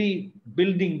simply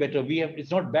building better.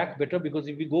 It's not back better, because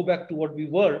if we go back to what we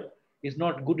were, it's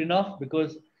not good enough,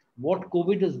 because what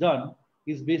COVID has done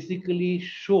is basically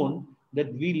shown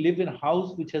that we live in a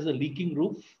house which has a leaking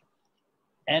roof,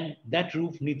 and that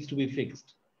roof needs to be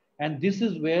fixed. And this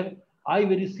is where I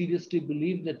very seriously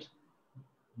believe that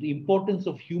the importance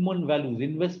of human values,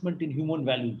 investment in human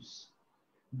values.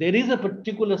 There is a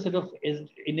particular set of, in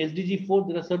SDG 4,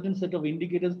 there are certain set of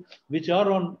indicators which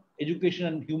are on education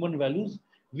and human values.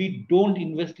 We don't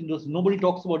invest in those. Nobody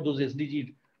talks about those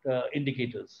SDG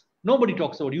indicators. Nobody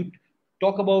talks about. You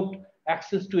talk about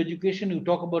access to education, you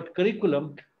talk about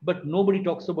curriculum, but nobody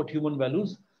talks about human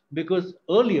values, because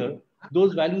earlier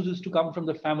those values used to come from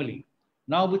the family.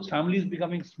 Now with families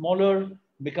becoming smaller,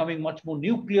 becoming much more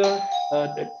nuclear,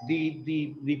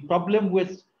 the problem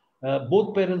with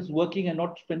both parents working and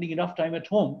not spending enough time at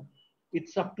home,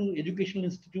 it's up to educational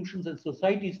institutions and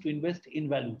societies to invest in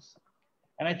values.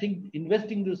 And I think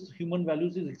investing in those human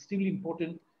values is extremely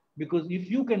important, because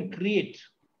if you can create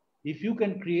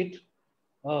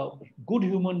a good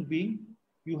human being,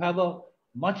 you have a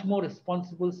much more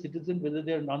responsible citizen, whether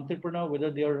they're an entrepreneur, whether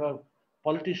they're a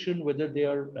politician, whether they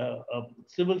are a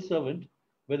civil servant,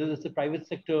 whether it's a private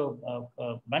sector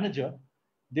manager.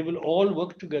 They will all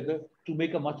work together to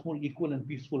make a much more equal and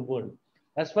peaceful world.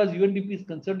 As far as UNDP is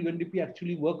concerned, UNDP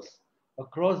actually works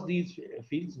across these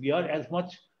fields. We are as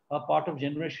much a part of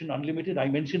Generation Unlimited.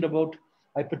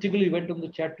 I particularly went on the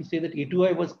chat to say that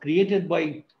A2I was created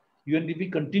by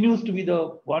UNDP, continues to be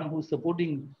the one who's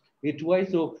supporting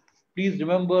A2I. So please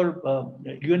remember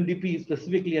UNDP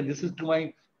specifically, and this is to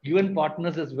my UN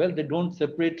partners as well, they don't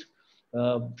separate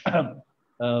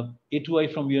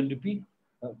A2I from UNDP.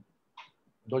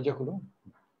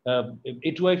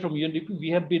 A2I from UNDP, we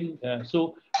have been,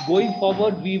 so going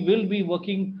forward, we will be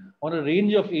working on a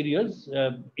range of areas.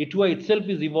 A2I itself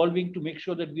is evolving to make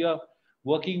sure that we are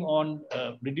working on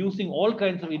reducing all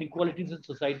kinds of inequalities in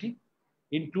society,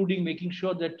 including making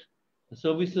sure that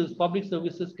services, public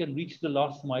services can reach the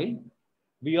last mile.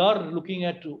 We are looking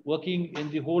at working in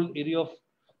the whole area of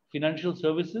financial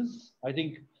services. I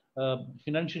think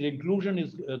financial inclusion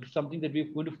is something that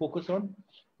we're going to focus on.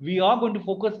 We are going to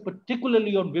focus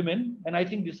particularly on women, and I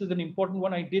think this is an important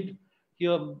one. I did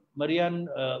hear Marianne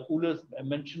Ullers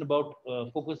mention about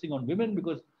focusing on women,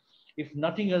 because if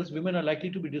nothing else, women are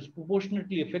likely to be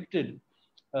disproportionately affected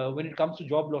when it comes to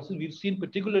job losses. We've seen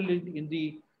particularly in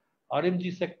the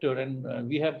RMG sector, and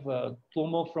we have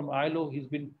Tomo from ILO. He's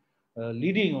been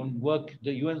leading on work,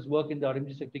 the UN's work in the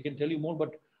RMG sector. He can tell you more,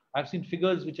 but I've seen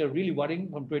figures which are really worrying.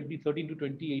 From 2013 to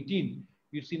 2018,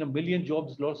 we've seen 1 million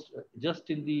jobs lost just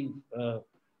in the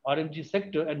RMG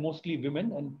sector, and mostly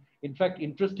women. And in fact,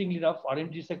 interestingly enough,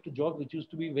 RMG sector jobs, which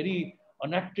used to be very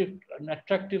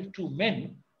unattractive to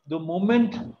men, the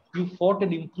moment you fought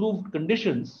and improved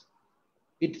conditions,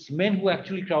 it's men who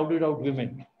actually crowded out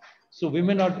women. So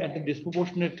women are at the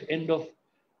disproportionate end of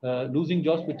losing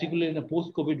jobs, particularly in a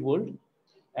post-COVID world.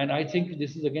 And I think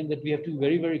this is again that we have to be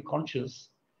very, very conscious.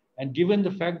 And given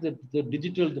the fact that the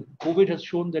COVID has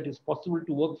shown that it's possible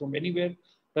to work from anywhere,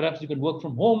 perhaps you can work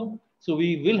from home. So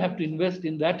we will have to invest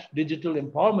in that digital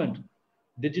empowerment,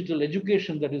 digital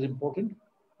education that is important.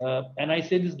 And I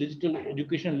say this digital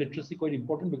education and literacy quite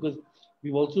important, because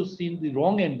we've also seen the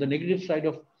wrong end, the negative side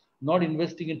of not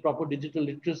investing in proper digital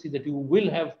literacy, that you will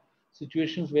have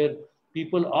situations where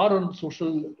people are on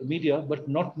social media, but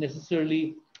not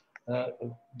necessarily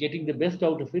getting the best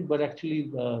out of it, but actually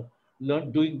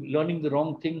learning the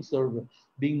wrong things, or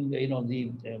being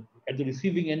at the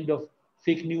receiving end of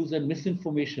fake news and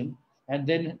misinformation, and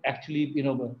then actually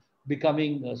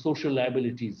becoming social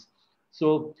liabilities.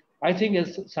 So I think,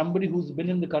 as somebody who's been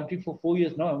in the country for 4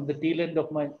 years now, I'm the tail end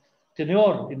of my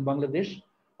tenure in Bangladesh,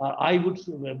 I would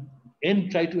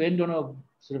try to end on a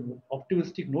sort of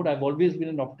optimistic note. I've always been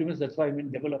an optimist. That's why I'm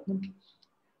in development.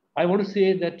 I want to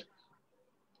say that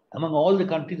Among all the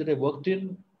countries that I worked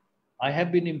in, I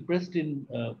have been impressed in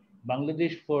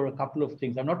Bangladesh for a couple of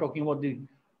things. I'm not talking about the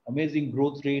amazing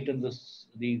growth rate and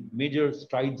the major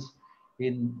strides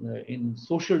in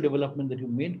social development that you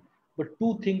made, but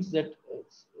two things that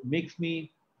makes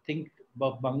me think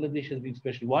about Bangladesh as being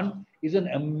special. One is an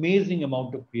amazing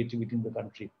amount of creativity in the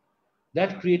country.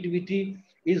 That creativity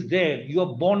is there. You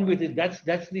are born with it. That's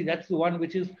the one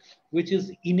which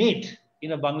is innate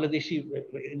in a Bangladeshi,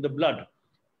 in the blood.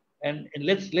 And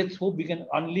let's hope we can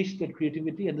unleash that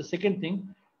creativity. And the second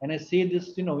thing, and I say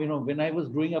this, when I was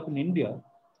growing up in India,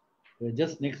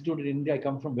 just next door to India, I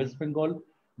come from West Bengal.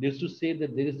 They used to say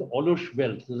that there is the Olosh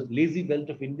belt, the lazy belt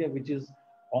of India, which is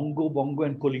Ongo, Bongo,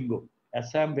 and Kolingo,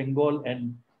 Assam, Bengal,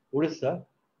 and Orissa.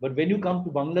 But when you come to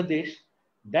Bangladesh,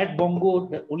 that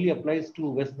Bongo only applies to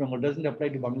West Bengal, doesn't apply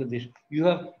to Bangladesh. You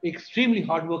have extremely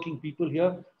hardworking people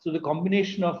here. So the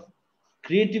combination of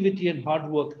creativity and hard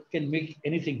work can make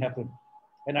anything happen.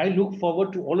 And I look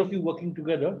forward to all of you working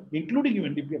together, including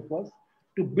UNDP, of course,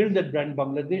 to build that brand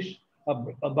Bangladesh, a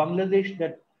Bangladesh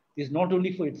that is not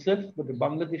only for itself, but a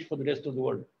Bangladesh for the rest of the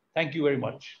world. Thank you very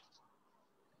much.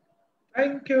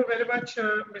 Thank you very much,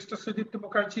 Mr. Sudipta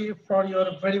Mukherjee, for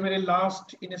your very, very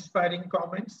last inspiring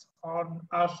comments on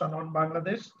us and on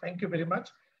Bangladesh. Thank you very much.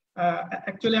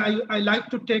 Actually, I like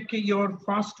to take your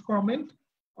first comment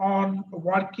on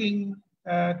working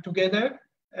together,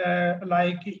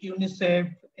 like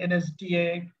UNICEF,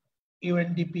 NSDA,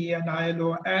 UNDP, and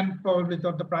ILO, and probably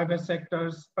the private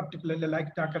sectors, particularly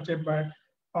like Dhaka Chamber.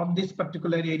 On this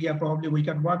particular area, probably we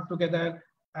can work together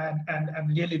and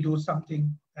really do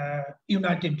something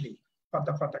unitedly for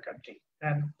the country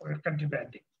and for country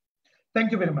branding.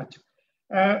 Thank you very much.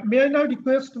 May I now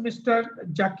request Mr.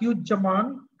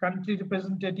 Zakiuজ্জামান, country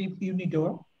representative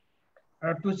UNIDO,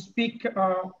 to speak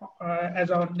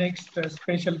as our next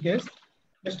special guest.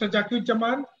 Mr.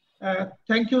 Zakiuজ্জামান,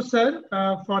 thank you, sir,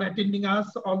 for attending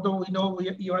us, although we know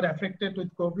you are affected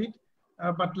with COVID,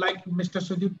 but like Mr.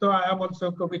 Sudipta, I am also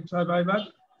a COVID survivor.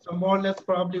 So more or less,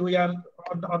 probably we are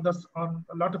on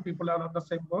a lot of people are on the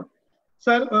same boat.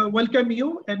 Sir, welcome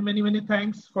you and many, many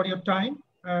thanks for your time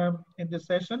in this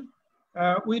session.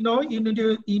 We know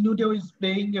UNIDO is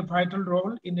playing a vital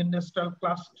role in industrial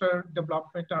cluster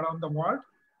development around the world,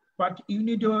 but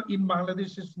UNIDO in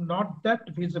Bangladesh is not that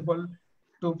visible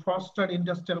to foster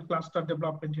industrial cluster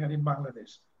development here in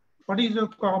Bangladesh. What is your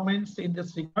comments in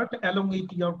this regard, along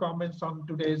with your comments on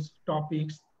today's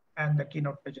topics and the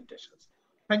keynote presentations?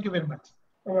 Thank you very much.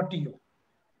 Over to you.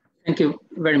 Thank you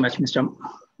very much, Mr.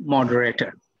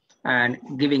 Moderator, and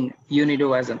giving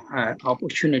UNIDO as an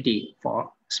opportunity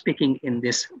for speaking in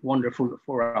this wonderful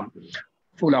forum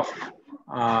full of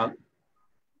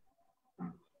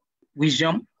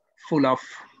wisdom, full of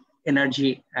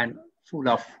energy, and full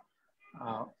of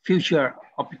future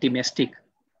optimistic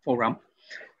forum.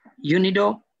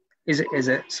 UNIDO is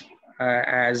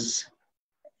as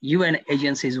UN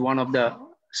agency, is one of the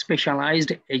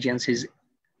specialized agencies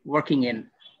working in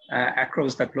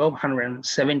across the globe.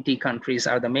 170 countries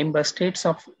are the member states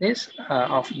of this,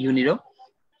 of UNIDO.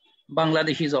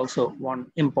 Bangladesh is also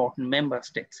one important member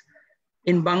state.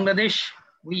 In Bangladesh,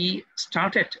 we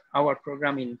started our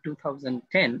program in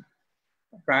 2010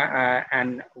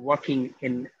 and working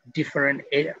in different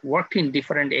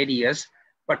areas,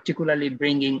 particularly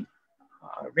bringing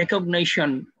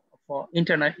recognition for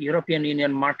European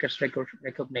Union markets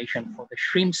recognition for the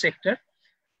shrimp sector,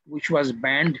 which was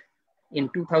banned in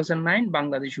 2009.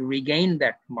 Bangladesh regained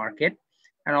that market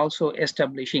and also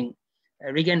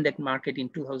regained that market in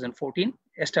 2014,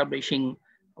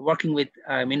 working with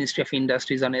Ministry of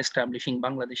Industries on establishing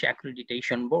Bangladesh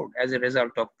Accreditation Board. As a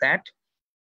result of that,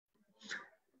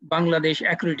 Bangladesh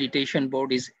Accreditation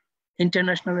Board is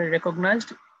internationally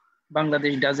recognized.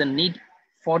 Bangladesh doesn't need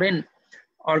foreign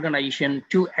organization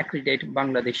to accredit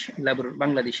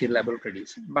Bangladeshi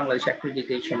laboratories. Bangladesh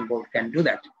Accreditation Board can do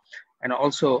that. And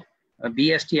also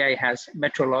BSTI has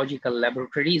metrological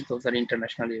laboratories. Those are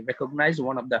internationally recognized,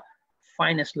 one of the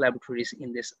finest laboratories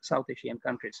in these South Asian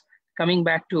countries. Coming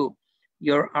back to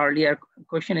your earlier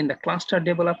question in the cluster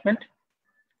development,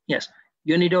 yes,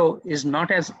 UNIDO is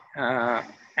not as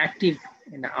active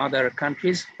in other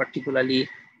countries, particularly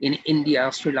in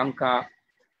India, Sri Lanka,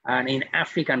 and in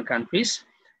African countries.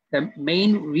 The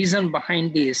main reason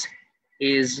behind this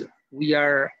is we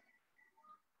are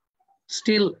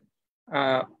still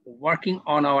working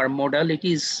on our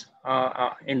modalities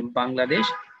in Bangladesh,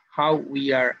 how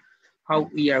we are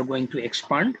going to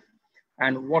expand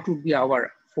and what would be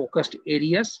our focused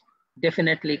areas.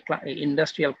 Definitely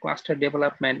industrial cluster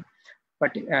development,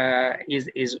 but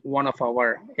is one of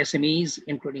our SMEs,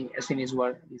 including SMEs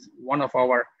is one of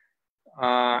our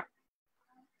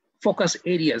focus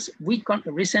areas.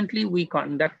 Recently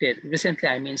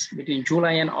I mean between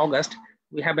July and August,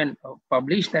 we haven't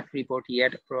published that report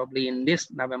yet. Probably in this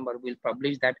November, we'll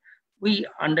publish that. We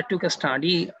undertook a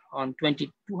study on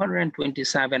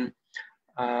 227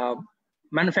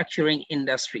 manufacturing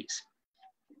industries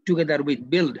together with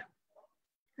Build,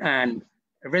 and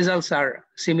results are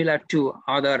similar to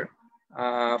other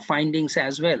findings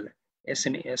as well.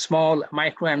 Small,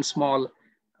 micro and small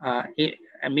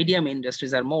medium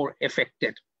industries are more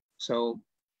affected. So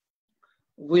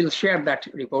we'll share that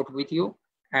report with you.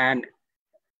 And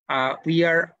we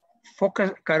are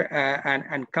focused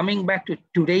and coming back to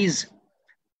today's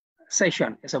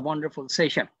session. It's a wonderful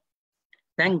session.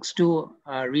 Thanks to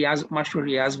Mashur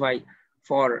Riaz Bhai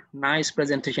for nice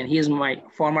presentation. He is my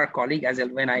former colleague as well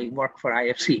when I worked for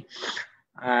IFC.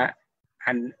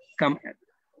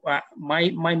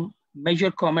 My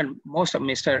major comment, most of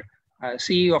Mr.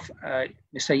 CEO of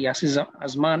Mr. Yasir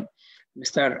Azman,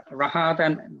 Mr. Rahat,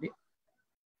 and the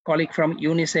colleague from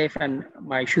UNICEF, and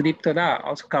my Shudip Tada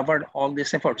also covered all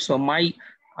this effort. So my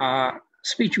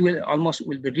speech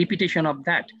will be repetition of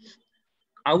that.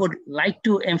 I would like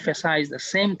to emphasize the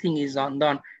same thing is on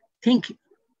think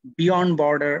beyond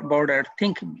border,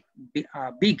 think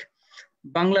big.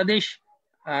 Bangladesh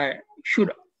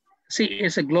should see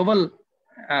it's a global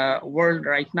world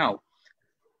right now.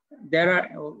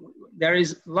 There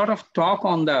is a lot of talk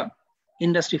on the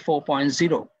Industry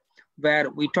 4.0, where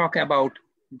we talk about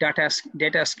data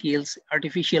skills,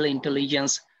 artificial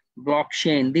intelligence,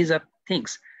 blockchain. These are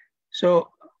things. So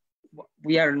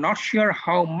we are not sure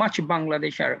how much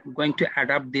Bangladesh are going to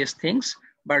adapt these things,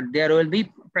 but there will be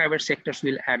private sectors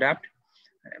will adapt.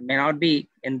 May not be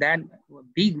in that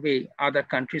big way other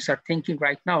countries are thinking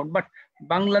right now, but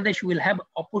Bangladesh will have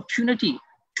opportunity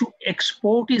to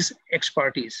export its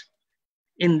expertise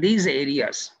in these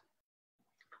areas.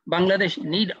 Bangladesh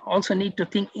also need to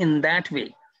think in that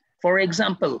way. For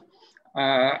example,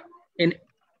 in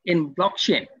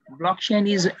blockchain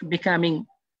is becoming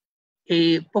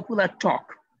a popular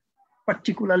talk,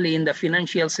 particularly in the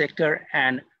financial sector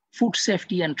and food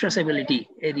safety and traceability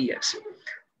areas.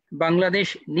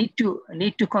 Bangladesh need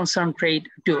to concentrate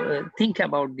to think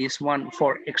about this one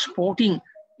for exporting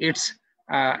its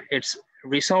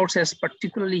resources,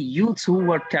 particularly youths who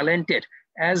were talented.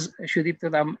 As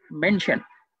Shudipta mentioned,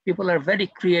 people are very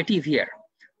creative here.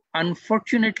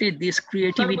 Unfortunately, this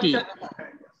creativity.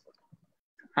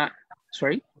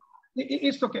 Sorry.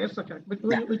 It's okay. We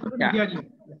couldn't hear you.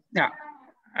 Yeah.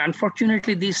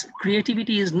 Unfortunately, this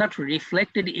creativity is not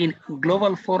reflected in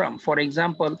global forum. For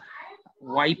example,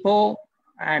 WIPO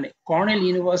and Cornell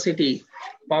University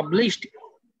published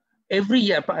every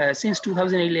year since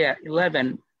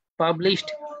 2011 published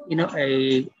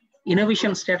a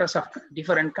innovation status of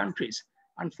different countries.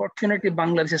 Unfortunately,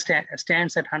 Bangladesh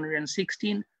stands at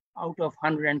 116 out of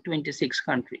 126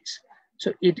 countries.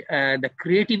 So the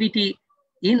creativity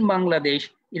in Bangladesh,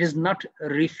 it is not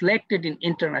reflected in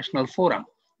international forum.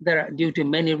 There are due to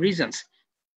many reasons.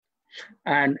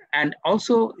 And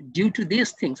also due to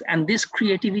these things, and this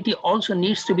creativity also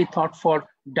needs to be thought for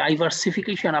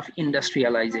diversification of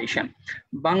industrialization.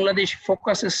 Bangladesh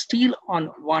focuses still on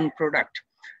one product.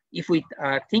 If we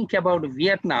think about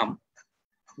Vietnam,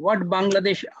 what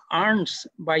Bangladesh earns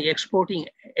by exporting,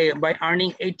 by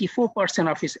earning 84%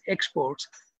 of its exports,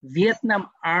 Vietnam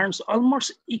earns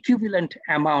almost equivalent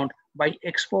amount by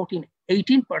exporting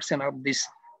 18% of this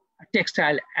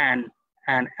textile and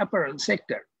apparel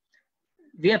sector.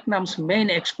 Vietnam's main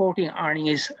exporting earning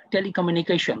is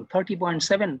telecommunication,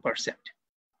 30.7%.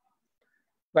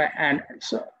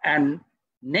 And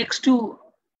next to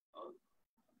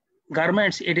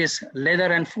garments, it is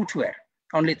leather and footwear,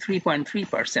 only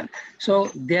 3.3%.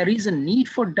 So there is a need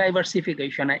for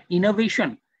diversification, and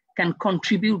innovation can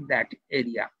contribute that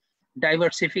area.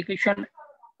 Diversification,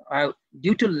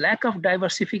 due to lack of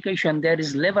diversification, there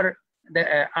is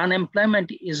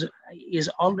unemployment is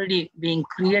already being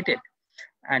created.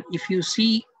 And if you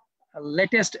see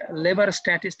latest labor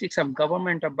statistics of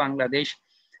government of Bangladesh,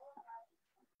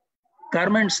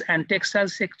 garments and textile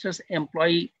sectors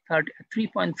employ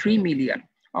 3.3 million,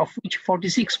 of which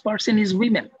 46% is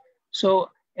women.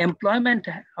 So employment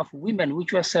of women,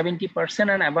 which was 70%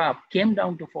 and above, came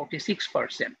down to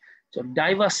 46%. So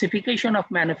diversification of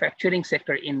manufacturing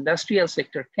sector, industrial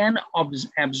sector can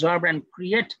absorb and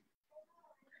create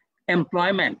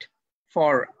employment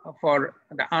for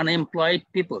the unemployed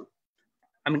people.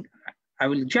 I mean, I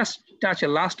will just touch a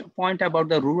last point about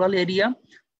the rural area.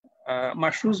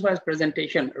 Mashruz's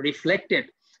presentation reflected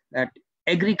that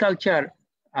agriculture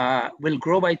will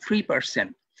grow by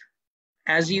 3%.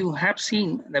 As you have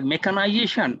seen, the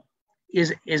mechanization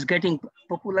is getting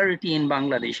popularity in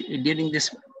Bangladesh. During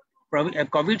this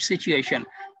COVID situation,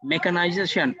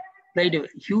 mechanization played a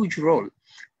huge role.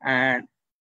 And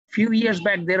few years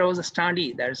back, there was a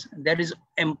study, there is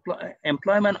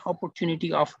employment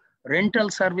opportunity of rental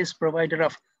service provider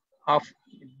of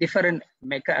different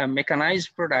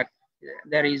mechanized product.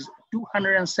 There is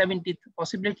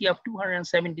possibility of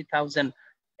 270,000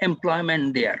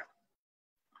 employment there.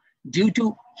 Due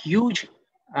to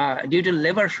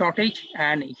labor shortage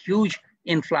and huge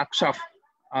influx of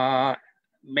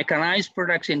mechanized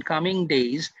products in coming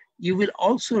days, you will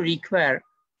also require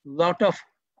a lot of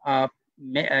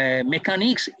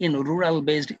mechanics in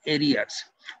rural-based areas.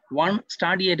 One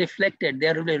study reflected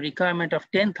there will be a requirement of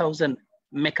 10,000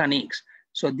 mechanics.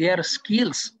 So their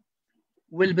skills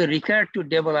will be required to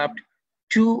develop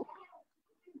to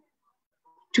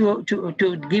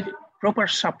give proper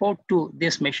support to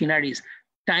these machineries.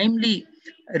 Timely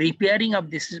repairing of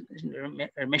these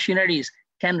machineries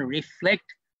can reflect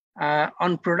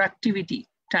on productivity.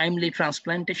 Timely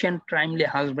transplantation, timely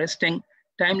harvesting,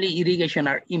 timely irrigation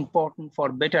are important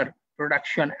for better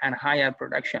production and higher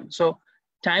production. So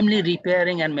timely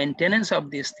repairing and maintenance of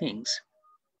these things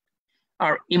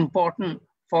are important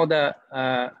for the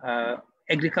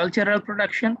agricultural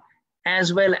production,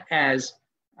 as well as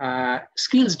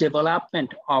skills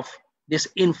development of this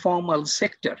informal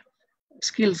sector.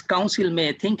 Skills Council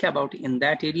may think about in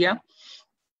that area.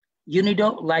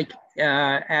 UNIDO, like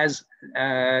as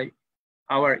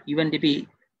our UNDP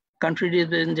country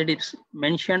representatives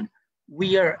mentioned,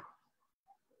 we are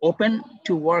open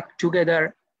to work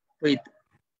together with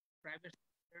private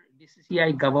sector,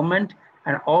 DCCI government,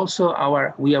 and also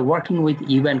we are working with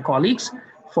UN colleagues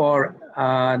for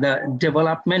the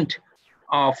development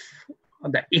of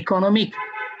the economic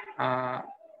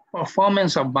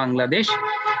performance of Bangladesh.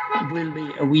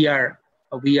 We are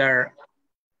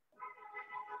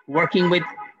working with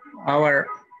our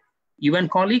UN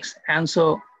colleagues, and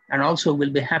also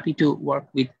will be happy to work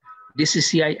with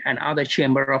DCCI and other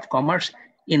Chamber of Commerce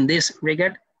in this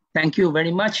regard. Thank you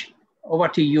very much. Over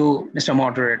to you, Mr.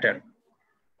 Moderator.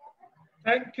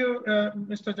 Thank you,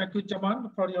 Mr.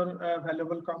 Jaman, for your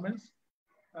valuable comments.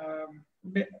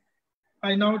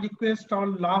 I now request our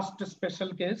last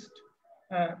special guest,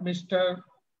 Mr.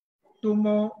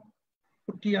 Tumo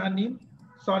Putiani.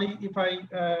 Sorry if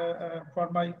for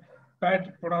my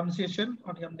bad pronunciation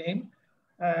on your name.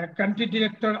 Country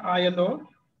Director, ILO.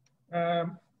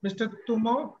 Mr.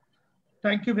 Tumo,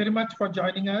 thank you very much for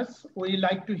joining us. We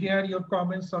like to hear your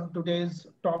comments on today's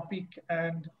topic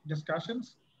and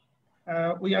discussions.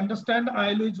 We understand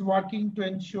ILO is working to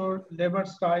ensure labor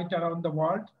rights around the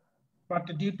world, but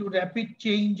due to rapid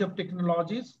change of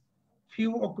technologies,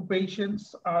 few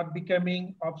occupations are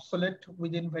becoming obsolete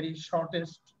within very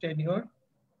shortest tenure.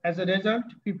 As a result,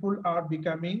 people are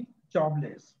becoming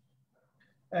jobless.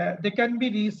 They can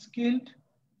be reskilled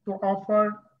to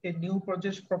offer a new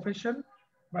profession,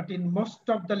 but in most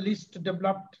of the least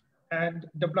developed and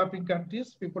developing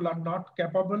countries, people are not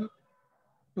capable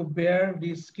to bear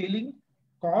reskilling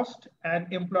cost,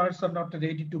 and employers are not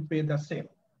ready to pay the same.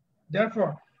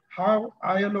 Therefore, how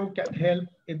ILO can help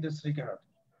in this regard?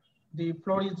 The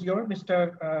floor is yours,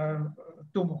 Mr.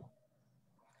 Tumo.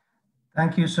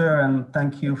 Thank you, sir, and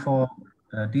thank you for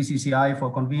DCCI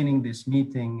for convening this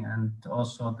meeting, and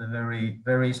also the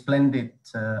very splendid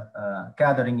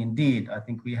gathering indeed. I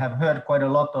think we have heard quite a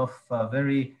lot of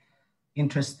very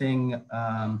interesting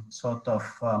sort of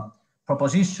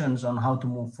propositions on how to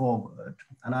move forward.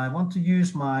 And I want to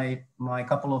use my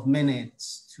couple of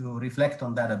minutes to reflect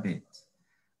on that a bit.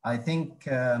 I think,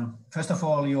 first of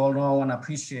all, you all know and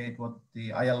appreciate what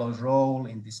the ILO's role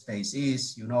in this space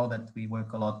is. You know that we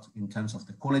work a lot in terms of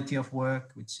the quality of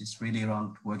work, which is really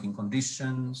around working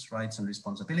conditions, rights and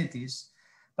responsibilities.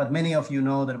 But many of you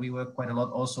know that we work quite a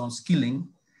lot also on skilling,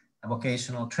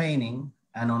 vocational training,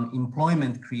 and on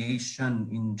employment creation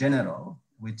in general,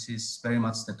 which is very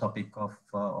much the topic of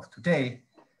today.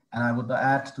 And I would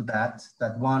add to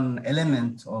that one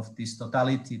element of this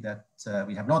totality that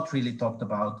we have not really talked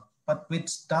about, but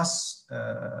which does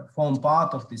form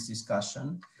part of this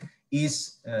discussion,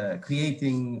 is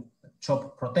creating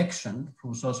job protection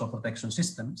through social protection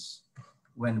systems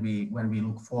when we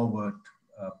look forward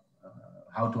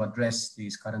how to address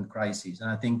these current crises. And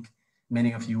I think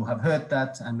many of you have heard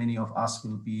that, and many of us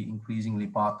will be increasingly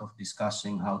part of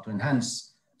discussing how to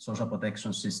enhance social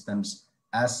protection systems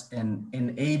as an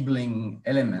enabling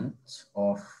element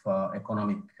of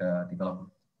economic development.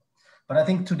 But I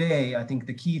think today,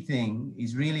 the key thing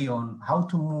is really on how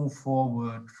to move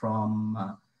forward from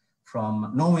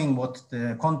knowing what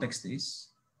the context is,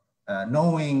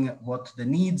 knowing what the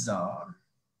needs are,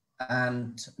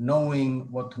 and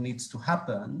knowing what needs to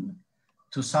happen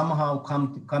to somehow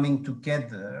coming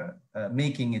together,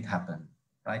 making it happen,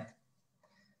 right?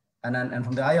 And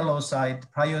from the ILO side,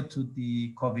 prior to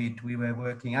the COVID, we were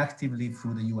working actively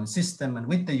through the UN system and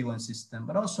with the UN system,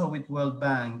 but also with World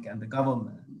Bank and the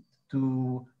government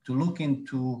to look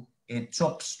into a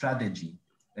job strategy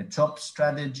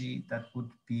that would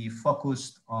be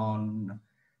focused on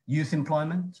youth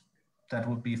employment, that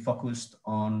would be focused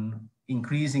on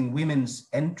increasing women's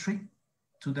entry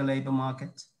to the labor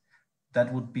market,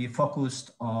 that would be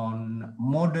focused on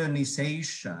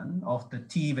modernization of the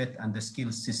TVET and the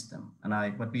skills system.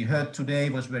 And what we heard today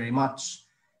was very much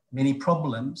many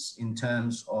problems in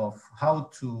terms of how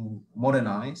to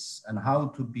modernize and how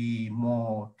to be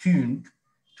more tuned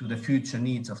to the future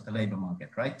needs of the labor market,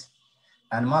 right?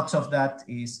 And much of that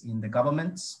is in the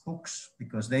government's books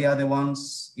because they are the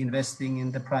ones investing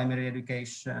in the primary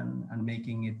education and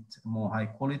making it more high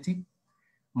quality.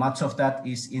 Much of that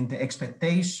is in the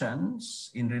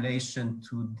expectations in relation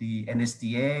to the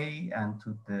NSDA and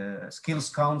to the skills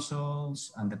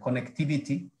councils and the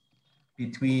connectivity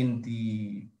between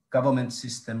the government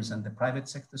systems and the private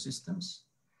sector systems.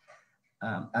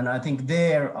 And I think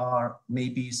there are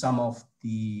maybe some of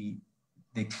the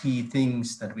key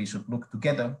things that we should look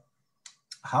together,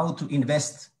 how to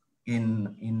invest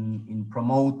in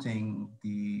promoting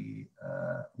the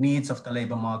needs of the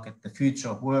labor market, the future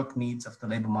of work needs of the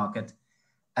labor market,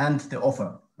 and the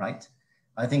offer, right?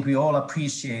 I think we all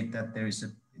appreciate that there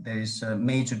is a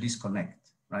major disconnect,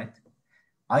 right?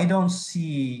 I don't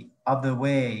see other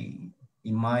way,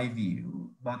 in my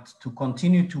view, but to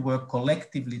continue to work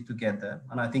collectively together.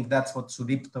 And I think that's what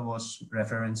Sudipta was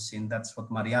referencing. That's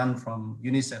what Marianne from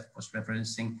UNICEF was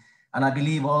referencing. And I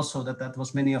believe also that that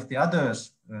was many of the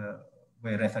others were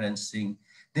referencing.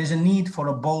 There's a need for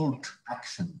a bold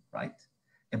action, right?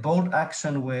 A bold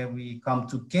action where we come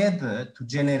together to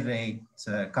generate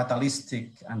catalytic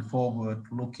and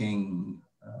forward-looking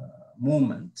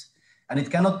movement. And it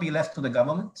cannot be left to the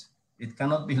government. It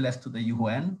cannot be left to the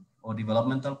UN or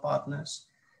developmental partners.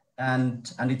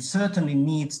 And it certainly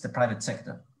needs the private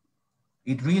sector.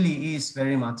 It really is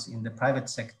very much in the private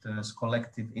sector's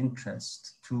collective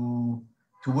interest to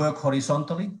work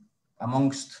horizontally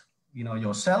amongst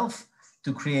yourself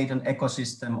to create an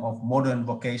ecosystem of modern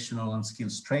vocational and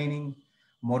skills training,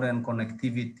 modern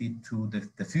connectivity to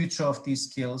the future of these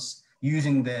skills,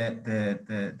 using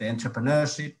the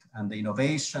entrepreneurship and the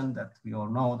innovation that we all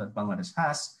know that Bangladesh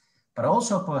has, but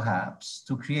also perhaps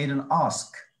to create an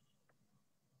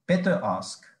better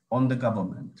ask on the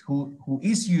government who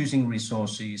is using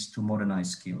resources to modernize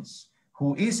skills,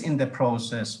 who is in the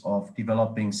process of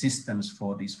developing systems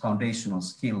for these foundational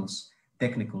skills,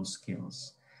 technical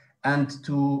skills, and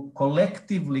to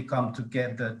collectively come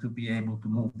together to be able to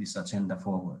move this agenda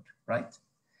forward, right?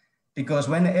 Because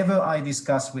whenever I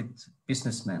discuss with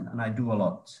businessmen, and I do a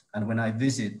lot, and when I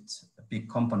visit big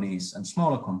companies and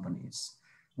smaller companies,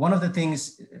 one of the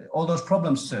things, all those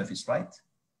problems surface, right?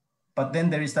 But then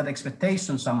there is that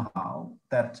expectation somehow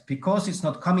that because it's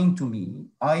not coming to me,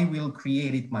 I will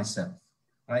create it myself,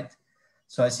 right?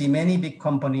 So I see many big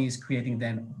companies creating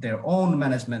their own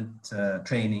management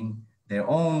training, their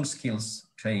own skills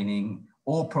training,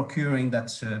 or procuring that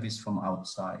service from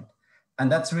outside. And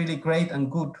that's really great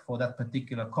and good for that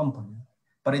particular company,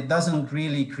 but it doesn't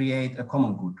really create a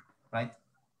common good, right?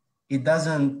 It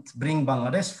doesn't bring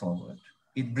Bangladesh forward.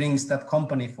 It brings that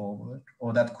company forward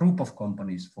or that group of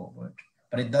companies forward,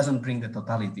 but it doesn't bring the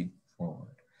totality forward.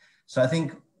 So I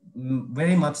think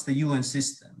very much the UN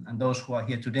system and those who are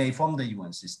here today from the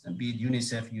UN system, be it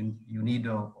UNICEF,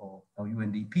 UNIDO or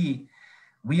UNDP,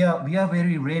 we are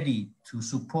very ready to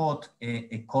support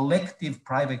a collective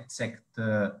private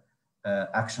sector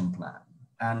action plan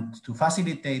and to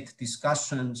facilitate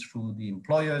discussions through the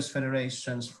employers'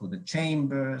 federations, through the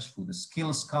chambers, through the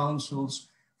skills councils,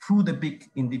 through the big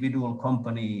individual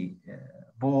company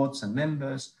boards and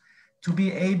members, to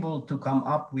be able to come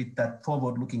up with that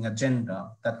forward-looking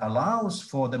agenda that allows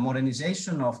for the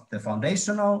modernization of the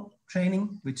foundational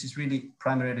training, which is really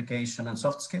primary education and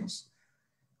soft skills,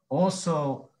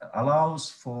 also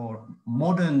allows for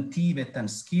modern TVET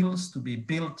and skills to be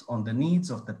built on the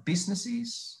needs of the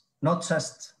businesses, not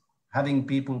just having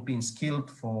people being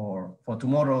skilled for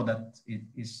tomorrow that it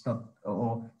is not,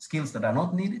 or skills that are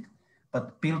not needed,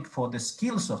 but built for the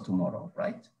skills of tomorrow,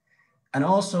 right? And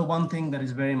also one thing that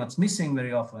is very much missing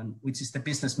very often, which is the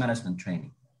business management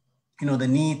training. The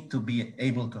need to be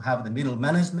able to have the middle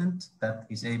management that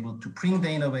is able to bring the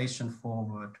innovation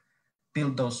forward,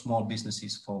 build those small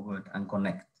businesses forward and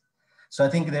connect. So I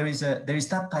think there is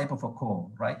that type of a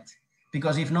call, right?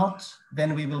 Because if not,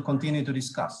 then we will continue to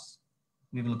discuss.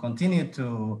 We will continue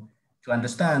to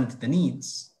understand the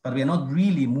needs, but we are not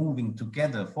really moving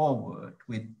together forward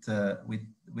with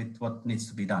what needs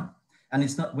to be done. And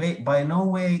it's not by no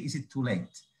way is it too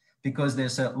late, because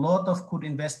there's a lot of good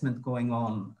investment going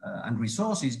on and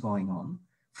resources going on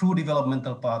through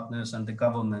developmental partners and the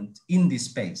government in this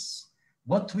space.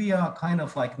 What we are kind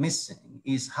of like missing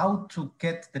is how to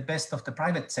get the best of the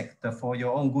private sector for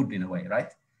your own good in a way,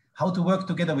 right? How to work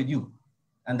together with you.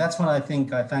 And that's what I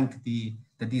think I thank the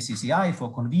DCCI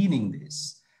for convening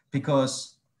this,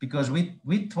 because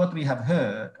with what we have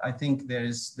heard, I think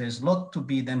there's a lot to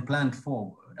be then planned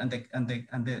forward. And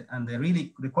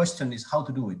the question is how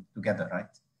to do it together,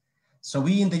 right? So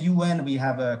we in the UN, we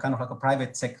have a kind of like a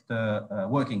private sector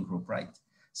working group, right?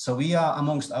 So we are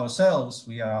amongst ourselves,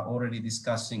 we are already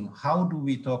discussing how do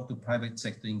we talk to private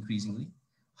sector increasingly?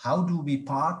 How do we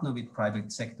partner with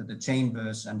private sector, the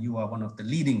chambers, and you are one of the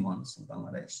leading ones in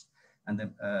Bangladesh. And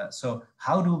so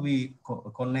how do we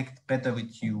connect better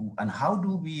with you? And how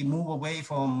do we move away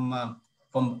from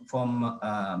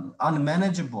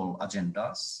unmanageable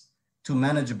agendas to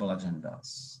manageable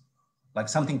agendas? Like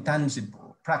something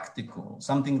tangible, practical,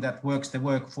 something that works the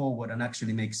work forward and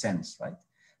actually makes sense, right?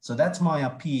 So that's my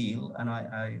appeal. And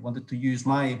I wanted to use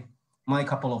my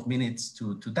couple of minutes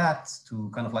to that, to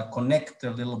kind of like connect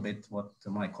a little bit what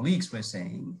my colleagues were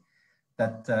saying,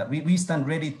 that we stand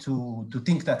ready to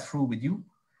think that through with you,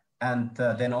 and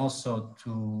then also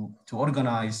to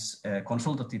organize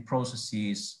consultative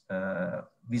processes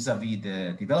vis-a-vis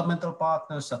the developmental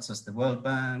partners, such as the World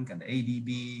Bank and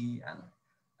ADB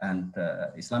and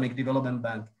Islamic Development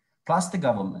Bank, plus the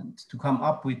government, to come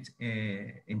up with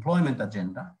an employment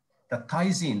agenda that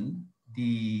ties in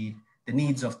the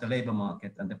needs of the labor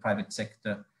market and the private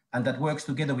sector, and that works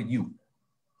together with you.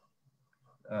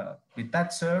 With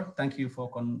that, sir, thank you for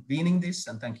convening this,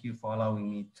 and thank you for allowing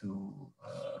me to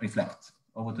reflect.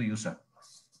 Over to you, sir.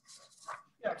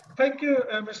 Yeah, thank you,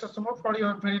 Mr. Sumo, for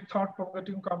your very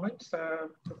thought-provoking comments,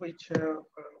 which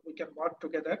we can work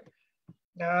together.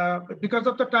 Because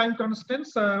of the time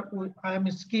constraints, I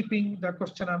am skipping the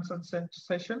question-answer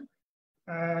session.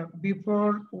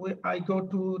 Before I go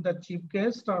to the chief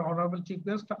guest, or honorable chief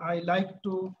guest, I like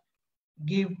to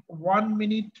give 1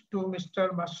 minute to Mr.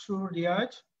 Masroor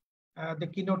Riaz, the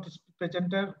keynote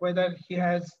presenter, whether he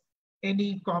has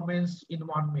any comments in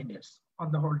 1 minute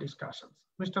on the whole discussions.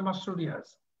 Mr. Masroor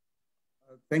Riaz.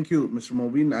 Thank you, Mr.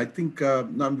 Mobin. I think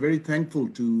I'm very thankful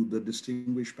to the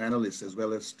distinguished panelists, as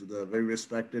well as to the very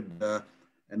respected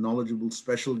and knowledgeable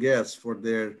special guests for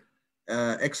their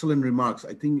excellent remarks.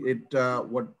 I think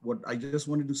what I just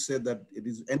wanted to say, that it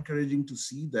is encouraging to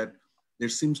see that there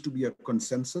seems to be a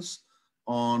consensus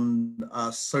on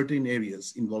certain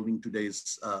areas involving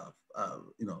today's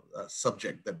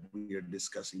subject that we are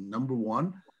discussing. Number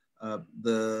one,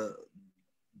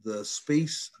 the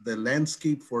space, the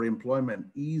landscape for employment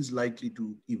is likely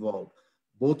to evolve,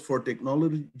 both for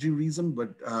technology reason,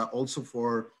 but also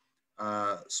for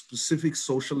specific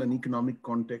social and economic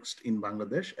context in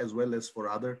Bangladesh, as well as for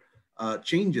other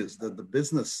changes that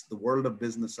the world of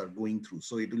business are going through.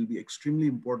 So it will be extremely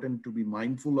important to be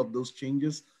mindful of those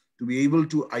changes, to be able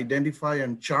to identify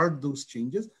and chart those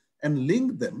changes and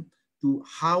link them to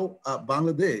how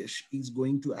Bangladesh is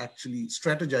going to actually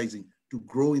strategizing to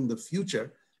grow in the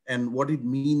future, and what it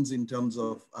means in terms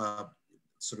of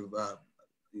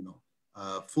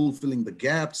fulfilling the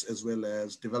gaps, as well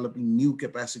as developing new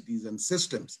capacities and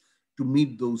systems to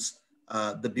meet those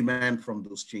the demand from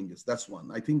those changes. That's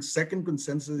one. I think second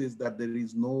consensus is that there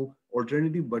is no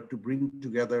alternative but to bring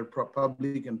together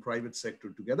public and private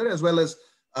sector together, as well as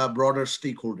broader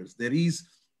stakeholders. There is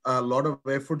a lot of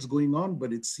efforts going on,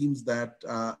 but it seems that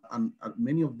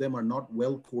many of them are not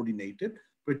well coordinated,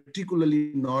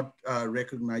 particularly not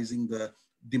recognizing the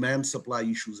demand supply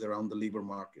issues around the labor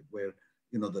market, where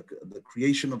the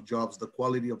creation of jobs, the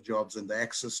quality of jobs, and the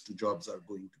access to jobs are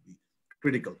going to be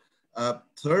critical.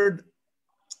 Third,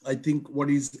 I think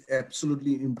what is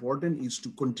absolutely important is to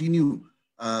continue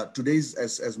today's,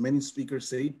 as many speakers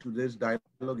say, today's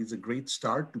dialogue is a great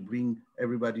start to bring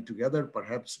everybody together,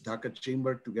 perhaps Dhaka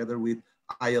Chamber together with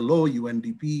ILO,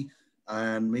 UNDP,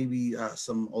 and maybe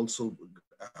some also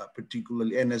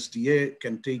particularly NSDA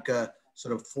can take a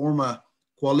form a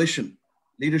coalition,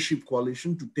 leadership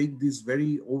coalition, to take this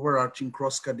very overarching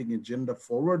cross-cutting agenda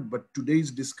forward. But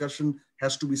today's discussion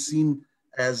has to be seen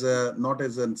as not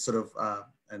as a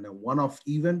one-off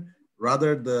event,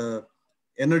 rather the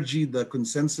energy, the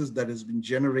consensus that has been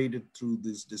generated through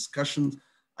these discussions,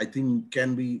 I think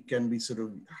can be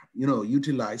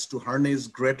utilized to harness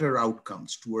greater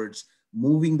outcomes towards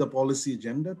moving the policy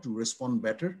agenda to respond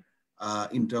better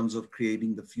in terms of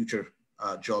creating the future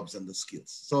jobs and the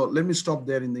skills. So let me stop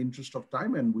there in the interest of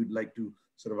time, and we'd like to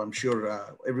sort of, I'm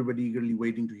sure everybody eagerly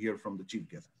waiting to hear from the chief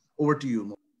guest. Over to you,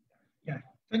 Mo. Yeah,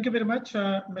 thank you very much,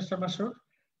 Mr. Masroor.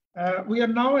 We are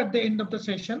now at the end of the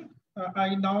session.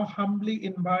 I now humbly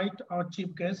invite our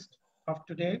chief guest of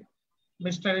today,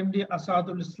 Mr. MD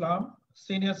Asadul Islam,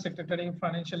 Senior Secretary,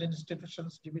 Financial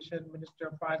Institutions Division, Ministry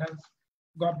of Finance,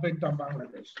 Government of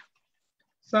Bangladesh.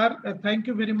 Sir, thank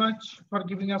you very much for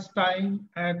giving us time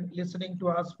and listening to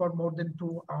us for more than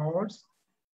 2 hours.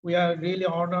 We are really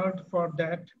honored for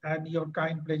that and your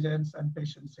kind presence and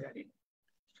patience hearing.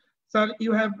 Sir,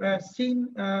 you have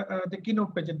seen the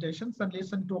keynote presentations and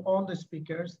listened to all the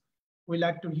speakers. We'd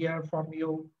like to hear from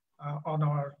you on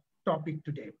our topic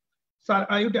today. Sir,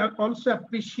 I would also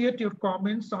appreciate your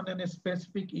comments on a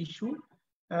specific issue.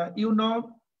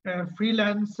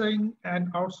 Freelancing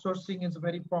and outsourcing is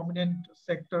very prominent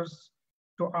sectors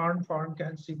to earn foreign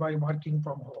currency by working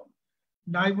from home.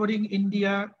 Neighboring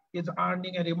India is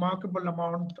earning a remarkable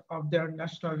amount of their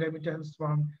national remittance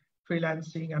from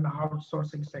freelancing and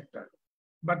outsourcing sector.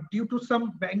 But due to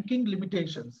some banking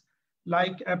limitations,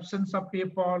 like absence of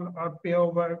PayPal or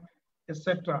payover,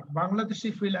 etc.,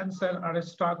 Bangladeshi freelancers are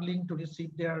struggling to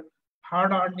receive their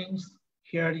hard earnings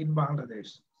here in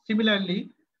Bangladesh.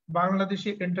 Similarly,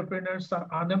 Bangladeshi entrepreneurs are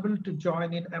unable to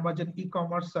join in Amazon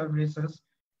e-commerce services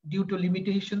due to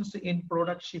limitations in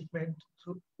product shipment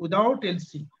without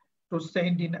LC to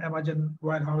send in Amazon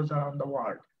warehouse around the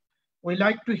world. We'd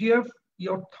like to hear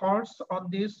your thoughts on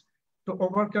this to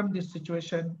overcome this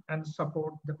situation and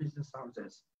support the business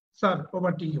houses. Sir,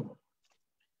 over to you.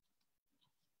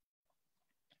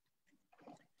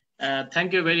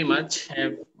 Thank you very much.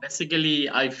 Basically,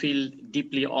 I feel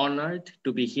deeply honored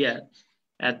to be here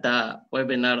at the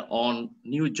webinar on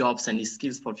new jobs and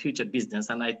skills for future business.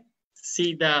 And I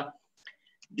see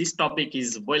this topic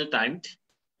is well-timed,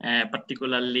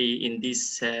 particularly in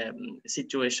this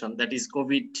situation that is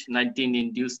COVID-19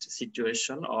 induced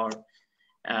situation, or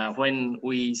when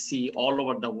we see all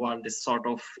over the world this sort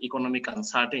of economic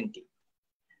uncertainty.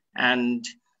 And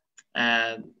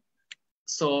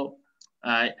so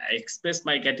I express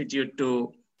my gratitude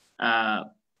to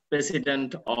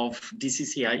President of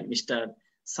DCCI, Mr.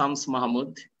 Sams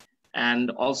Mahmood,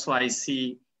 and also I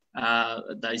see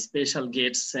the special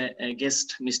guest,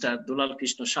 Mr. Dulal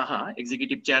Krishna Saha,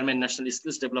 Executive Chairman, National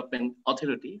Skills Development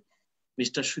Authority,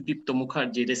 Mr. Sudipto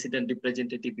Mukherjee, Resident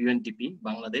Representative, UNDP,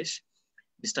 Bangladesh,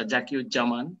 Mr. Zakiur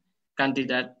Jaman, Country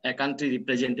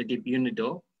Representative,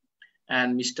 UNIDO,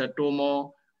 and Mr.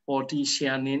 Tomo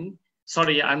Portishianin.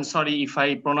 Sorry, I'm sorry if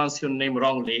I pronounce your name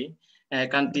wrongly.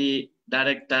 Country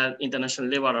Director, International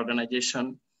Labour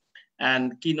Organization,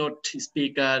 and keynote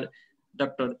speaker,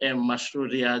 Dr. M. Masroor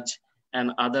Riaz,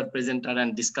 and other presenter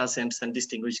and discussants and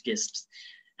distinguished guests.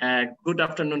 Good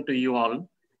afternoon to you all.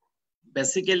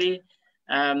 Basically,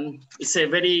 it's a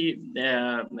very,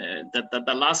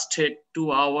 the last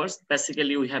 2 hours,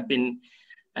 basically we have been,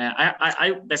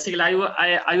 I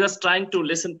was trying to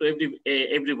listen to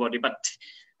everybody, but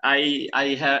I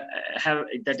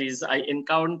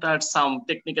encountered some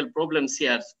technical problems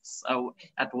here. So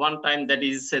at one time,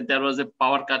 there was a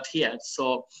power cut here.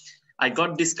 So I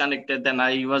got disconnected, and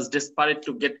I was desperate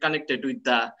to get connected with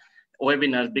the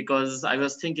webinar because I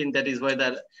was thinking that is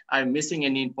whether I'm missing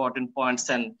any important points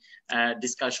and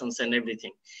discussions and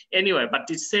everything. Anyway, but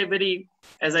it's a very,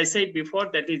 as I said before,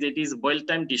 it is a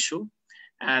well-timed issue,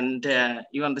 and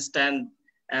you understand,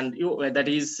 and that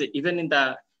is even in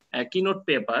the keynote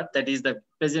paper, that is the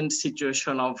present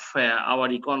situation of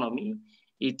our economy.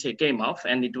 It came up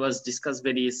and it was discussed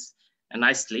very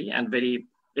nicely and very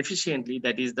efficiently.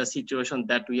 That is the situation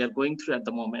that we are going through at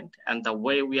the moment and the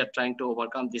way we are trying to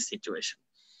overcome this situation.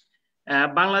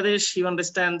 Bangladesh, you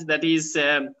understand, that is,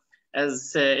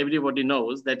 as everybody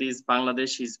knows, that is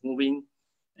Bangladesh is moving,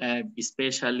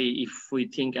 especially if we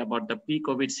think about the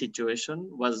pre-COVID situation,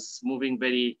 was moving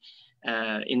very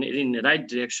in the right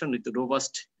direction with the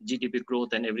robust GDP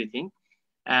growth and everything.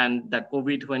 And the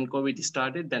when COVID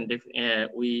started, then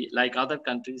we, like other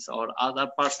countries or other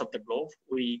parts of the globe,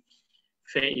 we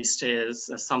faced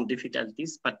some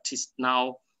difficulties, but it's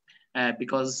now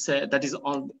because that is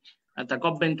on, the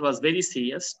government was very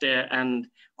serious, and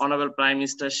Honorable Prime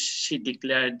Minister, she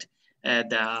declared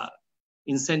the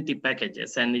incentive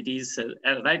packages, and it is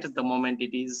right at the moment,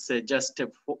 it is just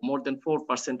more than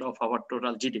 4% of our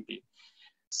total GDP.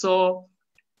 So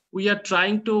we are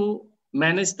trying to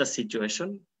manage the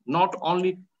situation, not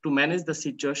only to manage the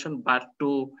situation, but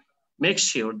to make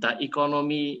sure the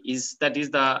economy is, that is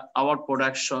our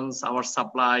productions, our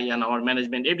supply and our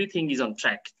management, everything is on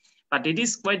track. But it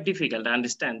is quite difficult. I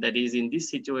understand that is in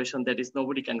this situation, that is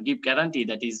nobody can give guarantee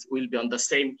that is will be on the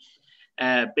same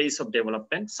pace of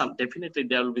development. Definitely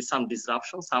there will be some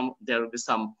disruption, there will be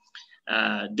some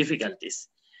difficulties.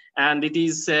 And it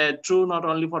is true not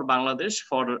only for Bangladesh,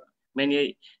 for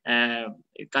many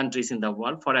countries in the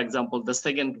world. For example, the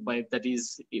second wave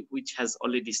which has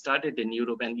already started in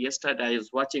Europe. And yesterday I was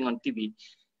watching on TV,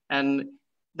 and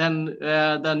then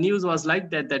the news was like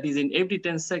that is in every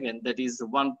 10 seconds, that is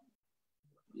one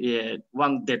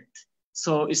death.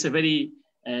 So it's a very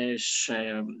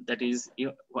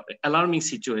alarming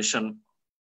situation,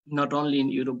 not only in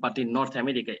Europe, but in North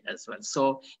America as well.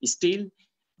 So still,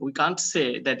 we can't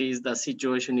say that is the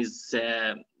situation is,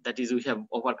 we have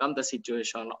overcome the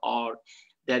situation or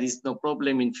there is no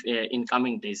problem in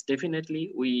coming days.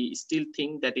 Definitely, we still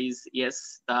think that is,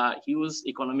 yes, the huge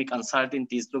economic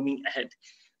uncertainty is looming ahead.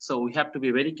 So we have to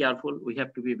be very careful, we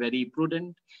have to be very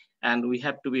prudent, and we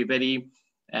have to be very,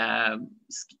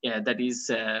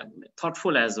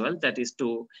 thoughtful as well, that is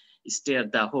to steer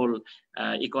the whole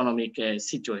economic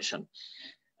situation.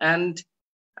 And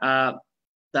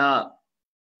the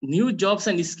new jobs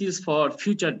and skills for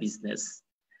future business.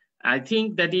 I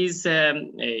think that is,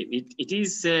 the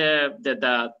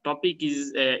topic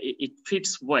is, it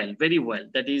fits well, very well.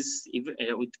 That is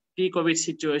with pre-COVID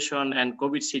situation and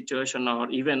COVID situation, or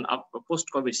even a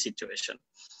post-COVID situation.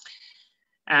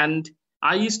 And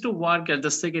I used to work as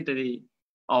the secretary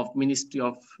of Ministry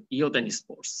of Youth and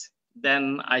Sports.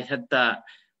 Then I had the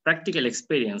practical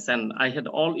experience and I had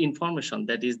all information,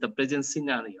 that is the present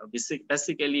scenario.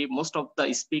 Basically, most of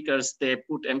the speakers, they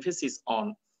put emphasis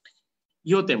on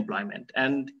youth employment.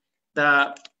 And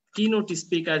the keynote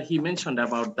speaker, he mentioned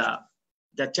about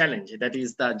the challenge, that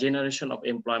is the generation of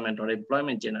employment or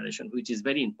employment generation, which is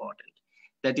very important.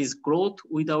 That is growth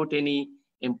without any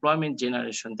employment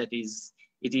generation,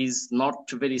 it is not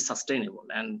very sustainable.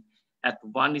 And at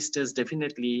one stage,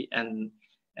 definitely, and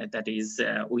that is,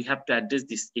 we have to address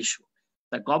this issue.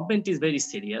 The government is very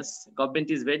serious.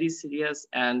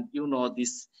 And you know,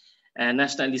 this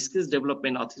National Skills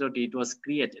Development Authority, it was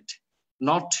created,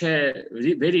 not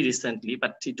very recently,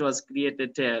 but it was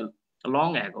created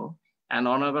long ago. And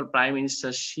Honorable Prime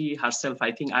Minister, she herself,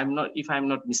 I think, if I'm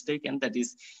not mistaken, that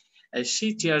is,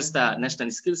 she chairs the National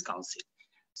Skills Council.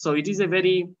 So it is a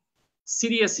very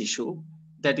serious issue,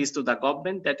 that is to the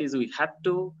government, that is, we have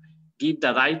to give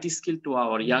the right skill to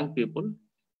our young people,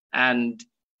 and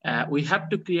we have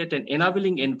to create an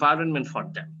enabling environment for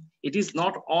them. It is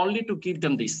not only to give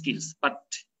them the skills, but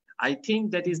I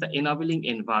think that is the enabling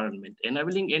environment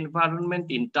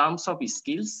in terms of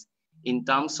skills, in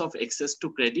terms of access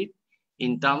to credit,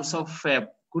 in terms of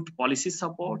good policy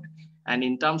support, and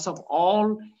in terms of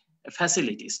all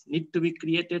facilities need to be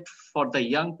created for the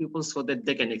young people so that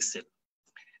they can excel.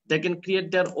 They can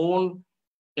create their own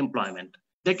employment.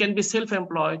 They can be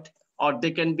self-employed, or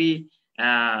they can be, they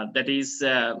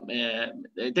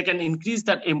can increase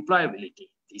that employability.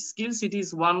 The skills, it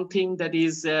is one thing that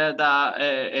is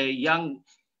a young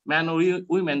man or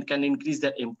women can increase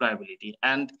their employability.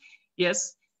 And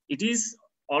yes, it is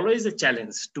always a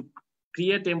challenge to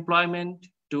create employment,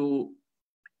 to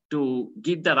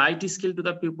give the right skill to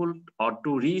the people, or to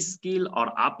reskill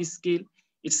or upskill.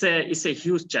 It's a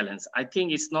huge challenge. I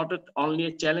think it's not only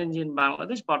a challenge in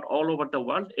Bangladesh, but all over the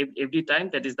world. Every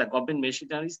time, that is the government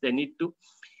machineries, they need to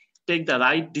take the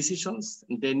right decisions.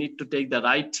 They need to take the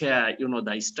right,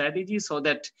 the strategy, so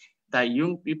that the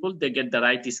young people, they get the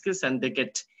right skills and they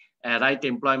get right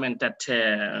employment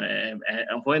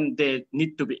when they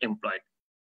need to be employed.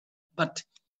 But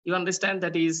you understand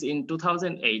that is in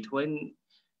 2008, when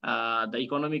the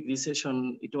economic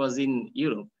recession, it was in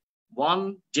Europe,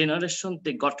 one generation,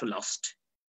 they got lost.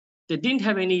 They didn't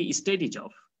have any steady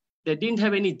job. They didn't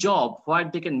have any job where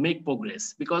they can make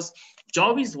progress, because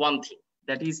job is one thing.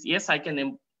 That is, yes,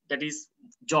 that is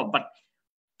job, but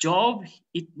job,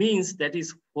 it means that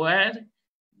is where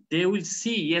they will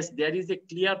see, yes, there is a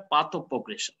clear path of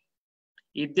progression.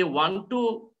 If they want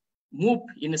to move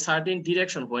in a certain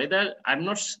direction, whether, I'm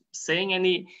not saying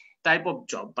any type of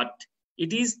job, but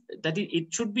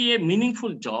it should be a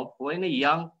meaningful job when a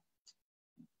young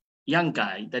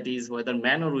guy, that is whether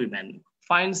man or woman,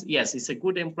 finds, yes, it's a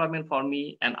good employment for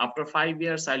me, and after 5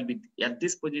 years, I'll be at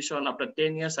this position, after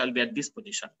 10 years, I'll be at this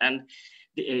position. And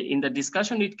in the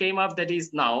discussion, it came up that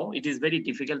is now, it is very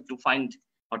difficult to find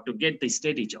or to get the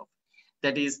steady job.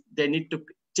 That is, they need to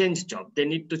change job, they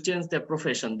need to change their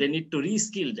profession, they need to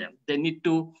reskill them, they need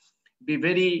to be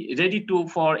very ready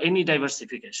for any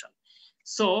diversification.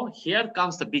 So here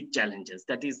comes the big challenges.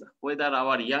 That is whether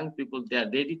our young people, they are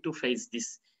ready to face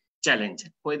this challenge,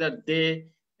 whether they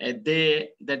they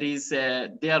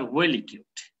are well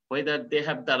equipped, whether they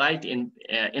have the right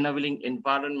enabling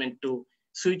environment to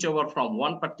switch over from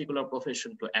one particular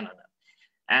profession to another.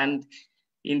 And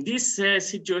in this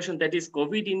situation, that is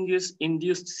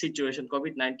COVID-induced situation,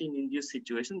 COVID-19 induced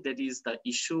situation, that is the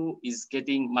issue is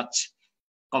getting much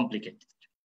complicated.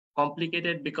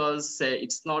 Complicated because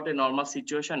it's not a normal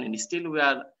situation, and still we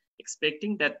are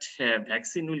expecting that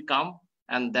vaccine will come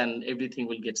and then everything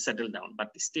will get settled down.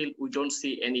 But still, we don't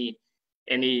see any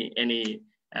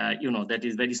that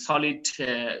is very solid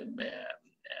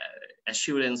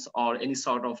assurance or any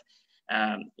sort of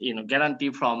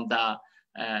guarantee from the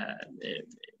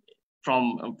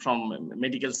from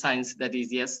medical science that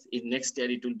is, yes, in next year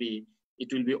it will be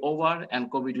over and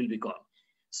COVID will be gone.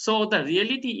 So the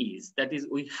reality is that is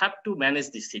we have to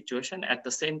manage this situation. At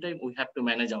the same time, we have to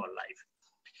manage our life.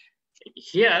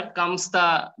 Here comes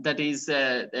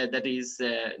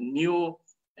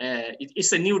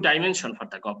it's a new dimension for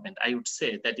the government, I would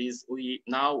say. That is, we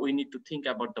need to think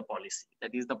about the policy.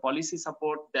 That is the policy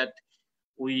support that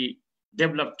we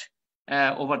developed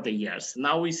over the years.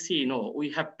 Now we see, we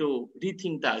have to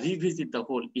revisit the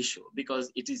whole issue because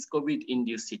it is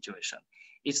COVID-induced situation.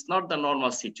 It's not the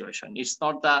normal situation. It's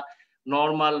not the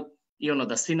normal,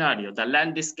 the scenario. The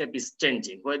landscape is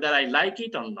changing, whether I like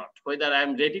it or not, whether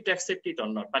I'm ready to accept it or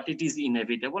not, but it is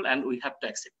inevitable and we have to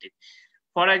accept it.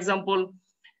 For example,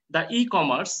 the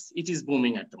e-commerce, it is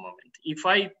booming at the moment. If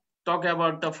I talk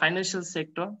about the financial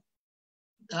sector,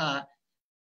 the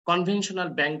conventional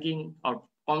banking or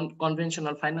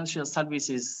conventional financial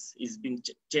services is being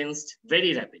changed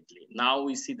very rapidly. Now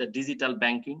we see the digital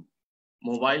banking,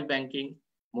 mobile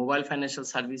financial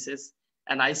services,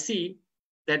 and I see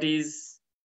that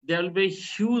there will be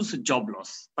huge job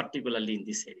loss, particularly in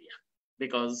this area,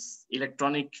 because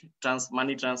electronic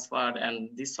money transfer and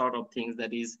this sort of things,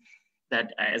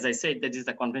 as I said, that is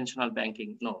the conventional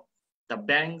banking. No, the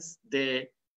banks, they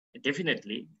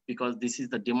definitely, because this is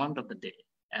the demand of the day,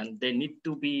 and they need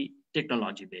to be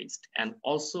technology-based. And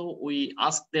also we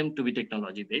ask them to be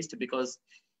technology-based because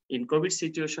in COVID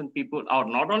situation, people are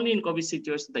not only in COVID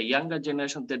situation, the younger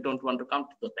generation, they don't want to come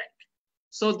to the bank.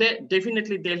 So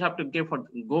they'll have to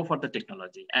go for the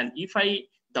technology. And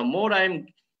the more I'm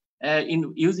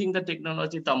in using the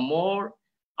technology, the more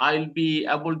I'll be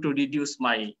able to reduce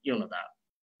my, the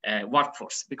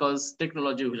workforce, because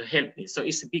technology will help me. So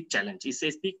it's a big challenge. It's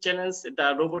a big challenge.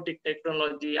 The robotic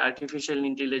technology, artificial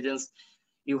intelligence,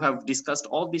 you have discussed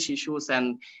all these issues,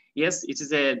 and yes,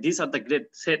 these are the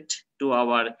great threat to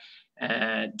our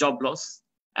job loss,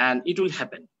 and it will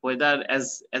happen. Whether,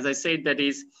 as I said, that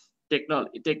is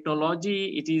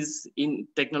technology, it is in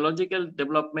technological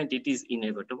development, it is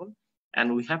inevitable,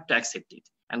 and we have to accept it,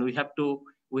 and we have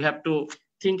to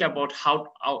think about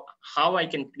how I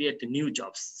can create new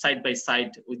jobs side by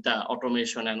side with the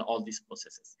automation and all these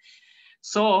processes.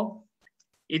 So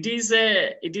it is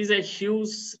a huge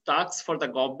task for the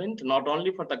government, not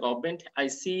only for the government. I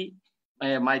see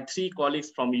my 3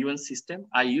 colleagues from UN system.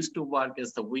 I used to work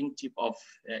as the wing chief of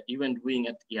UN wing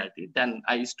at ERT. Then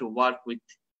I used to work with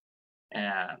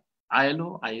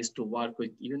ILO. I used to work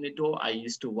with UNIDO. I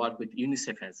used to work with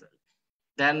UNICEF as well.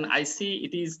 Then I see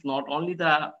it is not only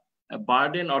the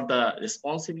burden or the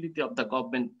responsibility of the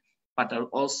government, but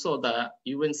also the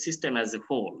UN system as a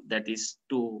whole, that is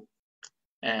to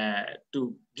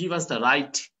give us the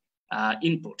right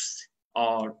inputs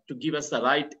or to give us the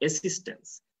right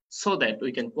assistance so that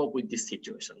we can cope with this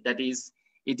situation. That is,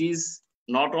 it is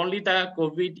not only the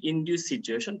COVID-induced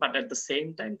situation, but at the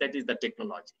same time, that is the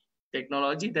technology.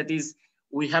 Technology, that is,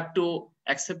 we have to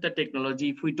accept the technology.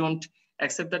 If we don't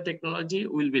accept the technology,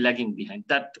 we'll be lagging behind.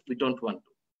 That we don't want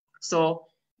to. So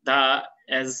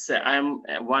as I'm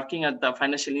working at the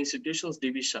Financial Institutions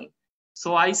Division,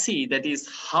 so I see that is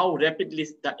how rapidly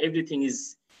everything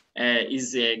is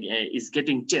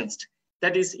getting changed.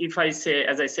 That is, if I say,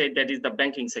 as I said, that is the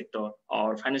banking sector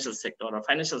or financial sector or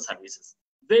financial services.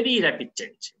 Very rapid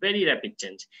change, very rapid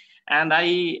change. And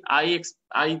it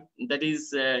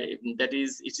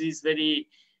is very,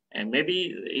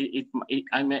 maybe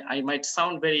I might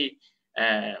sound very,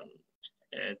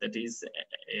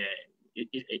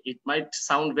 it might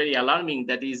sound very alarming.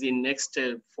 That is, in next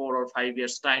 4 or 5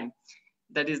 years time,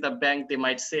 that is the bank, they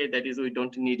might say that is, we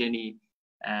don't need any,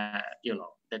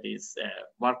 that is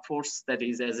workforce, that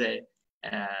is as a,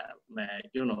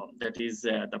 that is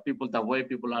the way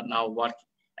people are now working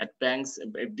at banks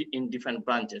in different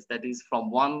branches. That is,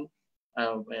 from one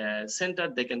center,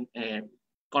 they can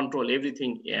control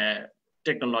everything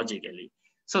technologically.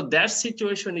 So that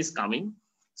situation is coming.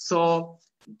 So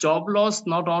job loss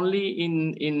not only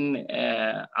in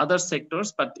other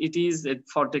sectors, but it is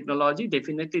for technology.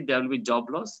 Definitely there will be job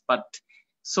loss, but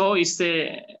so it's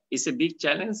a big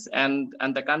challenge, and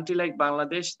the country like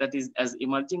Bangladesh, that is as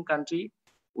emerging country,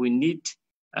 we need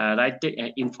right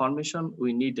information,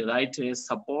 we need the right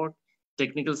support,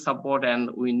 technical support,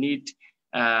 and we need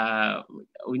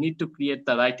to create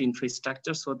the right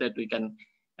infrastructure so that we can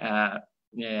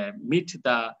meet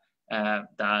the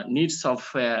needs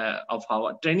of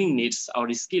our training needs,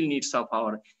 our skill needs of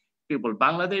our people.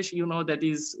 Bangladesh, you know, that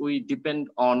is we depend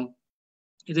on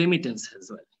remittance as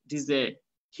well. It is a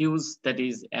huge, that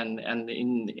is, and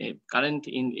in current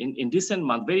in recent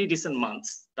month, very recent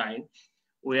months time,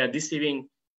 we are receiving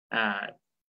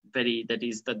very, that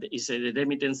is a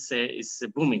remittance is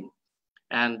booming,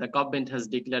 and the government has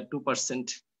declared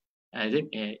 2%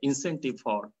 incentive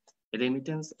for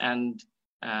remittance, and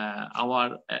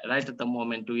our right at the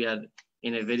moment we are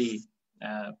in a very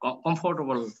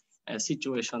comfortable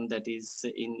situation, that is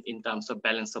in terms of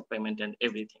balance of payment and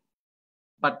everything.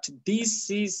 But this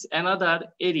is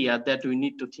another area that we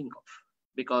need to think of,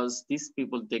 because these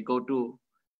people, they go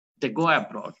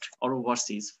abroad or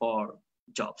overseas for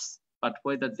jobs, but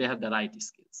whether they have the right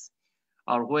skills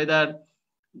or whether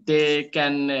they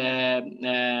can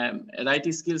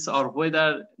right skills, or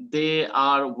whether they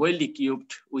are well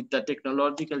equipped with the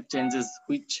technological changes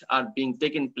which are being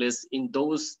taken place in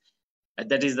those,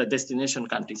 that is the destination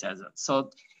countries as well.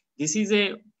 So this is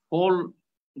a whole,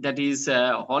 that is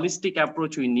a holistic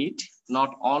approach we need,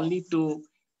 not only to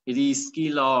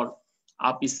reskill or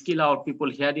upskill our people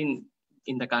here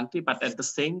in the country, but at the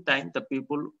same time, the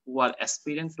people who are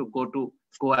aspiring to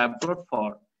go abroad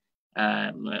for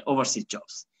overseas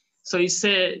jobs. So it's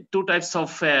two types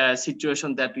of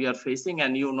situation that we are facing,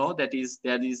 and you know that is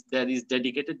there is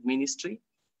dedicated Ministry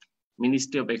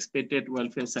of Expatriate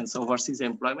Welfare and Overseas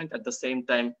Employment, at the same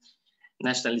time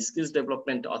National Skills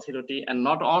Development Authority, and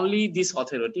not only this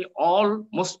authority,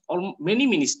 many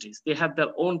ministries, they have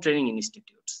their own training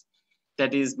institutes.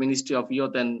 That is Ministry of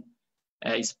Youth and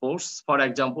Sports, for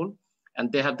example,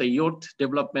 and they have the Youth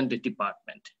Development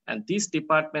Department. And this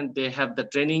department, they have the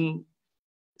training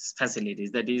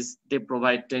facilities, that is, they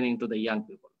provide training to the young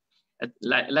people.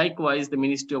 Likewise, the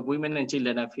Ministry of Women and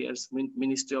Children Affairs,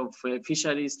 Ministry of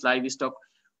Fisheries, Livestock,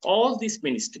 all these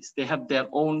ministries, they have their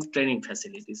own training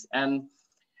facilities. And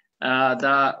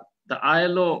the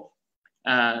ILO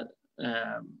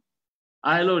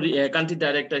country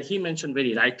director, he mentioned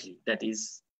very rightly, that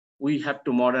is, we have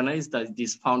to modernize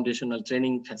these foundational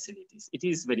training facilities. It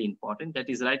is very important. That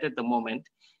is right at the moment.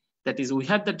 That is, we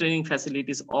have the training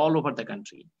facilities all over the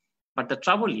country. But the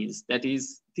trouble is, that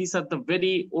is, these are the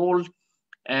very old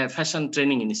fashioned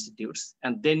training institutes,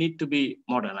 and they need to be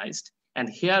modernized. And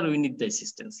here we need the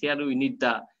assistance. Here we need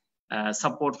the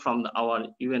support from our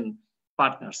UN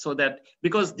partners, so that,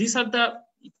 because these are the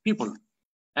people,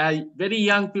 very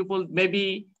young people,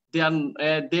 maybe they are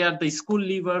the school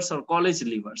leavers or college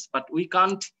leavers, but we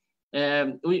can't,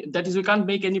 we can't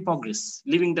make any progress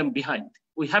leaving them behind.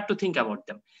 We have to think about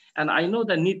them. And I know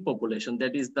the need population,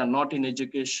 that is the not in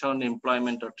education,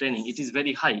 employment, or training, it is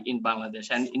very high in Bangladesh.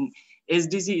 And in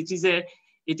SDG,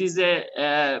 it is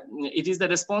the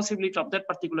responsibility of that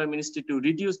particular ministry to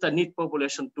reduce the need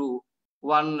population to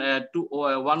 1 or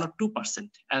 2%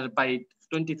 by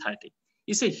 2030.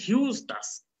 It's a huge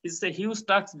task. It's a huge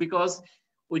task because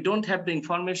we don't have the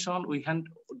information, we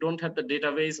don't have the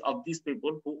database of these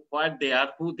people, where they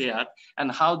are, who they are, and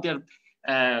how they're,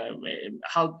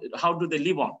 how do they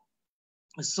live on.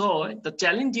 So the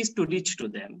challenge is to reach to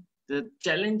them. The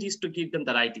challenge is to give them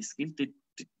the right skill.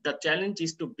 The challenge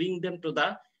is to bring them to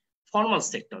the formal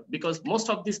sector, because most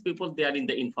of these people, they are in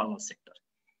the informal sector.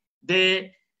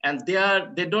 They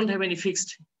don't have any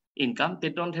fixed income. They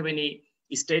don't have any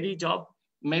steady job.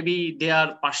 Maybe they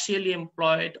are partially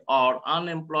employed or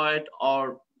unemployed,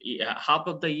 or half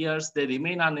of the years they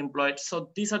remain unemployed. So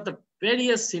these are the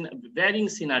varying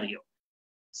scenario.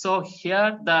 So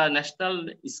here the National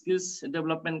Skills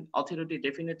Development Authority,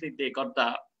 definitely they got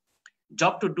the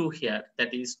job to do here,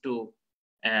 that is to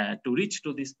reach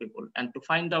to these people and to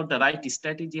find out the right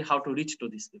strategy how to reach to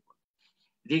these people.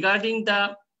 Regarding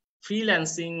the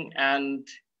freelancing and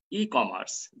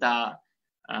e-commerce, the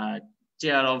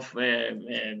chair of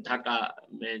Dhaka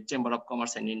Chamber of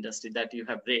Commerce and Industry that you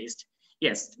have raised,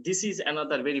 yes, this is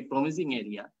another very promising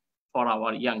area for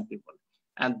our young people.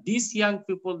 And these young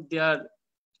people, they are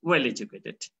well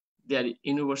educated, they are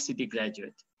university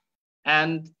graduate,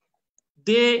 and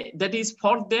that is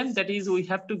for them, that is, we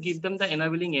have to give them the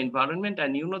enabling environment.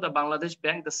 And you know, the Bangladesh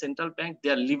Bank, the central bank, they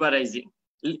are liberalizing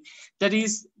That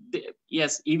is,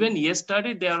 yes, even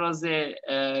yesterday there was a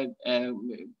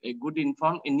good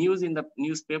news in the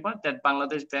newspaper that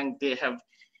Bangladesh Bank,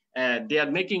 they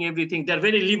are making everything, they're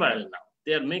very liberal now.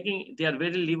 They are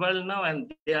very liberal now,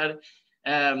 and they are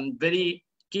very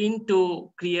keen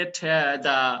to create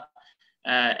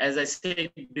as I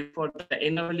said before, the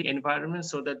enabling environment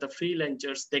so that the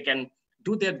freelancers, they can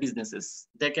do their businesses,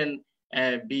 they can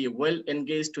be well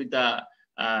engaged with the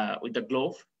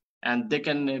globe, and they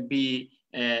can be,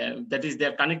 that is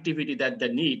their connectivity that they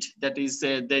need, that is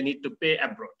they need to pay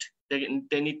abroad,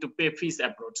 they need to pay fees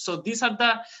abroad. So these are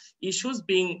the issues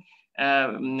being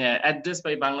addressed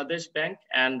by Bangladesh Bank,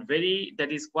 and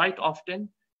that is quite often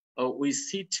we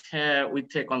sit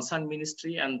with a concerned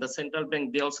ministry and the central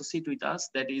bank, they also sit with us.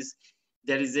 That is,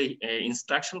 there is a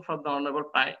instruction from the Honorable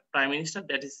Prime Minister,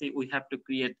 that is, we have to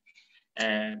create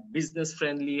a business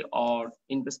friendly or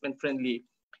investment friendly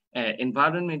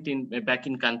environment back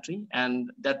in country. And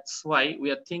that's why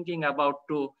we are thinking about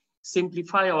to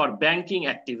simplify our banking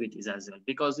activities as well,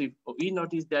 because if we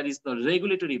notice there is no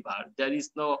regulatory bar, there is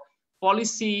no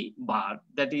policy bar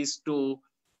that is to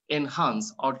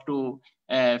enhance or to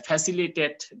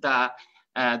facilitate the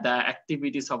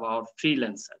activities of our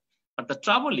freelancer. But the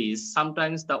trouble is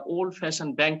sometimes the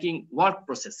old-fashioned banking work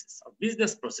processes or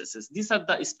business processes, these are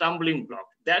the stumbling block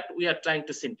that we are trying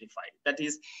to simplify. That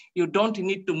is, you don't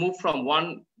need to move from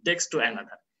one desk to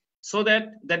another. So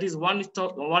that is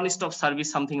one-stop service,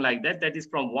 something like that. That is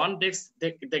from one desk,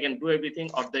 they can do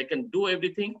everything, or they can do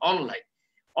everything online.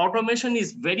 Automation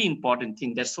is very important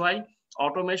thing. That's why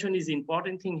automation is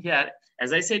important thing here.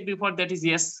 As I said before, that is,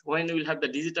 yes, when we will have the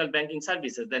digital banking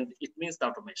services, then it means the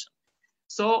automation.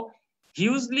 So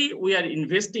hugely we are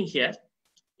investing here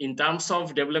in terms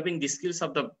of developing the skills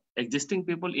of the existing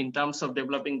people, in terms of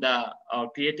developing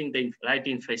creating the right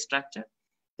infrastructure,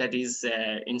 that is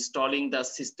installing the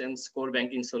systems, core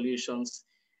banking solutions,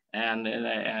 and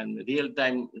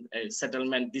real-time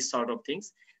settlement, these sort of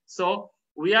things. So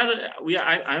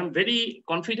I am very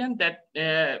confident that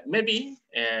maybe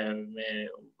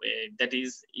that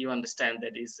is, you understand,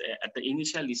 that is at the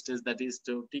initial stage, that is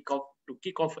to kick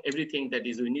off everything, that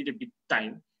is we need a bit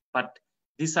time, but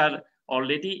these are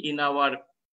already in our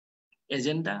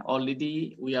agenda.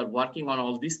 Already we are working on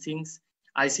all these things.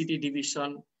 ICT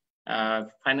division,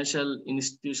 financial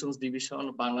institutions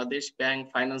division, Bangladesh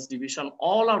Bank finance division,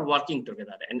 all are working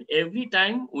together, and every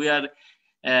time we are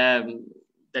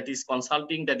that is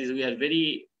consulting, that is we are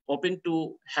very open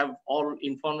to have all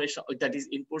information, that is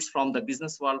inputs from the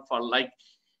business world, for like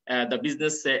the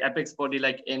business apex body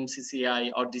like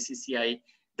MCCI or DCCI,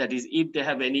 that is if they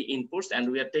have any inputs,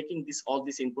 and we are taking all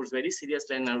these inputs very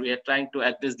seriously, and we are trying to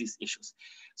address these issues.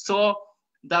 So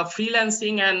the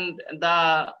freelancing and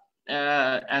the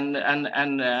and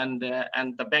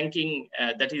the banking,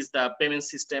 that is the payment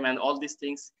system and all these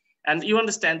things. And you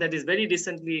understand that is very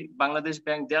recently Bangladesh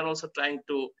Bank, they are also trying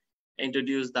to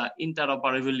introduce the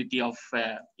interoperability of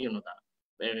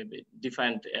the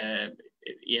different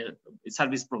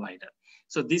service provider.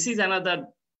 So this is another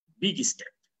big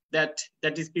step that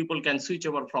is people can switch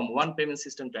over from one payment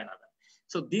system to another.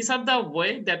 So these are the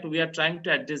way that we are trying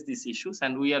to address these issues,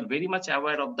 and we are very much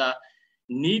aware of the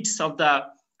needs of the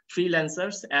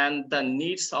freelancers and the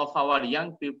needs of our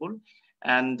young people.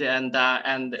 And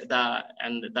the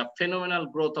phenomenal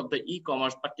growth of the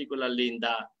e-commerce, particularly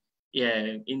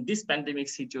in this pandemic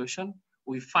situation,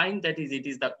 we find that it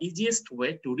is the easiest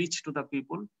way to reach to the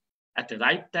people at the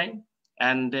right time,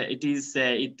 and it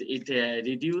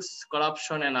reduce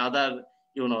corruption and other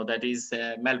that is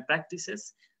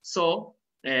malpractices. So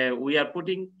we are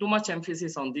putting too much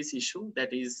emphasis on this issue.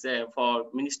 That is for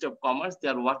Ministry of Commerce, they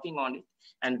are working on it,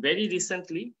 and very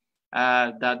recently.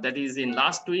 That is in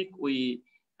last week,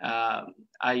 I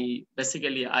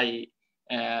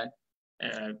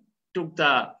took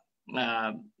the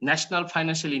National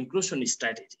Financial Inclusion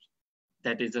Strategy,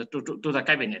 that is to the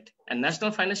cabinet. And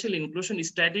National Financial Inclusion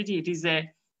Strategy, it is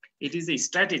a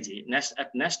strategy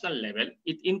at national level.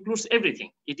 It includes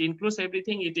everything. It includes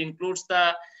everything. It includes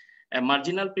the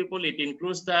marginal people. It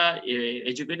includes the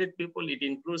educated people. It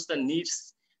includes the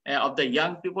needs of the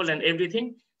young people and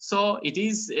everything. So it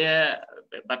is,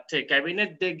 but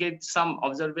cabinet, they get some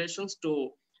observations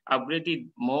to upgrade it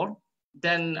more.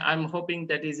 Then I'm hoping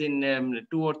that is in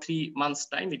 2 or 3 months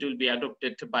time, it will be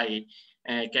adopted by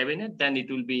cabinet. Then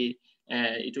it will be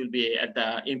at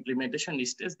the implementation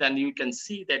stage. Then you can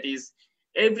see that is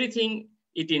everything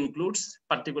it includes,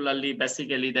 particularly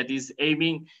basically that is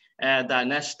aiming the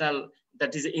national,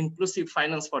 that is inclusive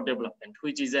finance for development,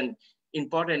 which is an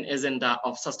important agenda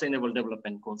of sustainable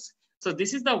development goals. So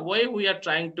this is the way we are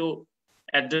trying to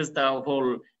address the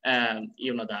whole,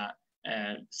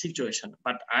 situation.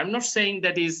 But I'm not saying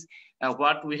that is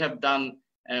what we have done.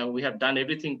 We have done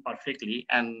everything perfectly,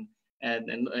 and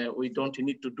we don't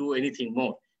need to do anything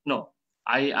more. No,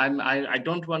 I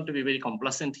don't want to be very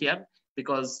complacent here,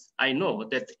 because I know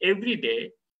that every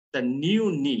day the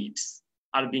new needs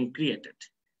are being created.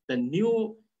 The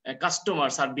new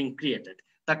customers are being created.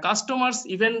 The customers,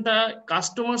 even the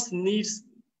customers' needs,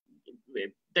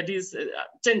 that is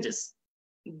changes.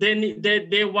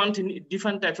 They want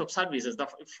different types of services.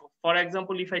 For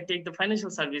example, if I take the financial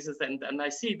services, and I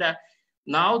see that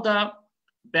now the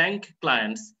bank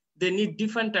clients, they need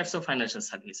different types of financial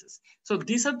services. So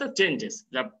these are the changes.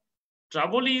 The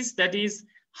trouble is that is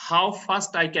how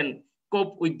fast I can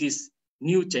cope with these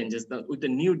new changes, with the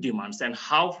new demands, and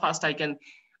how fast I can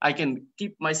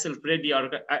keep myself ready, or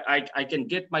I can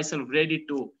get myself ready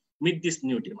to meet these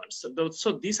new demands.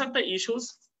 So these are the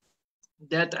issues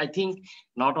that I think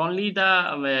not only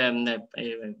the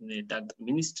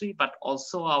ministry, but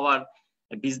also our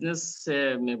business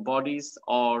bodies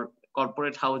or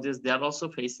corporate houses, they are also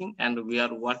facing, and we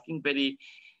are working very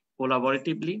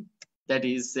collaboratively. That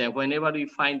is, whenever we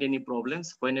find any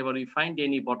problems, whenever we find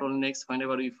any bottlenecks,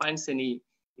 whenever we find any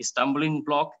stumbling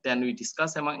block, then we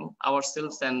discuss among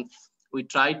ourselves and we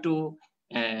try to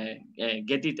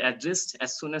get it addressed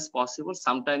as soon as possible.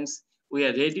 Sometimes we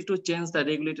are ready to change the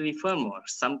regulatory framework.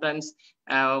 Sometimes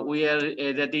we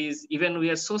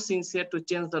are so sincere to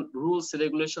change the rules,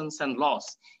 regulations, and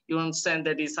laws. You understand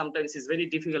that is sometimes it's very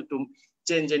difficult to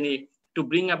change to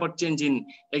bring about change in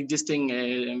existing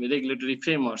regulatory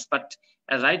frameworks. But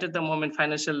right at the moment,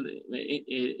 Financial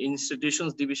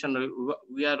Institutions Division,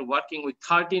 we are working with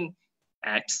 13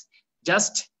 acts.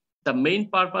 Just the main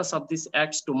purpose of these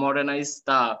acts to modernize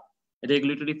the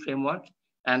regulatory framework.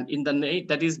 And in the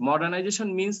that is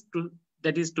modernization means to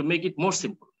make it more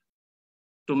simple,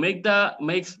 to make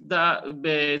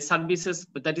the services,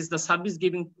 that is the service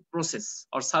giving process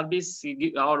or service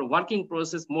or working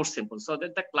process more simple, so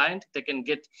that the client, they can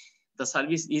get the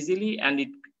service easily and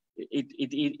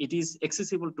it is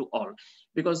accessible to all.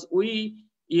 Because we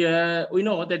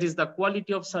know that is the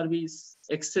quality of service,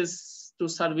 access to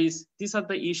service. These are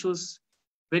the issues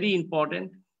very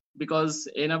important. Because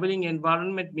enabling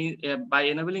environment by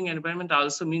enabling environment, I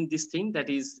also mean this thing, that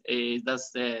is the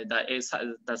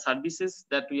services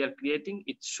that we are creating,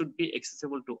 it should be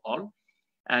accessible to all,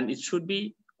 and it should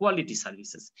be quality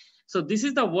services. So this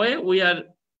is the way we are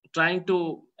trying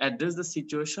to address the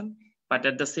situation. But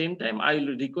at the same time, I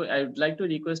would like to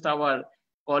request our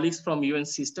colleagues from UN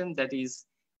system, that is,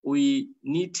 we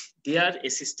need their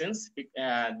assistance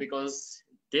because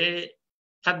they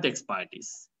have the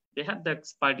expertise. They have the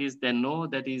expertise, they know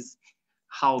that is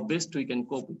how best we can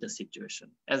cope with the situation.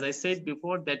 As I said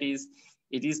before, that is,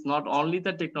 it is not only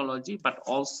the technology, but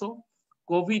also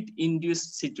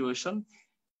COVID-induced situation,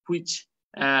 which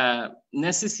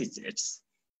necessitates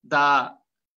the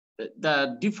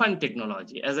different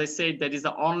technology. As I said, that is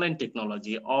the online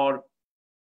technology or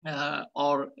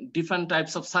different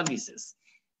types of services,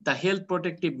 the health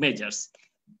protective measures.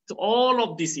 So all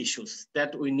of these issues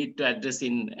that we need to address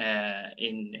at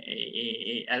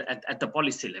the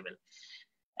policy level.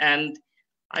 And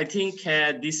I think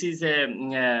this is a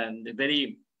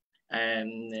very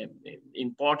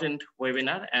important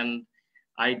webinar, and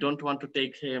I don't want to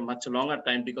take much longer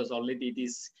time because already it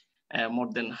is more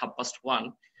than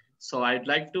 1:30. So I'd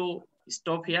like to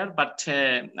stop here, but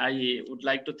I would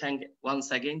like to thank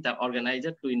once again the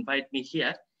organizer to invite me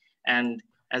here. And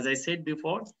as I said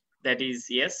before, that is,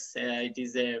 yes, it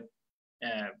is a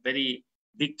very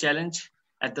big challenge.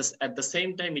 At the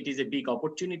same time, it is a big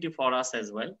opportunity for us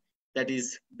as well. That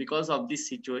is, because of this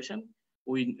situation,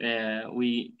 we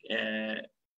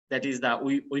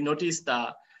noticed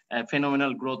the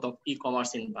phenomenal growth of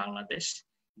e-commerce in Bangladesh,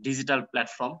 digital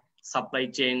platform, supply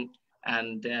chain,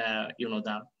 and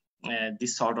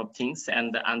these sort of things,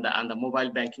 and the mobile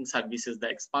banking services, the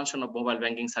expansion of mobile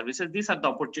banking services. These are the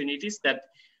opportunities that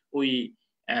we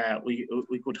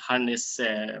could harness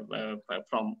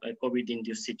from a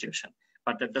COVID-induced situation.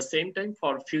 But at the same time,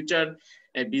 for future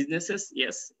businesses,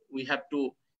 yes, we have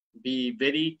to be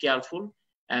very careful.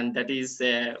 And that is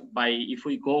if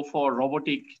we go for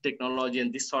robotic technology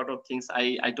and this sort of things,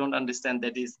 I don't understand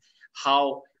that is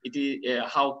how it is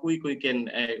how quick we can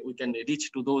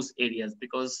reach to those areas,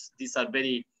 because these are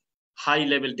very high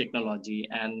level technology,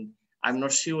 and I'm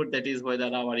not sure that is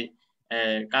whether our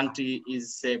country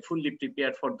is fully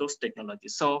prepared for those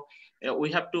technologies. So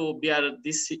we have to bear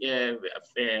this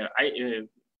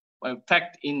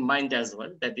fact in mind as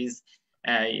well. That is,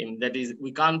 That is,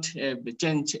 we can't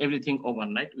change everything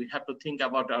overnight. We have to think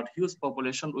about our huge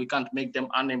population. We can't make them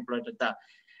unemployed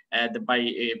in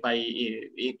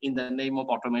the name of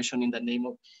automation, in the name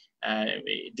of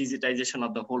digitization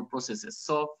of the whole processes.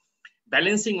 So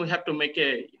balancing, we have to make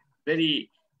a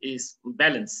very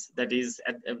balance. That is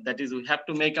we have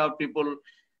to make our people,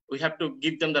 we have to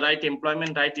give them the right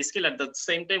employment, right skill. At the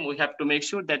same time, we have to make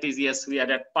sure that is, yes, we are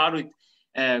at par with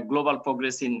global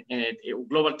progress in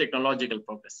global technological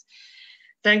progress.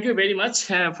 Thank you very much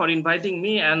for inviting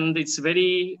me, and it's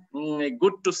very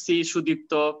good to see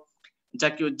Sudipto,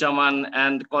 Jakiujaman,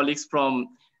 and colleagues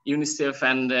from UNICEF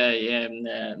and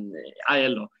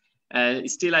ILO.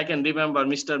 Still, I can remember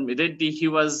Mr. Reddy. He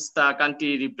was the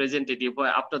country representative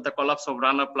after the collapse of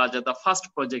Rana Plaza, the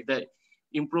first project, the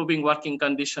improving working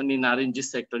condition in RNG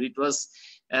sector. It was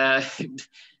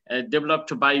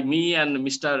developed by me and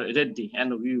Mr. Reddy,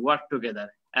 and we worked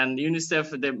together. And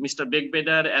UNICEF, Mr.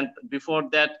 Begbeder, and before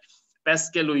that,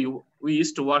 Pascal, we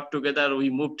used to work together. We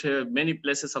moved to many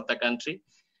places of the country.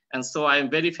 And so I am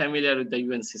very familiar with the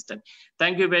UN system.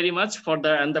 Thank you very much for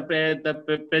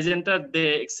the presenter,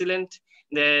 the excellent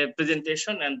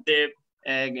presentation, and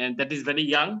that is very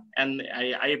young, and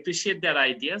I appreciate their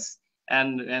ideas.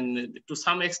 And to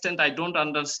some extent, I don't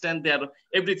understand their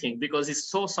everything because it's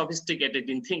so sophisticated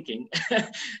in thinking.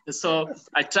 So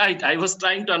I was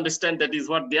trying to understand that is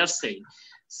what they are saying.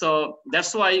 So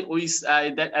that's why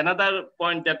another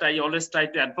point that I always try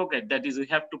to advocate, that is we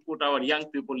have to put our young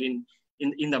people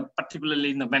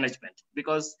particularly in the management,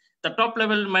 because the top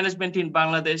level management in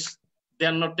Bangladesh, they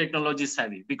are not technology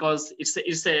savvy, because it's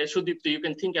a Sudipto, you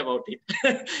can think about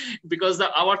it. Because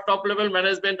our top level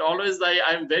management, always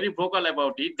I'm very vocal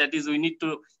about it, that is we need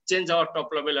to change our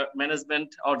top level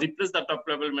management or replace the top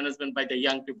level management by the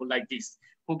young people like this,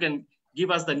 who can give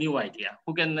us the new idea,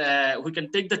 who can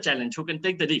take the challenge, who can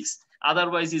take the risks.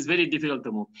 Otherwise, it's very difficult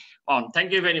to move on.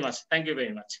 Thank you very much. Thank you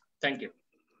very much. Thank you.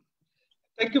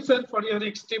 Thank you, sir, for your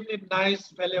extremely nice,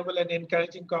 valuable, and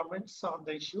encouraging comments on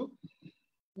the issue.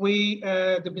 We,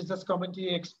 the business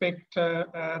community, expect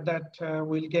that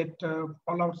we'll get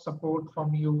all-out support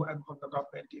from you and from the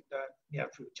government in the near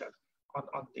future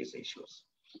on these issues.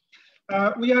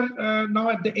 We are now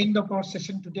at the end of our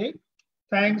session today.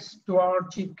 Thanks to our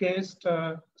chief guest,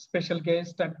 special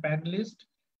guest, and panelist.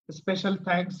 A special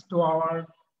thanks to our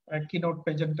keynote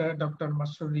presenter, Dr.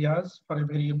 Masroor Riaz, for a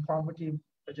very informative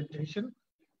presentation.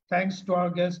 Thanks to our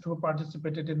guests who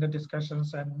participated in the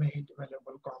discussions and made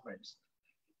valuable comments.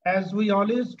 As we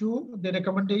always do, the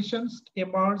recommendations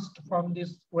emerged from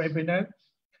this webinar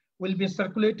will be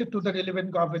circulated to the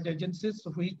relevant government agencies,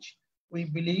 which we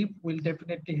believe will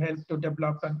definitely help to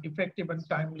develop an effective and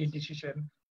timely decision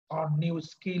on new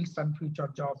skills and future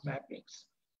job mappings.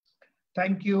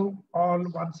 Thank you all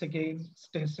once again.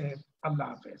 Stay safe.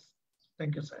 Allah Hafiz.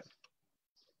 Thank you, sir.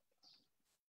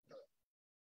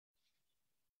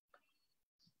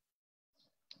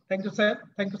 Thank you, sir.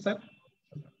 Thank you, sir.